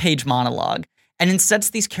 3-page monologue. And instead, it's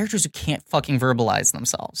these characters who can't fucking verbalize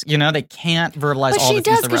themselves. They can't verbalize But all she the things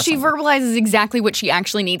does the because rest she of them. verbalizes exactly what she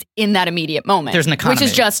actually needs in that immediate moment. There's an economy which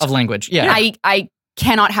is just of language. Yeah. I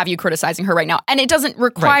cannot have you criticizing her right now. And it doesn't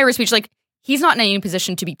require a speech. Like, he's not in any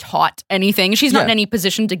position to be taught anything. She's not in any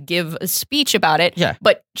position to give a speech about it. Yeah.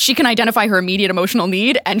 But she can identify her immediate emotional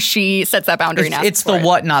need, and she sets that boundary now. It's the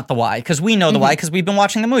what, not the why. Because we know the why because we've been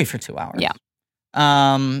watching the movie for 2 hours. Yeah.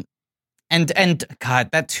 And God,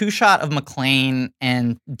 that 2-shot of McClane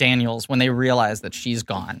and Daniels when they realize that she's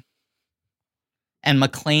gone. And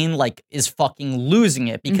McClane like is fucking losing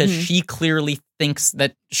it because she clearly thinks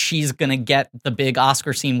that she's gonna get the big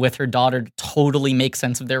Oscar scene with her daughter to totally make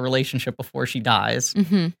sense of their relationship before she dies.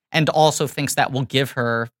 And also thinks that will give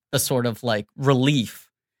her the sort of like relief.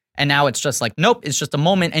 And now it's just like, nope, it's just a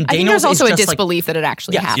moment. And I think Daniels there's also is a just disbelief that it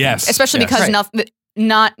actually happened. Yes. Especially because Right.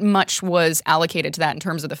 not much was allocated to that in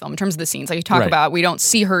terms of the film, in terms of the scenes. Like you talk Right. about, we don't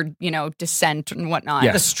see her, descent and whatnot.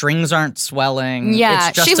 Yeah. the strings aren't swelling. Yeah,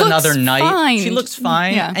 It's just she looks another night. fine. She looks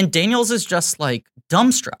fine. Yeah. And Daniels is just like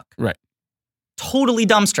dumbstruck. Right. Totally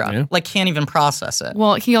dumbstruck. Yeah. Like can't even process it.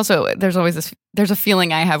 Well, there's a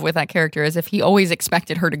feeling I have with that character as if he always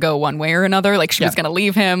expected her to go one way or another. Like she was going to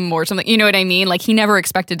leave him or something. You know what I mean? Like he never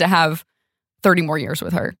expected to have 30 more years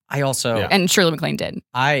with her. I also, And Shirley MacLaine did.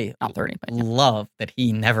 I Not 30, but yeah. love that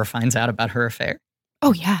he never finds out about her affair.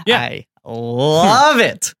 Oh, yeah. I love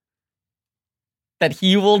it. That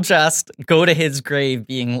he will just go to his grave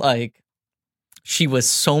being like, she was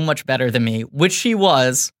so much better than me, which she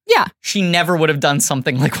was. Yeah. She never would have done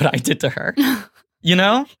something like what I did to her. You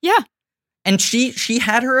know? Yeah. And she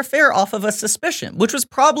had her affair off of a suspicion, which was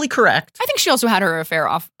probably correct. I think she also had her affair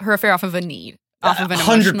off of a need. Off of an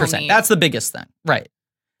emotional 100%. need. That's the biggest thing. Right.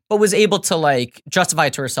 But was able to like justify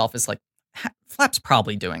it to herself as like, Flap's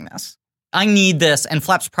probably doing this. I need this, and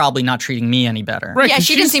Flap's probably not treating me any better. Right, Yeah, 'cause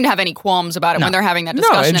she didn't she's- seem to have any qualms about it No. when they're having that No,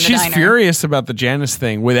 discussion and in the she's diner. furious about the Janice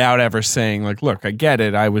thing without ever saying, like, look, I get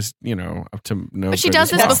it. I was, up to no But she good does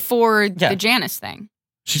as this well. before Yeah. the Janice thing.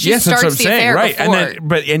 She Yes, that's what I'm starts the saying, affair right?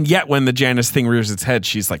 before. And yet when the Janice thing rears its head,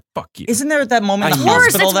 she's like, "Fuck you." Isn't there that moment in the I know.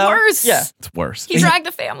 hospital, It's though? worse. Yeah. It's worse. He dragged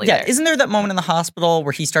the family Yeah, there. isn't there that moment in the hospital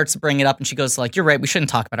where he starts to bring it up and she goes like, "You're right, we shouldn't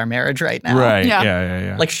talk about our marriage right now." Right? Yeah.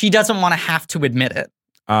 Yeah. Like she doesn't want to have to admit it.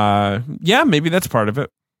 Yeah, maybe that's part of it.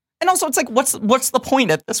 And also, it's like, what's the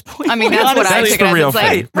point at this point? I mean, Like, that's what I honestly, That's figured. the real It's like,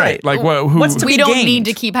 thing, right. Like, what? Who? What's to we be don't gained? need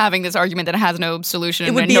to keep having this argument that has no solution.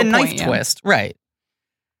 It would and be no a knife point, yeah. twist, right?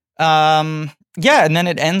 Yeah, and then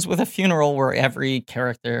it ends with a funeral where every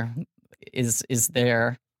character is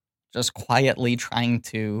there, just quietly trying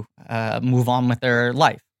to move on with their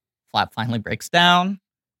life. Flap finally breaks down.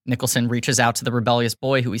 Nicholson reaches out to the rebellious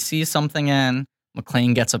boy who he sees something in.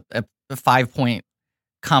 McClane gets a 5-point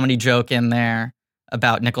comedy joke in there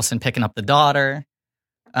about Nicholson picking up the daughter.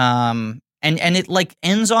 And it like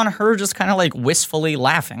ends on her just kind of like wistfully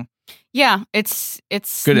laughing. Yeah, it's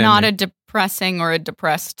Good not ending. a depressing or a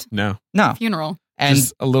depressed No, No. funeral. And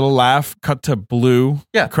just a little laugh. Cut to blue.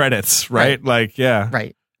 Yeah. Credits. Right. Like, yeah.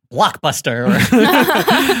 right. Blockbuster.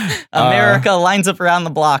 America lines up around the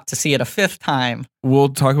block to see it a 5th time. We'll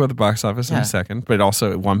talk about the box office in Yeah. a second, but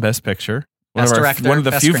also one Best Picture. Best director, one of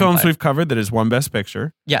the best few films screenplay. we've covered that is one Best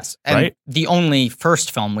Picture. Yes. And Right. the only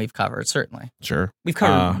first film we've covered, certainly. Sure. We've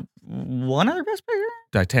covered one other Best Picture?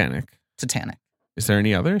 Titanic. Titanic. Is there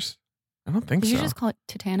any others? I don't think Did so. you just call it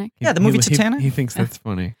Titanic? Yeah, the movie He Titanic. He thinks that's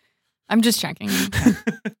funny. I'm just checking.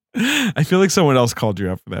 I feel like someone else called you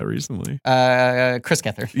out for that recently. Chris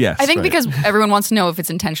Gether. Yes. I think right. because everyone wants to know if it's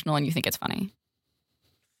intentional and you think it's funny.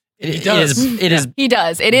 It does. It is. He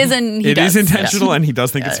does. It is, and he it does. is intentional, and he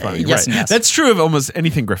does think it's funny. yes right. and yes. That's true of almost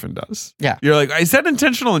anything Griffin does. Yeah. You're like, is that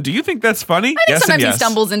intentional? And do you think that's funny? I think yes and sometimes yes. he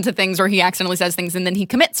stumbles into things or he accidentally says things and then he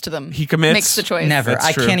commits to them. He commits. Makes the choice. Never. That's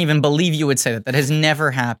I true. can't even believe you would say that. That has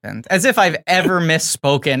never happened. As if I've ever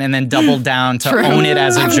misspoken and then doubled down to True. own it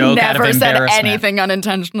as a I've joke out of never said embarrassment. anything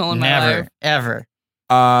unintentional in my Never. life.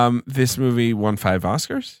 Ever. This movie won 5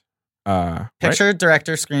 Oscars. Right? Picture,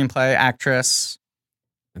 director, screenplay, actress.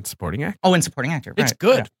 And supporting act. Oh, and supporting actor. It's right.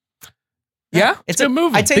 good. Yeah, It's a good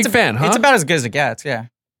movie. I'd say Big it's fan, huh? It's about as good as it gets. Yeah.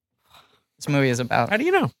 This movie is about How do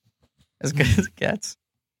you know? as good as it gets.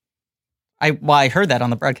 I heard that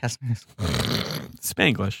on the broadcast news.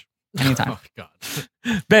 Spanglish. Anytime. Oh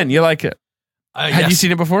God. Ben, you like it? Had you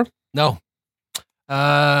seen it before? No.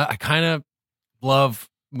 I kind of love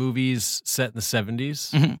movies set in the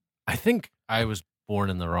 70s. Mhm. I think I was born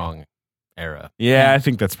in the wrong era. Yeah, I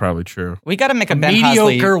think that's probably true. We got to make a A Ben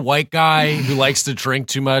mediocre Hosley. white guy who likes to drink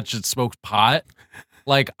too much and smoke pot.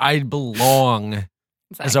 Like, I belong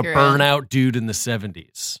It's as a accurate. burnout dude in the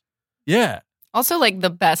 70s. Yeah. Also, like the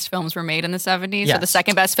best films were made in the 70s. So Yes. the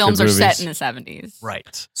second best films Good are set movies. in the 70s.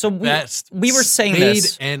 Right. So we were saying made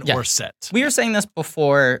this. and Yeah. or set. We were saying this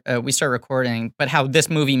before we start recording, but how this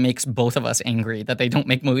movie makes both of us angry that they don't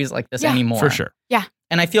make movies like this Yeah. anymore. For sure.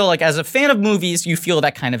 And I feel like as a fan of movies, you feel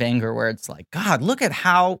that kind of anger where it's like, God, look at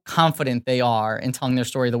how confident they are in telling their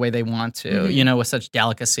story the way they want to, Mhm. with such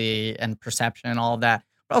delicacy and perception and all of that.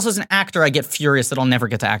 But also as an actor, I get furious that I'll never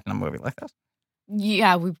get to act in a movie like this.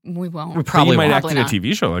 Yeah, we won't. We probably you might won't. act Probably in a not.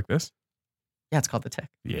 TV show like this. Yeah, it's called The Tick.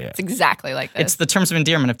 Yeah. It's exactly like this. It's the terms of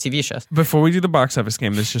endearment of TV shows. Before we do the box office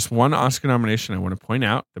game, there's just one Oscar nomination I want to point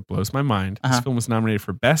out that blows my mind. This film was nominated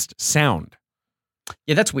for Best Sound.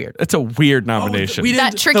 Yeah, that's weird. It's a weird nomination.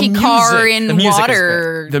 That tricky car in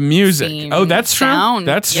water. The music. Oh, that's true. Sound.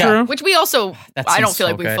 That's true. Which we also, I don't feel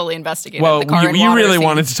like we good. fully investigated. Well, the car in you water really scene.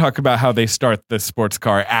 wanted to talk about how they start the sports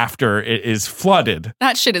car after it is flooded.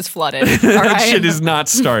 That shit is flooded. That all right? shit is not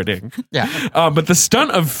starting. Yeah. But the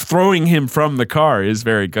stunt of throwing him from the car is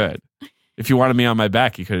very good. If you wanted me on my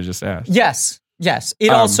back, you could have just asked. Yes. It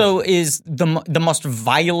also is the most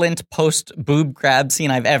violent post boob grab scene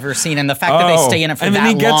I've ever seen, and the fact that they stay in it for and that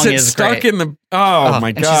then he gets long it is stuck great. in the. Oh my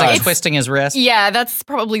and god! she's like twisting his wrist. Yeah, that's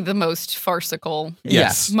probably the most farcical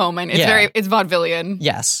Yes. moment. It's it's vaudevillian.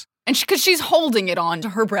 Yes. And because she's holding it on to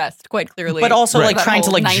her breast quite clearly. But also like That trying to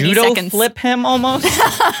whole like 90 judo seconds. flip him almost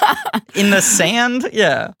in the sand.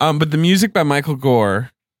 Yeah. But the music by Michael Gore.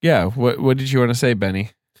 Yeah. What did you want to say, Benny?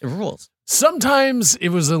 It rules. Sometimes it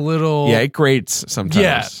was a little. Yeah, it grates sometimes.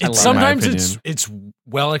 Yeah, sometimes in my opinion. it's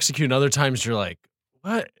well executed. Other times you're like,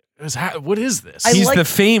 what is this? He's the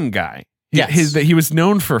Fame guy. Yes. He was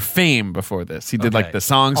known for Fame before this. He did like Okay. the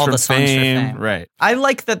songs All from the songs for Fame. Fame. Right. I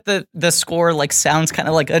like that the score like sounds kind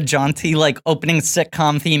of like a jaunty like opening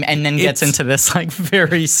sitcom theme, and then gets into this like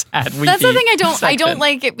very sad. That's the thing I don't section.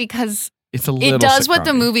 like it because It's a little it does what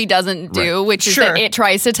the sitcom-y. movie doesn't do, Right. which is Sure. that it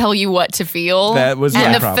tries to tell you what to feel. That was and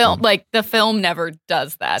my the problem. film, like the film, never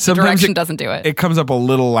does that. Sometimes the direction it- doesn't do it. It comes up a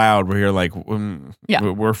little loud where you're like, Yeah.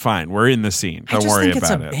 we're fine. We're in the scene. I Don't just worry think it's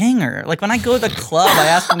about a it. banger. Like when I go to the club, I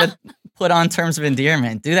ask them to put on Terms of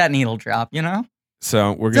Endearment. Do that needle drop, you know?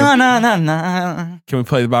 So we're going Na to, na na na. can we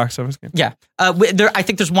play the box office game? Yeah. I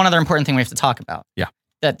think there's one other important thing we have to talk about. Yeah.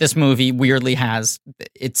 That this movie weirdly has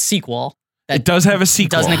its sequel. That It does have a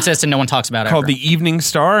sequel. doesn't exist and no one talks about it. Called The Evening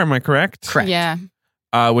Star, am I correct? Correct. Yeah.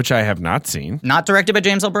 Which I have not seen. Not directed by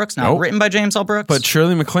James L. Brooks, not Nope. written by James L. Brooks. But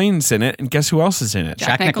Shirley MacLaine's in it, and guess who else is in it?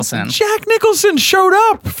 Jack Nicholson. Jack Nicholson showed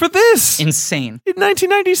up for this Insane. in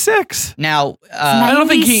 1996. Now, I don't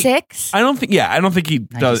think he. 96? I don't think he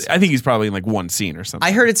does. 96. I think he's probably in like one scene or something.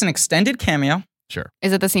 I heard it's an extended cameo. Sure.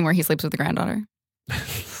 Is it the scene where he sleeps with the granddaughter?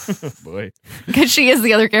 Boy. Because she is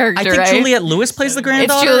the other character, I think right? Juliette Lewis plays the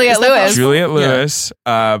granddaughter. Juliette Is that Lewis. possible? Juliette Yeah.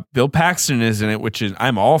 Lewis. Bill Paxton is in it, which is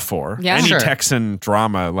I'm all for. Yeah. Any Sure. Texan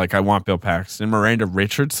drama, like I want Bill Paxton. Miranda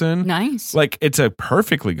Richardson. Nice. Like it's a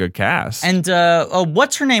perfectly good cast. And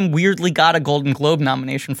what's her name weirdly got a Golden Globe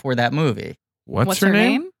nomination for that movie. What's her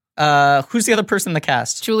name? Who's the other person in the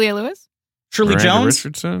cast? Julia Lewis? Shirley Miranda Jones?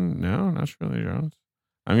 Richardson? No, not Shirley Jones.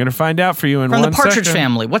 I'm going to find out for you in From one the Partridge second.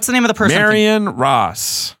 Family. What's the name of the person? Marion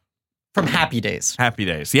Ross. From Happy Days. Happy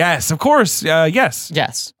Days. Yes, of course. Yes.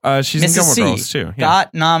 Yes. She's Mrs. in Gilmore C Girls too. Yeah.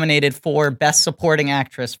 got nominated for Best Supporting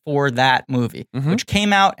Actress for that movie, Mhm. which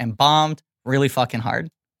came out and bombed really fucking hard.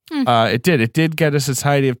 It did. It did get a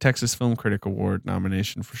Society of Texas Film Critic Award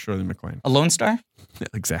nomination for Shirley MacLaine. A Lone Star?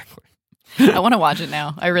 Exactly. I want to watch it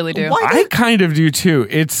now. I really do. Why? I kind of do too.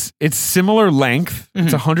 It's similar length. It's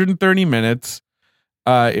Mhm. 130 minutes.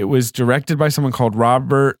 It was directed by someone called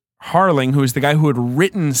Robert Harling, who is the guy who had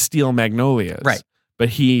written Steel Magnolias. Right. But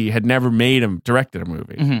he had never directed a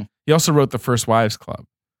movie. Mhm. He also wrote The First Wives Club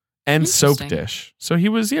and Soap Interesting. Dish. So he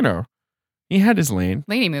was, he had his lane.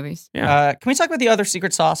 Lady movies. Yeah. Can we talk about the other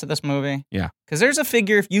secret sauce of this movie? Yeah. Because there's a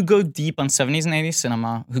figure, if you go deep on 70s and 80s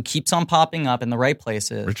cinema, who keeps on popping up in the right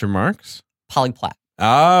places. Richard Marx? Polly Platt.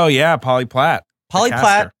 Oh, yeah. Polly Platt. Polly The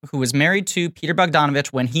Platt, caster. who was married to Peter Bogdanovich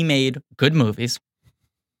when he made good movies.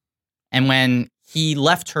 And when he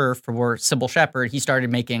left her for Sybil Shepherd, he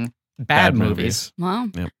started making bad movies. Wow.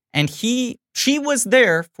 And she was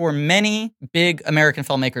there for many big American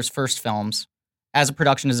filmmakers' first films as a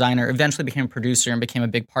production designer, eventually became a producer and became a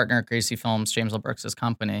big partner at Gracie Films, James L. Brooks'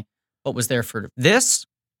 company, but was there for this,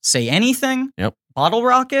 Say Anything, Yep. Bottle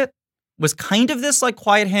Rocket, was kind of this like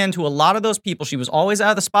quiet hand to a lot of those people. She was always out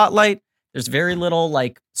of the spotlight. There's very little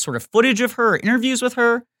like sort of footage of her, or interviews with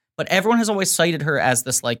her, but everyone has always cited her as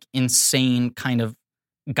this like insane kind of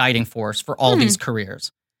guiding force for all these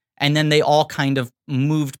careers. And then they all kind of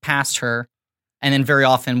moved past her and then very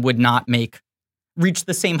often would not reach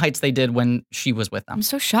the same heights they did when she was with them. I'm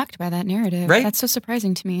so shocked by that narrative. Right? That's so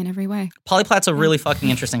surprising to me in every way. Polly Platt's a really fucking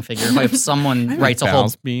interesting figure. I hope someone writes a whole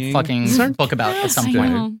Val's being fucking book about at some I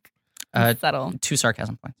point. know. Subtle. 2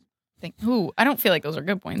 sarcasm points. Ooh, I don't feel like those are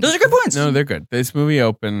good points. Those are good points. No, they're good. This movie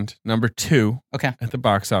opened number 2 Okay. at the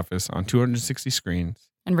box office on 260 screens.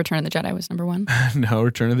 And Return of the Jedi was number 1. No,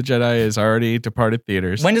 Return of the Jedi is already departed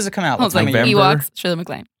theaters. When does it come out? Oh, What it's like time of year? November. Ewoks, Shirley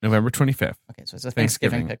MacLaine. November 25th. Okay, so it's a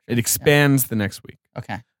Thanksgiving picture. It expands the next week.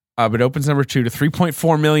 Okay. But it opens number 2 to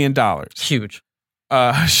 $3.4 million. Huge.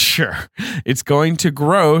 Sure. It's going to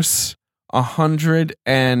gross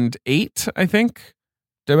 108, I think,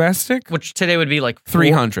 domestic. Which today would be like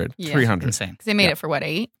 300. Yeah. 300. Insane. Because they made it for what,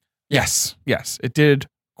 8? Yes. It did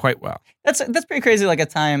quite well. That's pretty crazy. Like a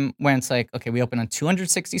time when it's like, okay, we open on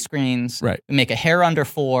 260 screens. Right. We make a hair under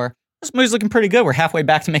 4. This movie's looking pretty good. We're halfway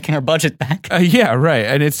back to making our budget back. Yeah, right.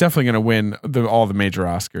 And it's definitely going to win all the major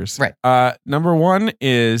Oscars. Right. Number 1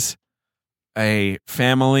 is a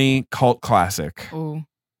family cult classic. Ooh.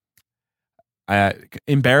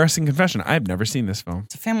 Embarrassing confession. I've never seen this film.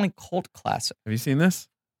 It's a family cult classic. Have you seen this?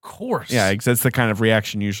 Of course. Yeah, because that's the kind of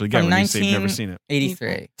reaction you usually get From when you say you've never seen it. 83.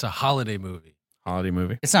 It's a holiday movie. Holiday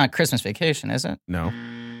movie? It's not Christmas Vacation, is it? No.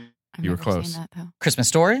 I've You were never close. seen that, though. Christmas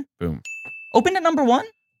Story? Boom. Opened at number 1?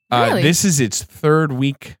 Really? This is its 3rd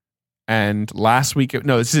week. And last week,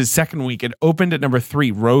 this is its 2nd week. It opened at number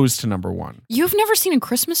 3, rose to number 1. You've never seen A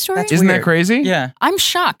Christmas Story? That's Isn't that weird. crazy? Yeah. I'm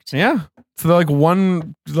shocked. Yeah. So they're like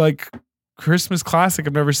one Christmas classic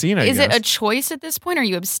I've never seen. Is it a choice at this point? Are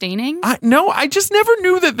you abstaining? No, I just never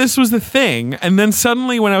knew that this was the thing. And then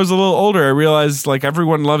suddenly, when I was a little older, I realized like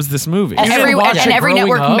everyone loves this movie. And every watch it every growing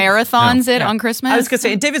network up? marathons it Yeah. on Christmas. I was going to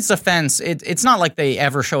say, in David's defense, it's not like they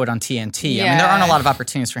ever show it on TNT. I mean, there aren't a lot of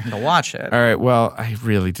opportunities for him to watch it. All right. Well, I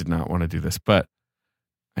really did not want to do this, but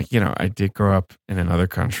I did grow up in another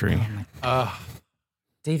country.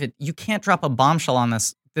 David, you can't drop a bombshell on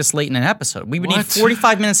this late in an episode. We would need What?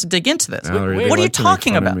 45 minutes to dig into this. Mallory, they What are you like to make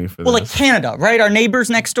talking fun of about? me for Well, like this. Canada, right? Our neighbors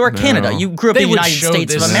next door, Canada. No. You grew up in the United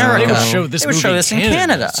States of America. They would show this They would movie show this in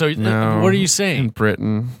Canada. So No. what are you In saying?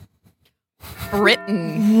 Britain.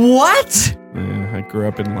 Britain. What? Yeah, I grew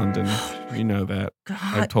up in London. You know that. God,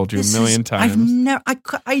 I've told you a this million is- times. I've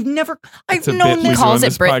It's a known bit we this. do Calls on it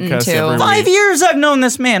this Britain, podcast too. every 5 week. years I've known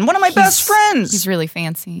this man. One of my best friends. He's really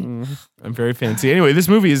fancy. I'm very fancy. Anyway, this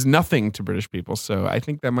movie is nothing to British people, so I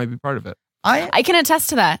think that might be part of it. I can attest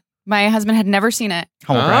to that. My husband had never seen it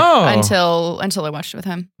until I watched it with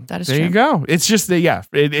him. That is there true. you go. It's just it's You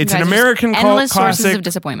an guys are American just cult endless sources classic. of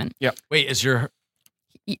disappointment. Wait, is your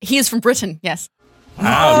He is from Britain. Yes,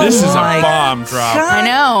 Wow, this is a my bomb drop. God. I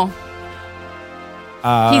know.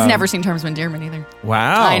 He's Um, never seen Terms of Endearment either.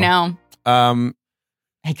 Wow. I know.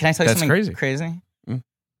 Hey, can I tell you That's something crazy. Mm.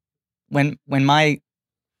 When my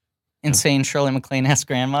insane Shirley MacLaine-esque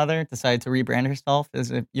grandmother decided to rebrand herself as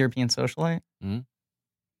a European socialite, Mm.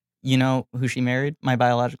 you know who she married? My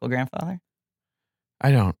biological grandfather,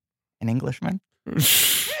 I don't. an Englishman. All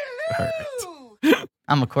right.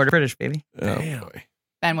 I'm a quarter British, baby. Oh, Damn. boy.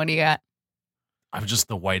 Ben, what do you got? I'm just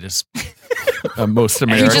the whitest. Most You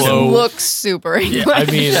American. just Hello. look super English. I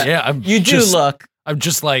mean, yeah, I'm You do just, look. I'm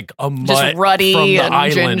just like a mutt Just ruddy from the and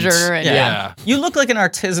island. ginger and- yeah. You look like an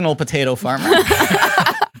artisanal potato farmer.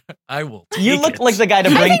 I will. You take look it. like the guy to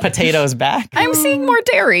bring potatoes back. I'm seeing more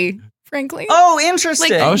dairy, frankly. Oh,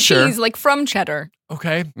 interesting. like Oh, cheese, sure. like from cheddar,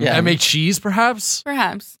 Okay. Yeah. I make cheese, perhaps.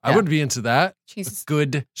 perhaps. I would be into that. Cheese.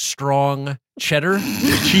 Good, strong cheddar.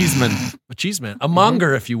 Cheeseman. A cheese man. A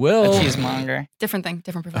monger, if you will. A cheesemonger. Different thing,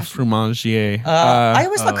 different A profession. fromagier. I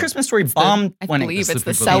always thought Christmas Story bombed I when believe it's it's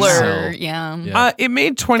the the people that seller. sell. Yeah. Yeah. It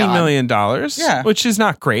made $20 million. Yeah. Which is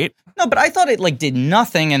not great. No, but I thought it like did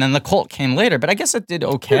nothing, and then the cult came later. But I guess it did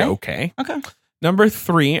okay. Yeah, okay. Okay. Number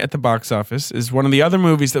 3 at the box office is one of the other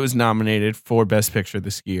movies that was nominated for Best Picture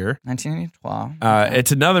this year. 1912.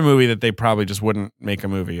 It's another movie that they probably just wouldn't make a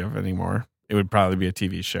movie of anymore. It would probably be a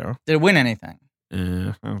TV show. Did it win anything?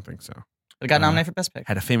 I don't think so. It got nominated for Best Picture.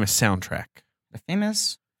 Had a famous soundtrack. The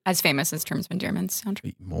famous. As famous as Terms of Endearment's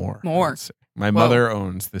soundtrack. More. More. I would say. My mother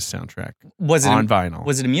owns this soundtrack Was it on vinyl.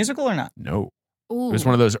 Was it a musical or not? No. Ooh. It was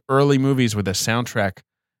one of those early movies where the soundtrack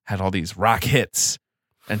had all these rock hits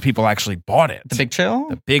and people actually bought it. The Big Chill.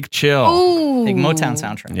 The Big Chill. Ooh. Big Motown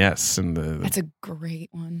soundtrack. Yes. And That's a great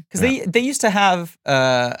one. Because they used to have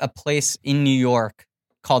a place in New York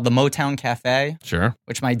called the Motown Cafe, Sure.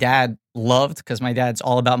 which my dad loved because my dad's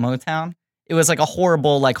all about Motown. It was like a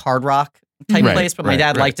horrible like hard rock type Right, place, but my right,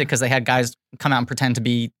 dad right. liked it because they had guys come out and pretend to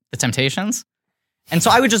be the Temptations. And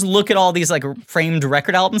so I would just look at all these like framed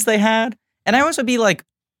record albums they had, and I always would be like,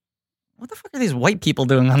 what the fuck are these white people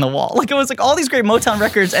doing on the wall? Like it was like all these great Motown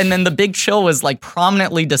records, and then the Big Chill was like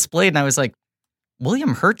prominently displayed, and I was like,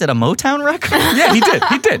 William Hurt did a Motown record? Yeah,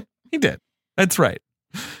 he did. That's right.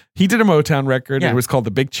 He did a Motown record. Yeah. It was called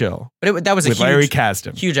The Big Chill But that was a with huge, Larry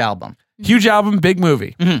Kasdan. huge album. Huge album, big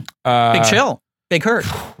movie. Mhm. Big Chill, Big Hurt.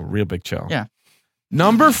 Real big chill. Yeah.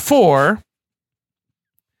 Number 4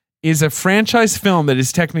 is a franchise film that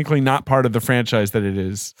is technically not part of the franchise that it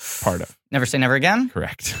is part of. Never Say Never Again.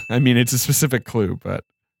 Correct. I mean, it's a specific clue, but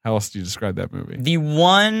how else do you describe that movie? The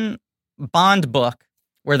one Bond book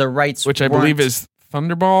where the rights, Which I believe is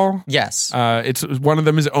Thunderball. Yes. It's one of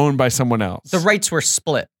them is owned by someone else. The rights were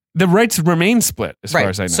split. The rights remain split, as far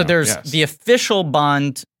as I know. So there's the official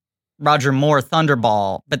Bond, Roger Moore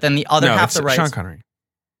Thunderball, but then the other half the rights. Sean Connery.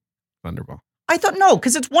 Thunderball. I thought no,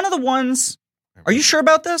 because it's one of the ones. Are you sure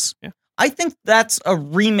about this? Yeah. I think that's a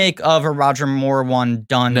remake of a Roger Moore one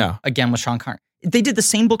done again with Sean Connery. They did the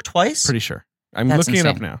same book twice? Pretty sure. I'm looking it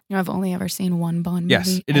up now. I've only ever seen one Bond movie.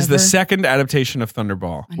 Yes, it is the second adaptation of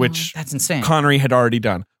Thunderball, which that's insane. Connery had already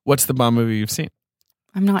done. What's the Bond movie you've seen?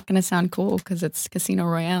 I'm not going to sound cool because it's Casino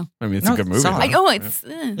Royale. I mean, it's a good movie.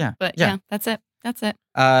 But that's it. That's it.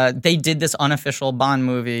 They did this unofficial Bond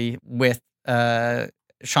movie with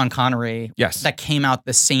Sean Connery. Yes. That came out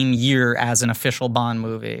the same year as an official Bond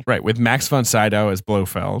movie. Right, with Max von Sydow as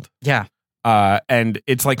Blofeld. Yeah. And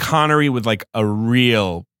it's like Connery with like a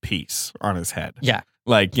real piece on his head. Yeah.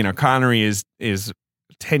 Like, Connery is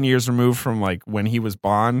 10 years removed from like when he was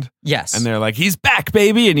Bond. Yes. And they're like, he's back,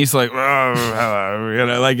 baby. And he's like, oh,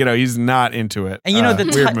 hello. He's not into it. And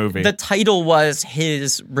the weird movie. The title was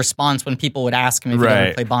his response when people would ask him if he'd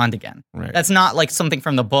ever play Bond again. Right. That's not like something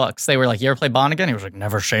from the books. They were like, you ever play Bond again? He was like,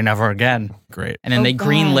 never say never again. Great. And then they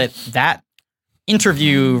greenlit that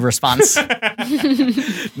interview response.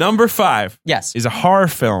 Number 5. Yes. Is a horror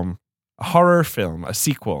film, a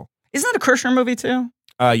sequel. Isn't that a Kirshner movie too?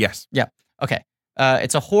 Yes. Yeah. Okay.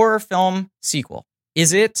 It's a horror film sequel.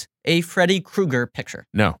 Is it a Freddy Krueger picture?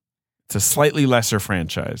 No. It's a slightly lesser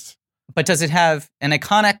franchise. But does it have an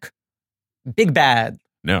iconic big bad?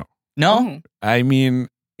 No. No? I mean...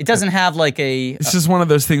 It doesn't have like a... This is one of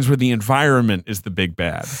those things where the environment is the big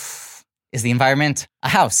bad. Is the environment a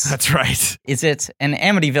house? That's right. Is it an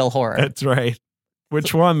Amityville horror? That's right.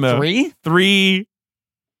 Which one, though? 3?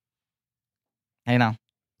 I know.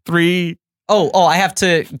 3. Oh, I have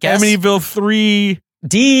to guess. Amityville 3.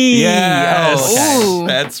 D. Yes. Oh, okay.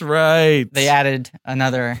 That's right. They added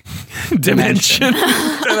another dimension.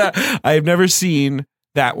 I've never seen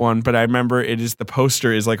that one, but I remember the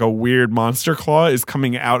poster is like a weird monster claw is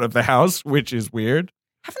coming out of the house, which is weird.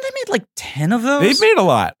 Haven't they made like 10 of those? They've made a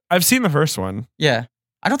lot. I've seen the first one. Yeah.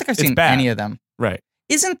 I don't think I've seen any of them. Right.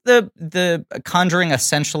 Isn't the Conjuring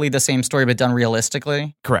essentially the same story but done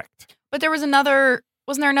realistically? Correct. But there was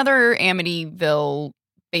wasn't there another Amityville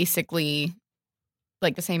basically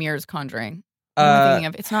like the same year as Conjuring? I'm thinking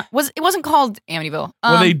of it wasn't called Amityville.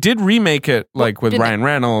 Well, they did remake it like with Ryan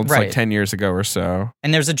Reynolds right. like 10 years ago or so.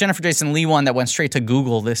 And there's a Jennifer Jason Leigh one that went straight to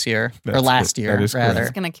Google this year or last year rather.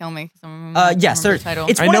 It's gonna kill me. Yes, it's I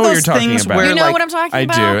one know of what those you're talking things about. where you know what I'm talking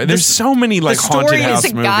about? I do. There's so many like haunted house movies.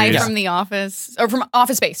 It's a guy from The Office or from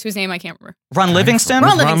Office Space whose name I can't remember. Ron Livingston.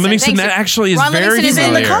 Ron Livingston. That actually is Ron very Livingston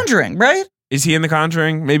familiar. is in The Conjuring, right? Is he in The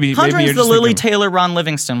Conjuring? Maybe Conjuring's you're the Lily Taylor Ron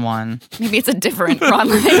Livingston one. Maybe it's a different Ron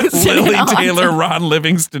Livingston. Lily Taylor Ron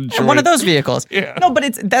Livingston joint. One of those vehicles. Yeah. No,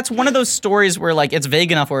 but that's one of those stories where like it's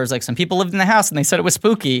vague enough where it's like some people lived in the house and they said it was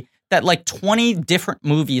spooky that like 20 different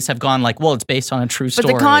movies have gone like, well, it's based on a true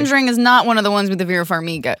story. But The Conjuring is not one of the ones with the Vera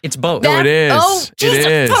Farmiga. It's both. No, it is. Oh,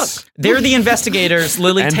 it is. They're the investigators.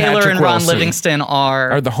 Lily And Taylor Patrick and Ron Wilson Livingston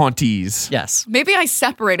are the hauntees. Yes. Maybe I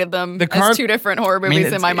separated them as two different horror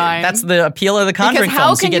movies in my mind. That's the appeal of the Conjuring because how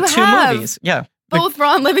films. can you get you two have movies. Yeah. both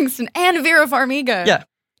Ron Livingston and Vera Farmiga. Yeah.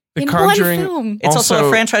 The in Conjuring one film. It's also a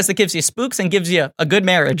franchise that gives you spooks and gives you a good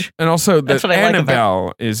marriage. And also That's the what I like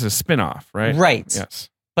Annabelle is a spin-off, right? Right. Yes.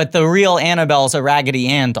 But the real Annabelle's a Raggedy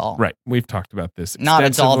Ann doll. Right. We've talked about this Not a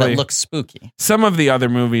doll that extensively. looks spooky. Some of the other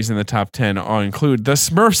movies in the top 10 all include The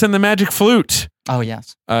Smurfs and the Magic Flute. Oh,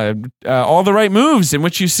 yes. All the Right Moves, in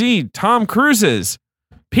which you see Tom Cruise's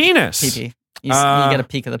penis. PP. You get a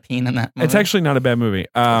peek of the peen in that movie. It's actually not a bad movie.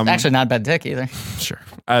 actually not a bad dick either. Sure.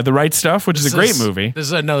 The Right Stuff, which is a great movie. This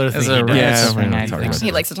is another thing.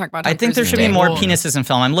 He likes to talk about. I think there should be more penises in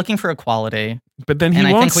film. I'm looking for equality. But then he And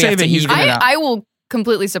I won't think we say have that to he's even it out. I will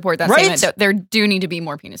completely support that Right? statement. That there do need to be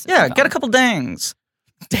more penises. Yeah, in get a couple dangs.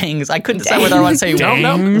 Dangs. I couldn't decide whether I want to say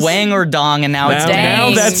Dangs? wang or dong, and now it's now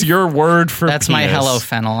dangs. that's your word for That's penis. my hello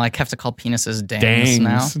fennel. I have to call penises dangs,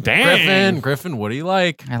 now. Dang. Griffin, what do you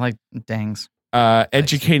like? I like dangs.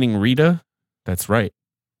 Educating Rita. That's right.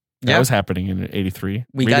 That Yep. was happening in '83.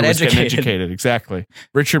 We Rita got was getting educated. educated. Exactly.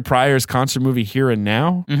 Richard Pryor's concert movie Here and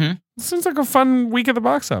Now. Mm-hmm. Seems like a fun week at the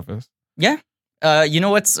box office. Yeah. You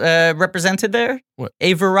know what's represented there? What?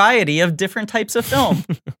 A variety of different types of film.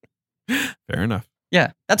 Fair enough.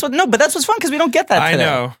 Yeah. That's what's fun because we don't get that I today.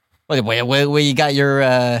 know. Wait, you got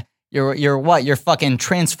your what? Your fucking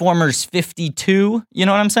Transformers 52? You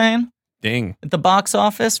know what I'm saying? Ding. At the box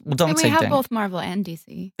office? Well, don't And say we have ding. both Marvel and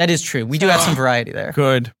DC. That is true. We do have some variety there.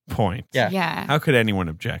 Good point. Yeah. Yeah. How could anyone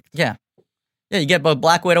object? Yeah. Yeah, you get both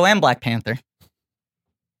Black Widow and Black Panther.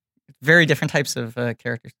 Very different types of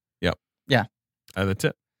characters. Yep. Yeah. That's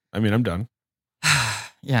it. I mean, I'm done.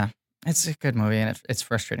 Yeah. It's a good movie, and it's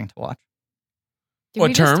frustrating to watch.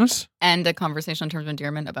 What terms? End a conversation in terms of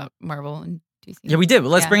endearment about Marvel and DC. Yeah, we did.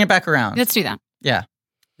 Let's bring it back around. Let's do that. Yeah.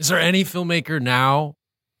 Is there any filmmaker now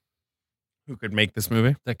Who could make this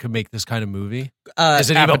movie? that could make this kind of movie? Uh, Is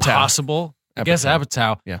it even Apatow. possible? I guess Apatow.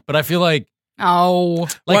 Apatow. Yeah. But I feel like Oh.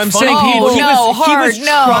 like I'm funny saying people. he was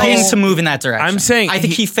trying to move in that direction. I'm saying I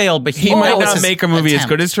think he failed, but He that might was not his make a movie as attempt.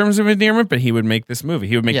 good as Terms of Endearment, but he would make this movie.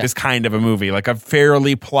 He would make this kind of a movie, like a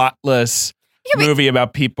fairly plotless movie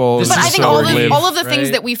about people. This But is I think so all of the right?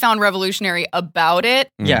 things that we found revolutionary about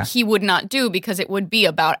it, Yeah. he would not do because it would be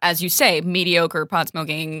about, as you say, mediocre pot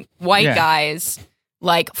smoking white Yeah. guys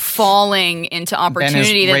like falling into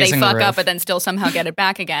opportunity that they raising the fuck roof. up but then still somehow get it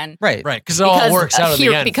back again. Right. Right, because it all works out in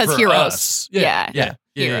the end because for heroes. us. Yeah.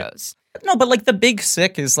 Heroes. No, but like The Big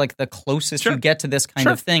Sick is like the closest Sure. you get to this kind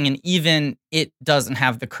Sure. of thing. And even it doesn't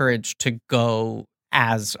have the courage to go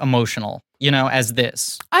as emotional, as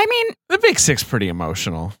this. I mean, The Big Sick's pretty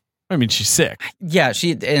emotional. I mean, she's sick. Yeah,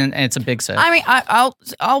 and it's a big sick.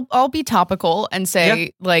 I'll be topical and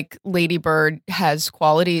say like Lady Bird has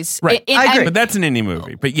qualities. Right. I agree. But that's an indie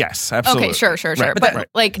movie. But yes, absolutely. Okay, sure. Right, But right.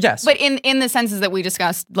 like, Yes. but in the senses that we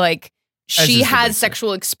discussed, like As she is The Big has Sick.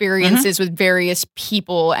 sexual experiences with various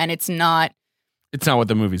people, and it's not It's not what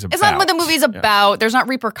the movie's about. It's not what the movie's about. There's not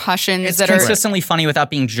repercussions It's that are consistently funny without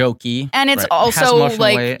being jokey. and it's Right. Has also emotional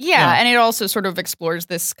like weight. yeah, and it also sort of explores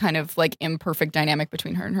this kind of like imperfect dynamic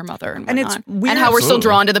between her and her mother and And it's whatnot. weird. And how we're still Absolutely.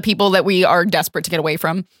 drawn to the people that we are desperate to get away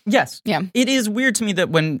from. Yes. Yeah. It is weird to me that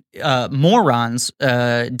when morons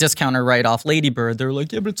discount or write off Lady Bird, they're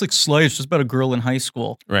like, yeah, but it's like Slice, it's just about a girl in high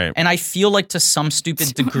school. Right. And I feel like to some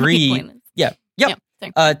stupid degree, Pointless. yeah, yep.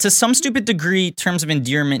 Thanks. To some stupid degree, Terms of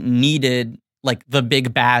Endearment needed like the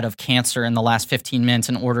big bad of cancer in the last 15 minutes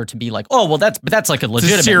in order to be like, oh, well, that's like a It's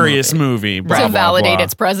legitimate a serious movie. to blah, blah, validate blah.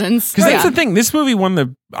 its presence. Because that's Yeah. the thing. This movie won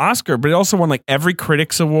the Oscar, but it also won like every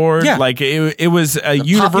critics award. Yeah. Like it was a Populace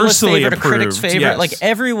universally favorite, approved. a critic's favorite. Yes. Like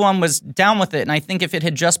everyone was down with it. And I think if it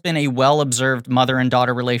had just been a well-observed mother and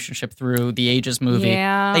daughter relationship through the Ages movie,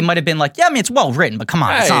 Yeah. they might have been like, yeah, I mean, it's well written, but come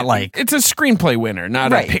on, it's not like it's a screenplay winner,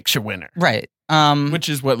 not Right. a picture winner. right. Which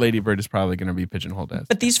is what Lady Bird is probably going to be pigeonholed as.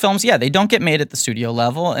 But these films, yeah, they don't get made at the studio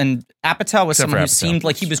level. And Apatow was Except someone for who Apatow. seemed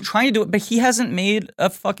like he was trying to do it, but he hasn't made a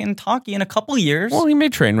fucking talkie in a couple years. Well, he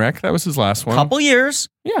made Trainwreck. That was his last one. Couple years.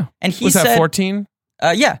 Yeah. And he was said, that 14?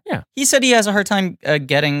 Yeah. Yeah. He said he has a hard time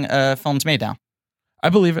getting films made now. I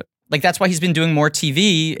believe it. Like, that's why he's been doing more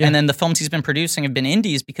TV. Yeah. And then the films he's been producing have been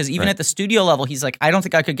indies because even Right. at the studio level, he's like, I don't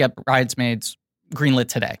think I could get Bridesmaids greenlit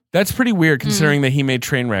today. That's pretty weird considering that he made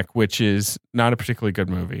Trainwreck, which is not a particularly good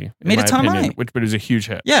movie. Made a ton of money. But it was a huge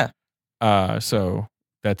hit. Yeah. So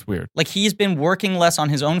that's weird. Like, he's been working less on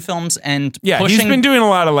his own films and Yeah, pushing. he's been doing a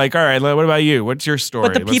lot of like, all right, what about you? What's your story?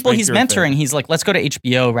 but the Let's people make he's your mentoring, thing. he's like, let's go to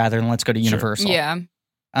HBO rather than let's go to Universal. Yeah.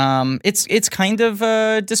 It's kind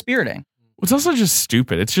of dispiriting. It's also just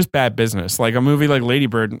stupid. It's just bad business. Like a movie like Lady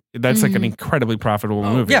Bird, that's like an incredibly profitable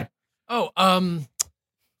movie. Yeah.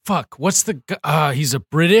 Fuck. What's the? He's a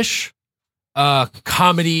British,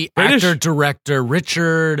 comedy British? actor director,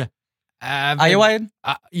 Richard. Ayoade?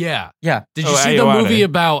 Yeah. Yeah. Did you Oh, see the Ayoade. movie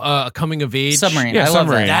about a coming of age? Submarine. Yeah, I love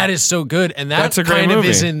Submarine. that. That is so good, and that That's a great kind of movie.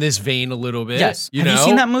 is in this vein a little bit. Yes. You Have know, you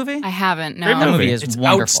seen that movie? I haven't. No. Great That movie. movie is It's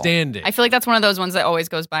wonderful. outstanding. I feel like that's one of those ones that always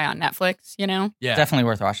goes by on Netflix, you know? Yeah. Definitely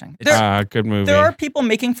worth watching. There, Good movie. there are people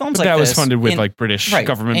making films but like that was this funded with in- like British right,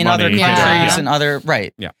 government in money. other countries Yeah. and other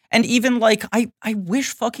right. Yeah. And even like I wish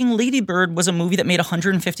fucking Lady Bird was a movie that made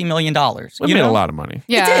 $150 million. It You made know? a lot of money.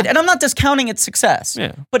 Yeah. It did, and I'm not discounting its success.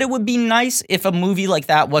 Yeah. But it would be nice if a movie like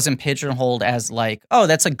that wasn't pigeonholed as like, oh,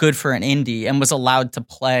 that's a good for an indie, and was allowed to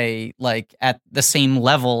play like at the same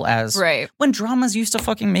level as Right. when dramas used to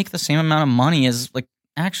fucking make the same amount of money as like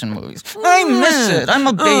action movies. I miss it. I'm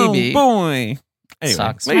a baby. Oh, boy. Anyway,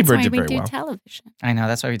 Sucks. Lady That's Bird why did we very do well. television. I know,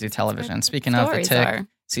 that's why we do television. Speaking of The Stories Tick, are.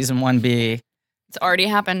 season 1B, It's already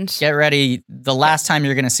happened. get ready. The last time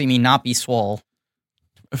you're going to see me not be swole.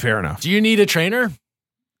 Fair enough. Do you need a trainer?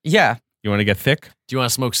 Yeah. You want to get thick? Do you want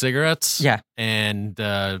to smoke cigarettes? Yeah. And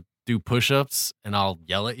do push-ups, and I'll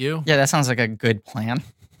yell at you. Yeah, that sounds like a good plan.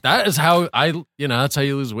 That is how that's how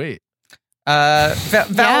you lose weight.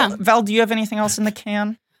 Val, do you have anything else in the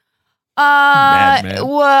can? Mad Men.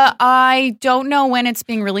 Well, I don't know when it's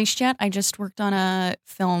being released yet. I just worked on a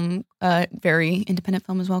film, very independent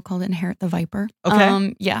film as well, called Inherit the Viper. Okay.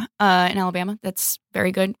 In Alabama. That's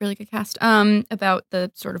very good, really good cast. About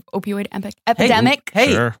the sort of opioid epidemic.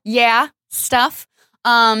 Hey. Sure. Yeah, stuff.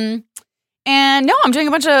 And no, I'm doing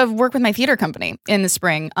a bunch of work with my theater company in the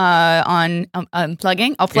spring on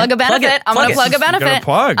plugging. I'll plug a benefit. I'm going to plug a benefit.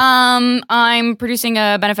 I'm producing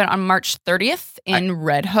a benefit on March 30th in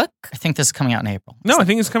Red Hook. I think this is coming out in April. No, I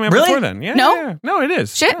think it's coming out before then. Yeah, No? yeah. No, it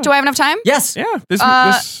is. Shit, Yeah. do I have enough time? Yes.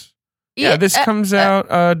 Yeah, this comes out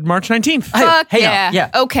March 19th. Fuck Hey, yeah.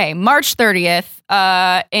 Okay, March 30th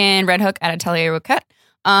in Red Hook at Atelier Roquette.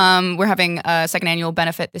 We're having a second annual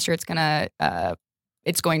benefit this year.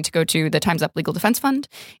 It's going to go to the Time's Up Legal Defense Fund,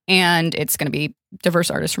 and it's going to be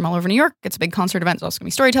diverse artists from all over New York. It's a big concert event. It's also going to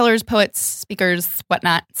be storytellers, poets, speakers,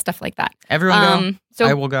 whatnot, stuff like that. Everyone go. So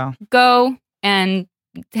I will go. Go and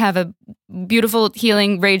have a beautiful,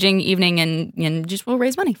 healing, raging evening, and just we'll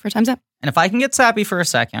raise money for Time's Up. And if I can get sappy for a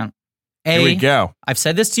second, Here we go. I've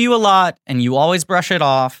said this to you a lot, and you always brush it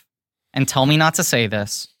off and tell me not to say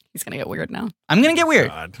this. He's going to get weird now. I'm going to get weird.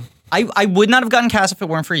 God. I would not have gotten cast if it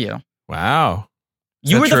weren't for you. Wow.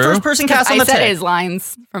 You were the first person cast on the I said tick. his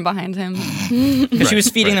lines from behind him. Because she was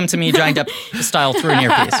feeding them to me Johnny Depp style through an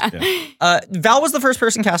earpiece. Yeah. Val was the first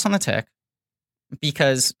person cast on the tick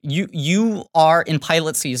because you are in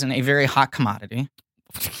pilot season a very hot commodity.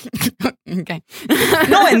 Okay.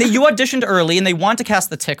 No, and you auditioned early, and they want to cast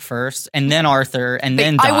the tick first, and then Arthur, and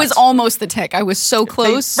then Dot. I was almost the tick. I was so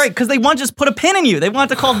close. Right, because they want to just put a pin in you. They want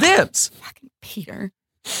to call dibs. Fucking Peter.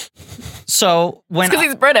 So Because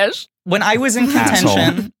he's British. when I was in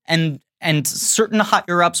contention, and certain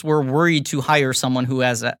higher ups were worried to hire someone who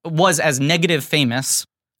was as negative famous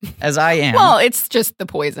as I am. Well, it's just the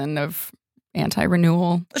poison of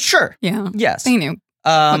anti-renewal. Sure. Yeah. Yes. They knew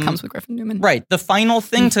what comes with Griffin Newman. Right. The final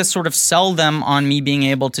thing to sort of sell them on me being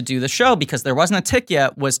able to do the show, because there wasn't a tick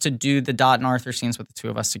yet, was to do the Dot and Arthur scenes with the two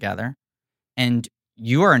of us together. And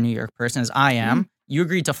you are a New York person, as I am. You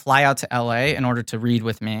agreed to fly out to LA in order to read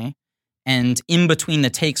with me. And in between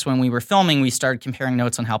the takes when we were filming, we started comparing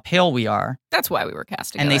notes on how pale we are. That's why we were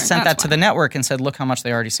cast together. And they sent that to the network and said, look how much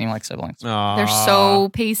they already seem like siblings. Aww. They're so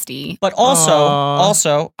pasty. But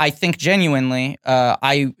also, I think genuinely,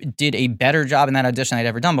 I did a better job in that audition I'd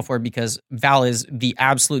ever done before, because Val is the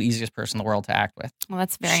absolute easiest person in the world to act with. Well,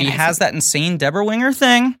 that's very She nice. has that insane Deborah Winger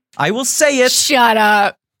thing. I will say it. Shut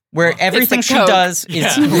up. Where everything she coke. does is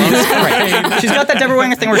right. She's got that Deborah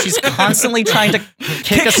Winger thing where she's constantly trying to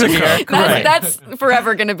kick a cigar. That's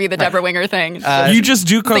forever going to be the Deborah Winger thing. You just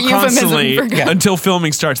do coke constantly for good. until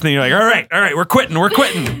filming starts, and then you're like, all right, we're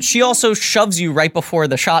quitting. She also shoves you right before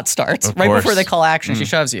the shot starts. Of right course. Before they call action, she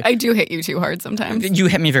shoves you. I do hit you too hard sometimes. You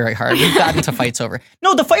hit me very hard. We've gotten into fights over.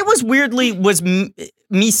 No, the fight was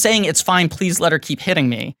me saying it's fine, please let her keep hitting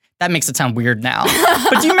me. That makes it sound weird now.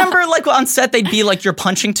 But do you remember, like, on set, they'd be like, you're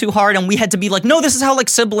punching too hard, and we had to be like, no, this is how, like,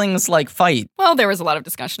 siblings, like, fight. Well, there was a lot of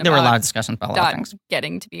discussion There about were a lot of discussions about a lot of Dot things.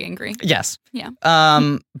 getting to be angry. Yes. Yeah.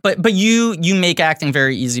 But you make acting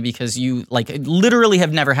very easy because you, like, literally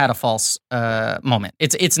have never had a false moment.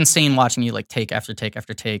 It's insane watching you, like, take after take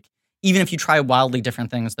after take. Even if you try wildly different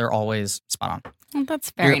things, they're always spot on. Well,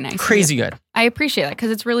 that's very You're nice. Crazy good. I appreciate that because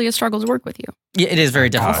it's really a struggle to work with you. Yeah, it is very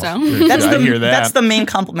difficult. Also. I hear that. That's the main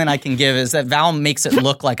compliment I can give, is that Val makes it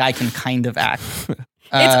look like I can kind of act.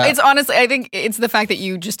 It's honestly, I think it's the fact that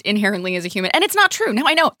you just inherently as a human, and it's not true. Now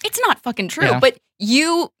I know it's not fucking true, Yeah. but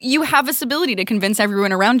you have this ability to convince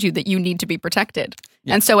everyone around you that you need to be protected,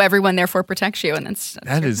 Yeah. and so everyone therefore protects you, and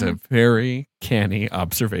That is a very canny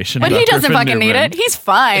obseration. But about he doesn't Griffin fucking need Newman. it. He's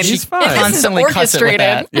fine. He's fine. This is Constantly cuts it with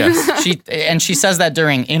that. orchestrated. Yes. She says that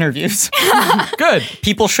during interviews. Good.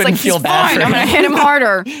 People shouldn't Like, feel he's bad fine. for I'm him. gonna hit him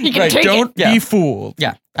harder. He can Right, take Don't it. Yeah. be fooled.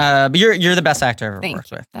 Yeah, but you're the best actor I've ever Thank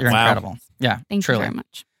worked you. with. That's You're Wow. incredible. Yeah, Thank truly. you very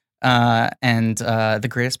much. And the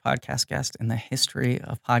greatest podcast guest in the history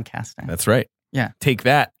of podcasting. That's right. Yeah. Take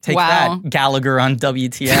that. Take Wow. that, Gallagher on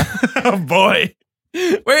WTF. Oh boy.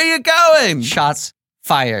 Where are you going? Shots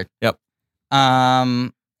fired. Yep.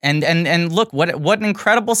 And look, what an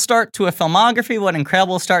incredible start to a filmography. What an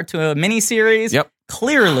incredible start to a miniseries. Yep.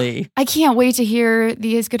 Clearly, I can't wait to hear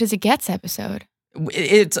the As Good as It Gets episode.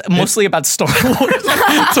 it's mostly about Star Wars.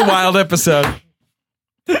 It's a wild episode.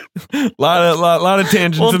 lot of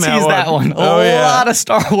tangents We'll in tease that one. Oh, A lot of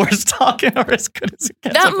Star Wars talking are as good as it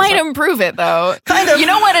gets. That might episode. improve it though. Kind of. You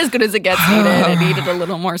know what? As Good as It Gets needed. It needed a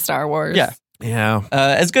little more Star Wars. Yeah. Yeah.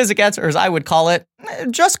 As good as it gets, or as I would call it,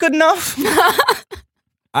 just good enough. You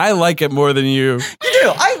I like it more than you. do.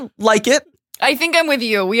 I like it. I think I'm with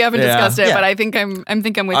you. We haven't Yeah. discussed it, Yeah. but I think I'm with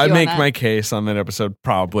you. I on make that. my case on that episode,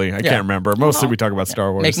 probably. I can't remember. Mostly we talk about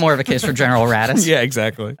Star Wars. Make more of a case for General Radis. Yeah,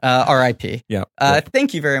 exactly. R.I.P. Yeah.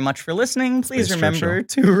 Thank you very much for listening. Please Space remember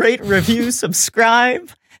to rate, review,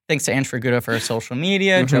 subscribe. Thanks to Andrew Guda for our social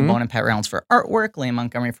media, Joe Bone and Pat Reynolds for artwork, Liam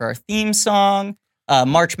Montgomery for our theme song.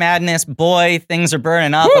 March Madness, boy, things are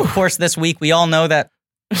burning up. Whew. Of course, this week we all know that.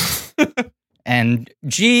 And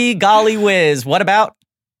gee golly whiz, what about?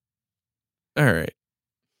 All right.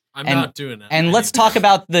 I'm not doing that. And let's talk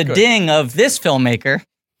about the ding of this filmmaker.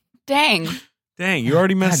 Dang, you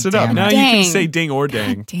already messed it up. Now you can say ding or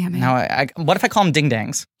dang. God damn it. Now, what if I call them ding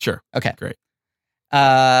dangs? Sure. Okay. Great. Go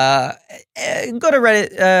to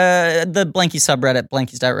Reddit, the Blanky subreddit,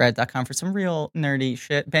 blankies.reddit.com for some real nerdy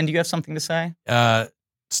shit. Ben, do you have something to say?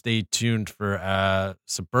 Stay tuned for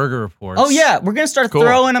some burger reports. Oh, yeah. We're going to start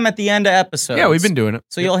throwing them at the end of episodes. Yeah, we've been doing it.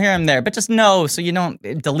 So you'll hear them there. But just know so you don't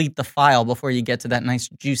delete the file before you get to that nice,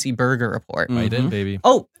 juicy burger report. I did, baby.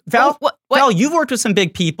 Oh, Val, what? Val, you've worked with some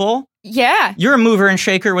big people. Yeah. You're a mover and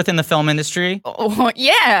shaker within the film industry. Oh,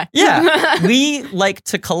 yeah. Yeah. We like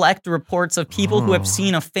to collect reports of people who have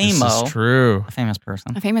seen a famo. This is true. A famous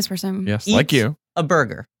person. A famous person. Yes, Eat like you. A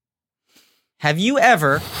burger. Have you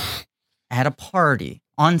ever, at a party,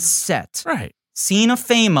 on set, seen a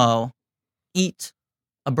famo eat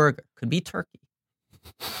a burger? Could be turkey.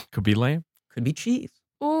 Could be lamb. Could be cheese.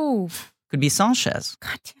 Ooh. Could be Sanchez.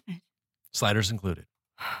 God damn it. Sliders included.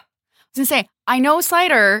 I was going to say, I know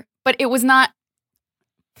Slider, but it was not...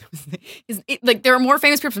 like there are more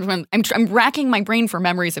famous people. I'm racking my brain for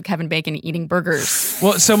memories of Kevin Bacon eating burgers.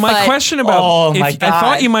 Well, so my question about I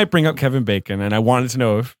thought you might bring up Kevin Bacon, and I wanted to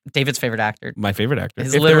know if David's favorite actor, my favorite actor,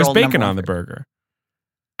 his if there was literal bacon number on the one burger.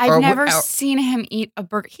 I've never seen him eat a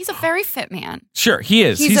burger. He's a very fit man. Sure, he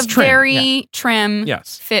is. He's a trim. very trim,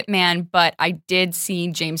 yes, fit man. But I did see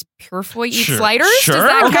James Purefoy eat sure. sliders. Sure. Does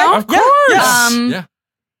that okay. count? Of course. Yeah.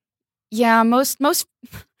 Yeah. Most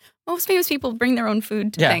famous people bring their own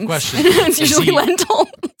food to things. Question. It's usually lentils.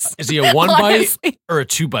 Is he a 1 bite or a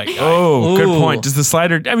 2 bite guy? Oh, good point. Does the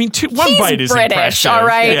slider? I mean, one bite is British, impressive. all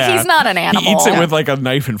right. Yeah. He's not an animal. He eats it with like a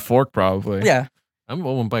knife and fork, probably. Yeah. I'm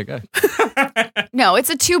a 1 bite guy. No, it's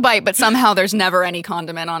a 2 bite, but somehow there's never any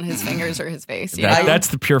condiment on his fingers or his face. You know? That's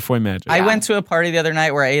the Purefoy magic. I went to a party the other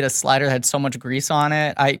night where I ate a slider that had so much grease on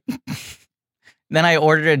it. Then I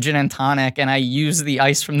ordered a gin and tonic, and I used the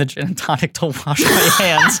ice from the gin and tonic to wash my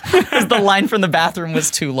hands because the line from the bathroom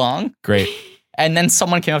was too long. Great. And then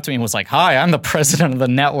someone came up to me and was like, "Hi, I'm the president of the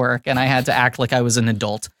network," and I had to act like I was an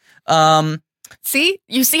adult. See?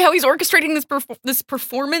 You see how he's orchestrating this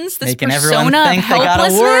performance, this making persona everyone think of they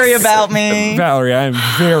gotta worry about me. Valerie, I'm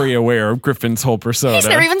very aware of Griffin's whole persona. He's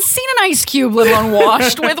never even seen an ice cube, let alone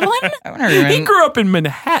washed with one. He grew up in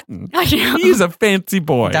Manhattan. I know. He's a fancy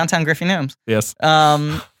boy. Downtown Griffey Nooms. Yes.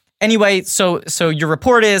 Anyway, so your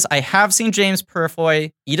report is I have seen James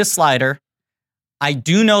Purefoy eat a slider. I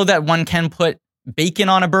do know that one can put bacon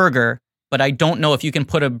on a burger, but I don't know if you can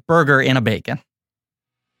put a burger in a bacon.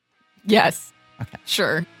 Yes. Okay.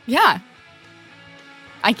 Sure. Yeah.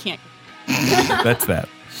 I can't. That's that.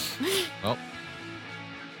 Well.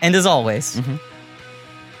 And as always,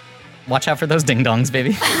 watch out for those ding-dongs,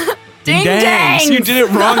 baby. Ding-dangs! You did it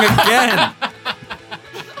wrong again.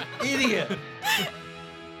 Idiot.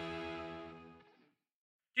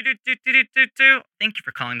 Thank you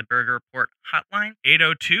for calling the Burger Report hotline.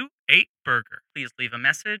 802-8-BURGER. Please leave a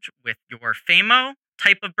message with your famo,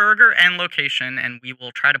 type of burger, and location, and we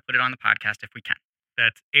will try to put it on the podcast if we can.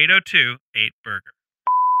 That's 802-8-BURGER.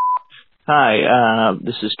 Hi,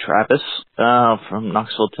 this is Travis from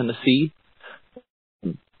Knoxville, Tennessee.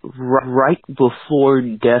 Right before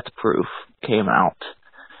Death Proof came out,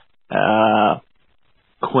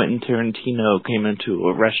 Quentin Tarantino came into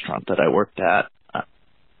a restaurant that I worked at,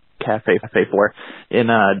 Cafe 4, in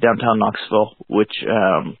downtown Knoxville, which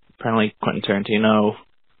apparently Quentin Tarantino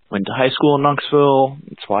went to high school in Knoxville.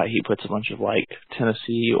 That's why he puts a bunch of like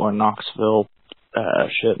Tennessee or Knoxville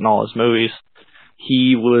shit in all his movies.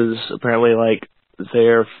 He was apparently like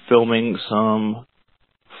there filming some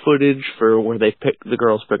footage for where the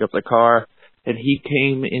girls pick up the car, and he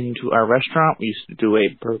came into our restaurant. We used to do a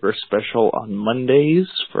burger special on Mondays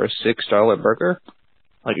for a $6 burger,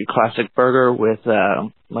 like a classic burger with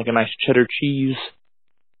like a nice cheddar cheese,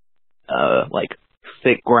 like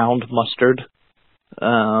thick ground mustard.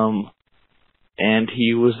 And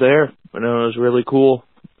he was there, and it was really cool.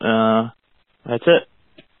 That's it.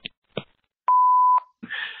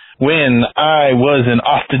 When I was in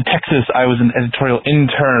Austin, Texas, I was an editorial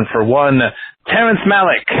intern for one Terrence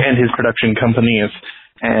Malick and his production companies.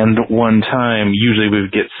 And one time, usually we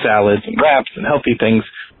would get salads and wraps and healthy things.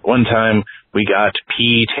 One time, we got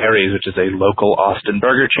P. Terry's, which is a local Austin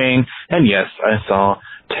burger chain. And yes, I saw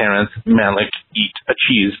Terrence Malick eat a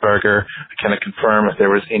cheeseburger. I cannot confirm if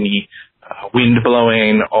there was any wind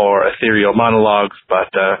blowing or ethereal monologues,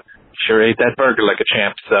 but sure ate that burger like a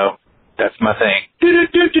champ, so that's my thing.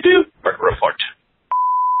 Burger Report.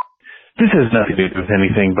 this has nothing to do with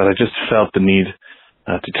anything, but I just felt the need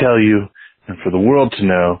to tell you and for the world to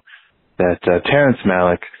know that Terrence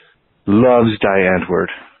Malick loves Die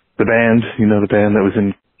Antwoord. The band, the band that was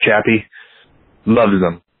in Chappie, loves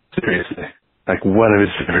them. Seriously. Like one of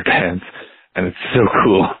his favorite bands. And it's so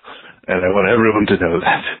cool. And I want everyone to know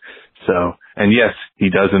that. So, and yes, he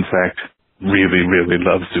does in fact really, really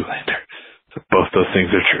love Zoolander. So both those things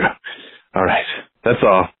are true. All right. That's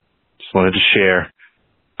all. Just wanted to share.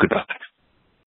 Good luck.